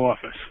guy out of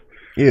office.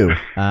 Ew.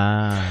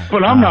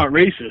 But I'm not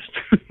racist.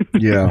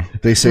 Yeah,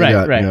 they say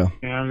that. Right.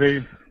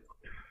 Yeah.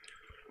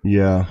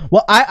 Yeah.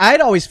 Well,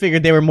 I'd always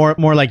figured they were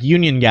more like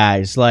union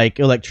guys, like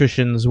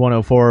electricians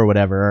 104 or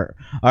whatever.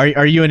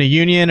 Are you in a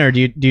union, or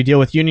do you deal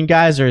with union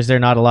guys, or is there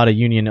not a lot of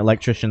union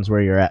electricians where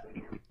you're at?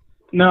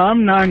 No,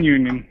 I'm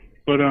non-union,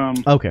 but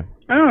okay.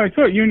 I don't know. I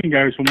thought union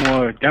guys were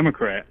more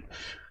Democrat.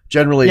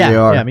 Generally, they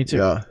are. Yeah, me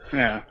too.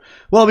 Yeah.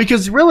 Well,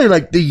 because really,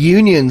 like, the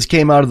unions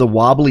came out of the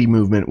wobbly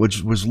movement,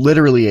 which was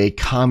literally a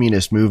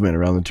communist movement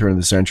around the turn of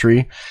the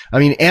century. I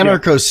mean,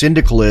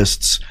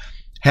 anarcho-syndicalists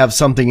have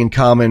something in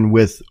common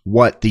with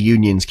what the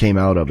unions came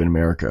out of in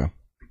America.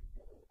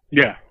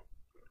 Yeah.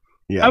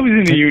 Yeah. I was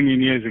in the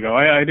union years ago.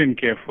 I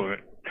didn't care for it.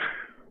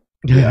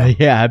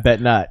 Yeah, I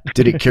bet not.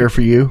 Did it care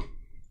for you?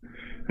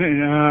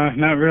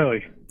 Not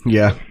really.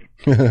 Yeah.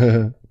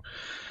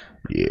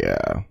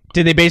 Yeah.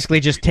 Did they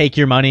basically just take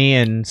your money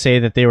and say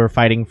that they were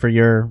fighting for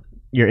your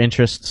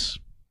interests?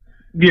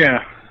 Yeah.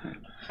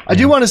 I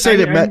do want to say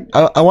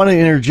that I want to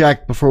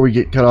interject before we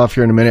get cut off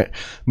here in a minute.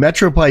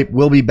 MetroPipe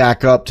will be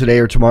back up today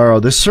or tomorrow.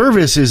 The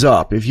service is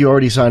up. If you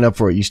already signed up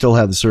for it, you still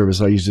have the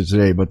service. I used it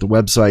today, but the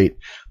website,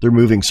 they're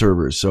moving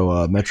servers. So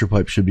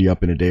MetroPipe should be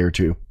up in a day or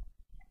two.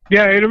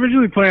 Yeah, I had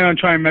originally planned on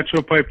trying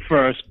MetroPipe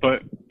first,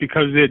 but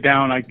because they're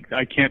down,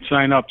 I can't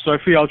sign up. So I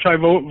feel I'll try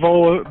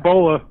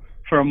Bola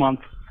for a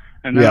month,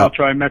 and then I'll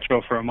try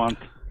Metro for a month.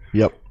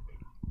 Yep.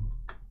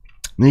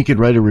 Then you could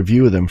write a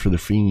review of them for the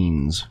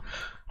Fiends.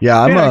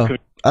 Yeah,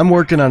 I'm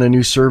working on a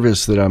new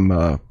service that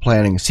I'm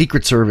planning.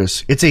 Secret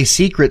service. It's a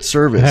secret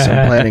service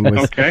I'm planning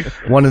with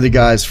one of the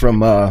guys from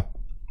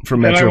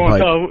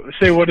Metropipe. I won't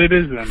say what it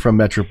is then. From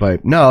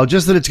Metropipe. No,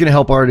 just that it's going to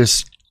help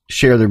artists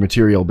share their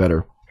material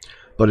better.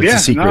 But it's a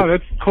secret. No,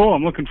 that's cool.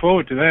 I'm looking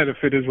forward to that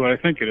if it is what I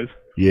think it is.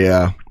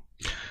 Yeah.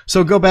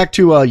 So go back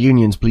to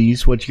unions,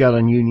 please. What you got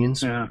on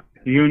unions? Yeah,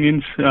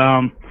 unions.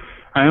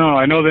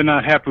 I know they're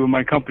not happy with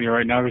my company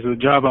right now because of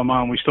the job I'm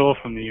on. We stole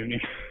from the union.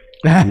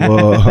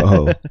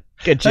 Whoa.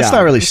 Good job. That's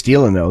not really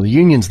stealing, though. The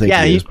unions think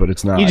it is, but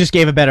it's not. You just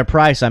gave a better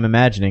price, I'm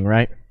imagining,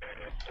 right?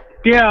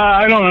 Yeah,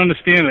 I don't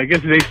understand. I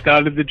guess they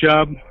started the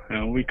job.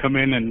 We come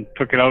in and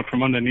took it out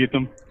from underneath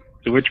them.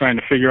 So we're trying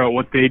to figure out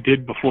what they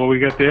did before we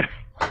got there.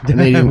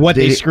 What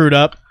they screwed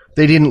up.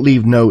 They didn't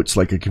leave notes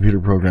like a computer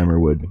programmer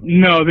would.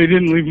 No, they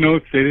didn't leave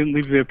notes. They didn't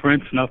leave their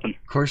prints. Nothing.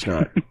 Of course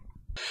not.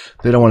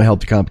 They don't want to help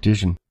the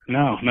competition.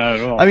 No, not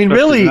at all. I mean,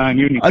 really. I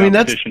mean,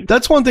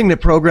 that's one thing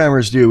that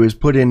programmers do is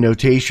put in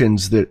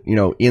notations that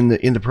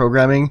in the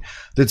programming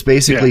that's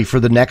basically for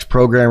the next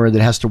programmer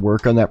that has to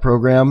work on that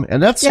program,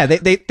 and that's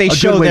they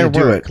show their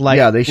work like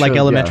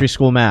elementary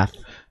school math.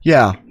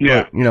 Yeah.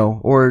 But,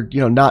 or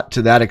not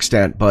to that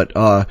extent, but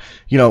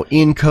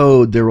in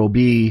code there will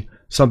be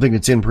something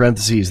that's in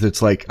parentheses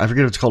that's like, I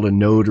forget if it's called a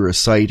node or a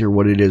site or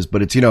what it is,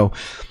 but it's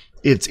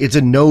it's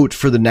a note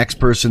for the next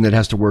person that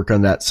has to work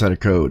on that set of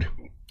code.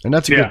 And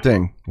that's a good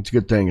thing. It's a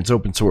good thing. It's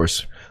open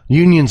source.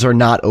 Unions are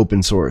not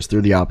open source. They're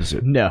the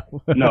opposite. No.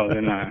 No,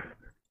 they're not.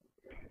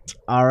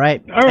 All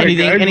right. All right,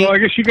 guys. Well, I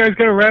guess you guys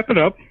got to wrap it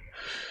up.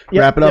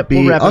 Wrap it up,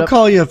 B. I'll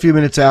call you a few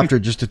minutes after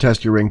just to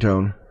test your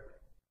ringtone.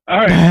 All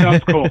right.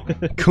 Sounds cool.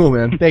 Cool,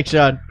 man. Thanks,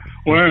 Sean.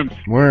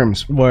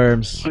 Worms.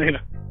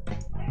 Later.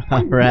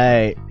 All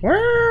right.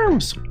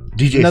 Worms.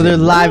 DJ Another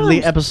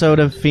lively episode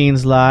of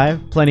Feens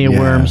Live. Plenty of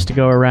worms to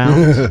go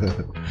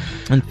around.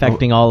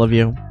 Infecting all of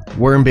you.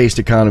 Worm-based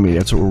economy.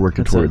 That's what we're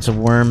working towards. It's a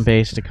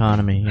worm-based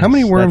economy. How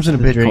many worms in a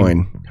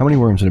Bitcoin? How many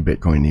worms in a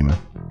Bitcoin, Neema?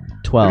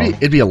 12.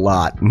 It'd be a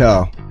lot.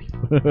 No.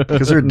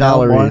 Because they're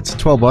 $1. It's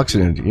 $12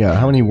 in it. Yeah.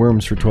 How many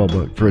worms for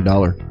 $12 for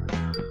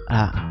 $1?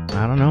 I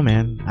don't know,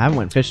 man. I haven't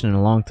went fishing in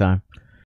a long time.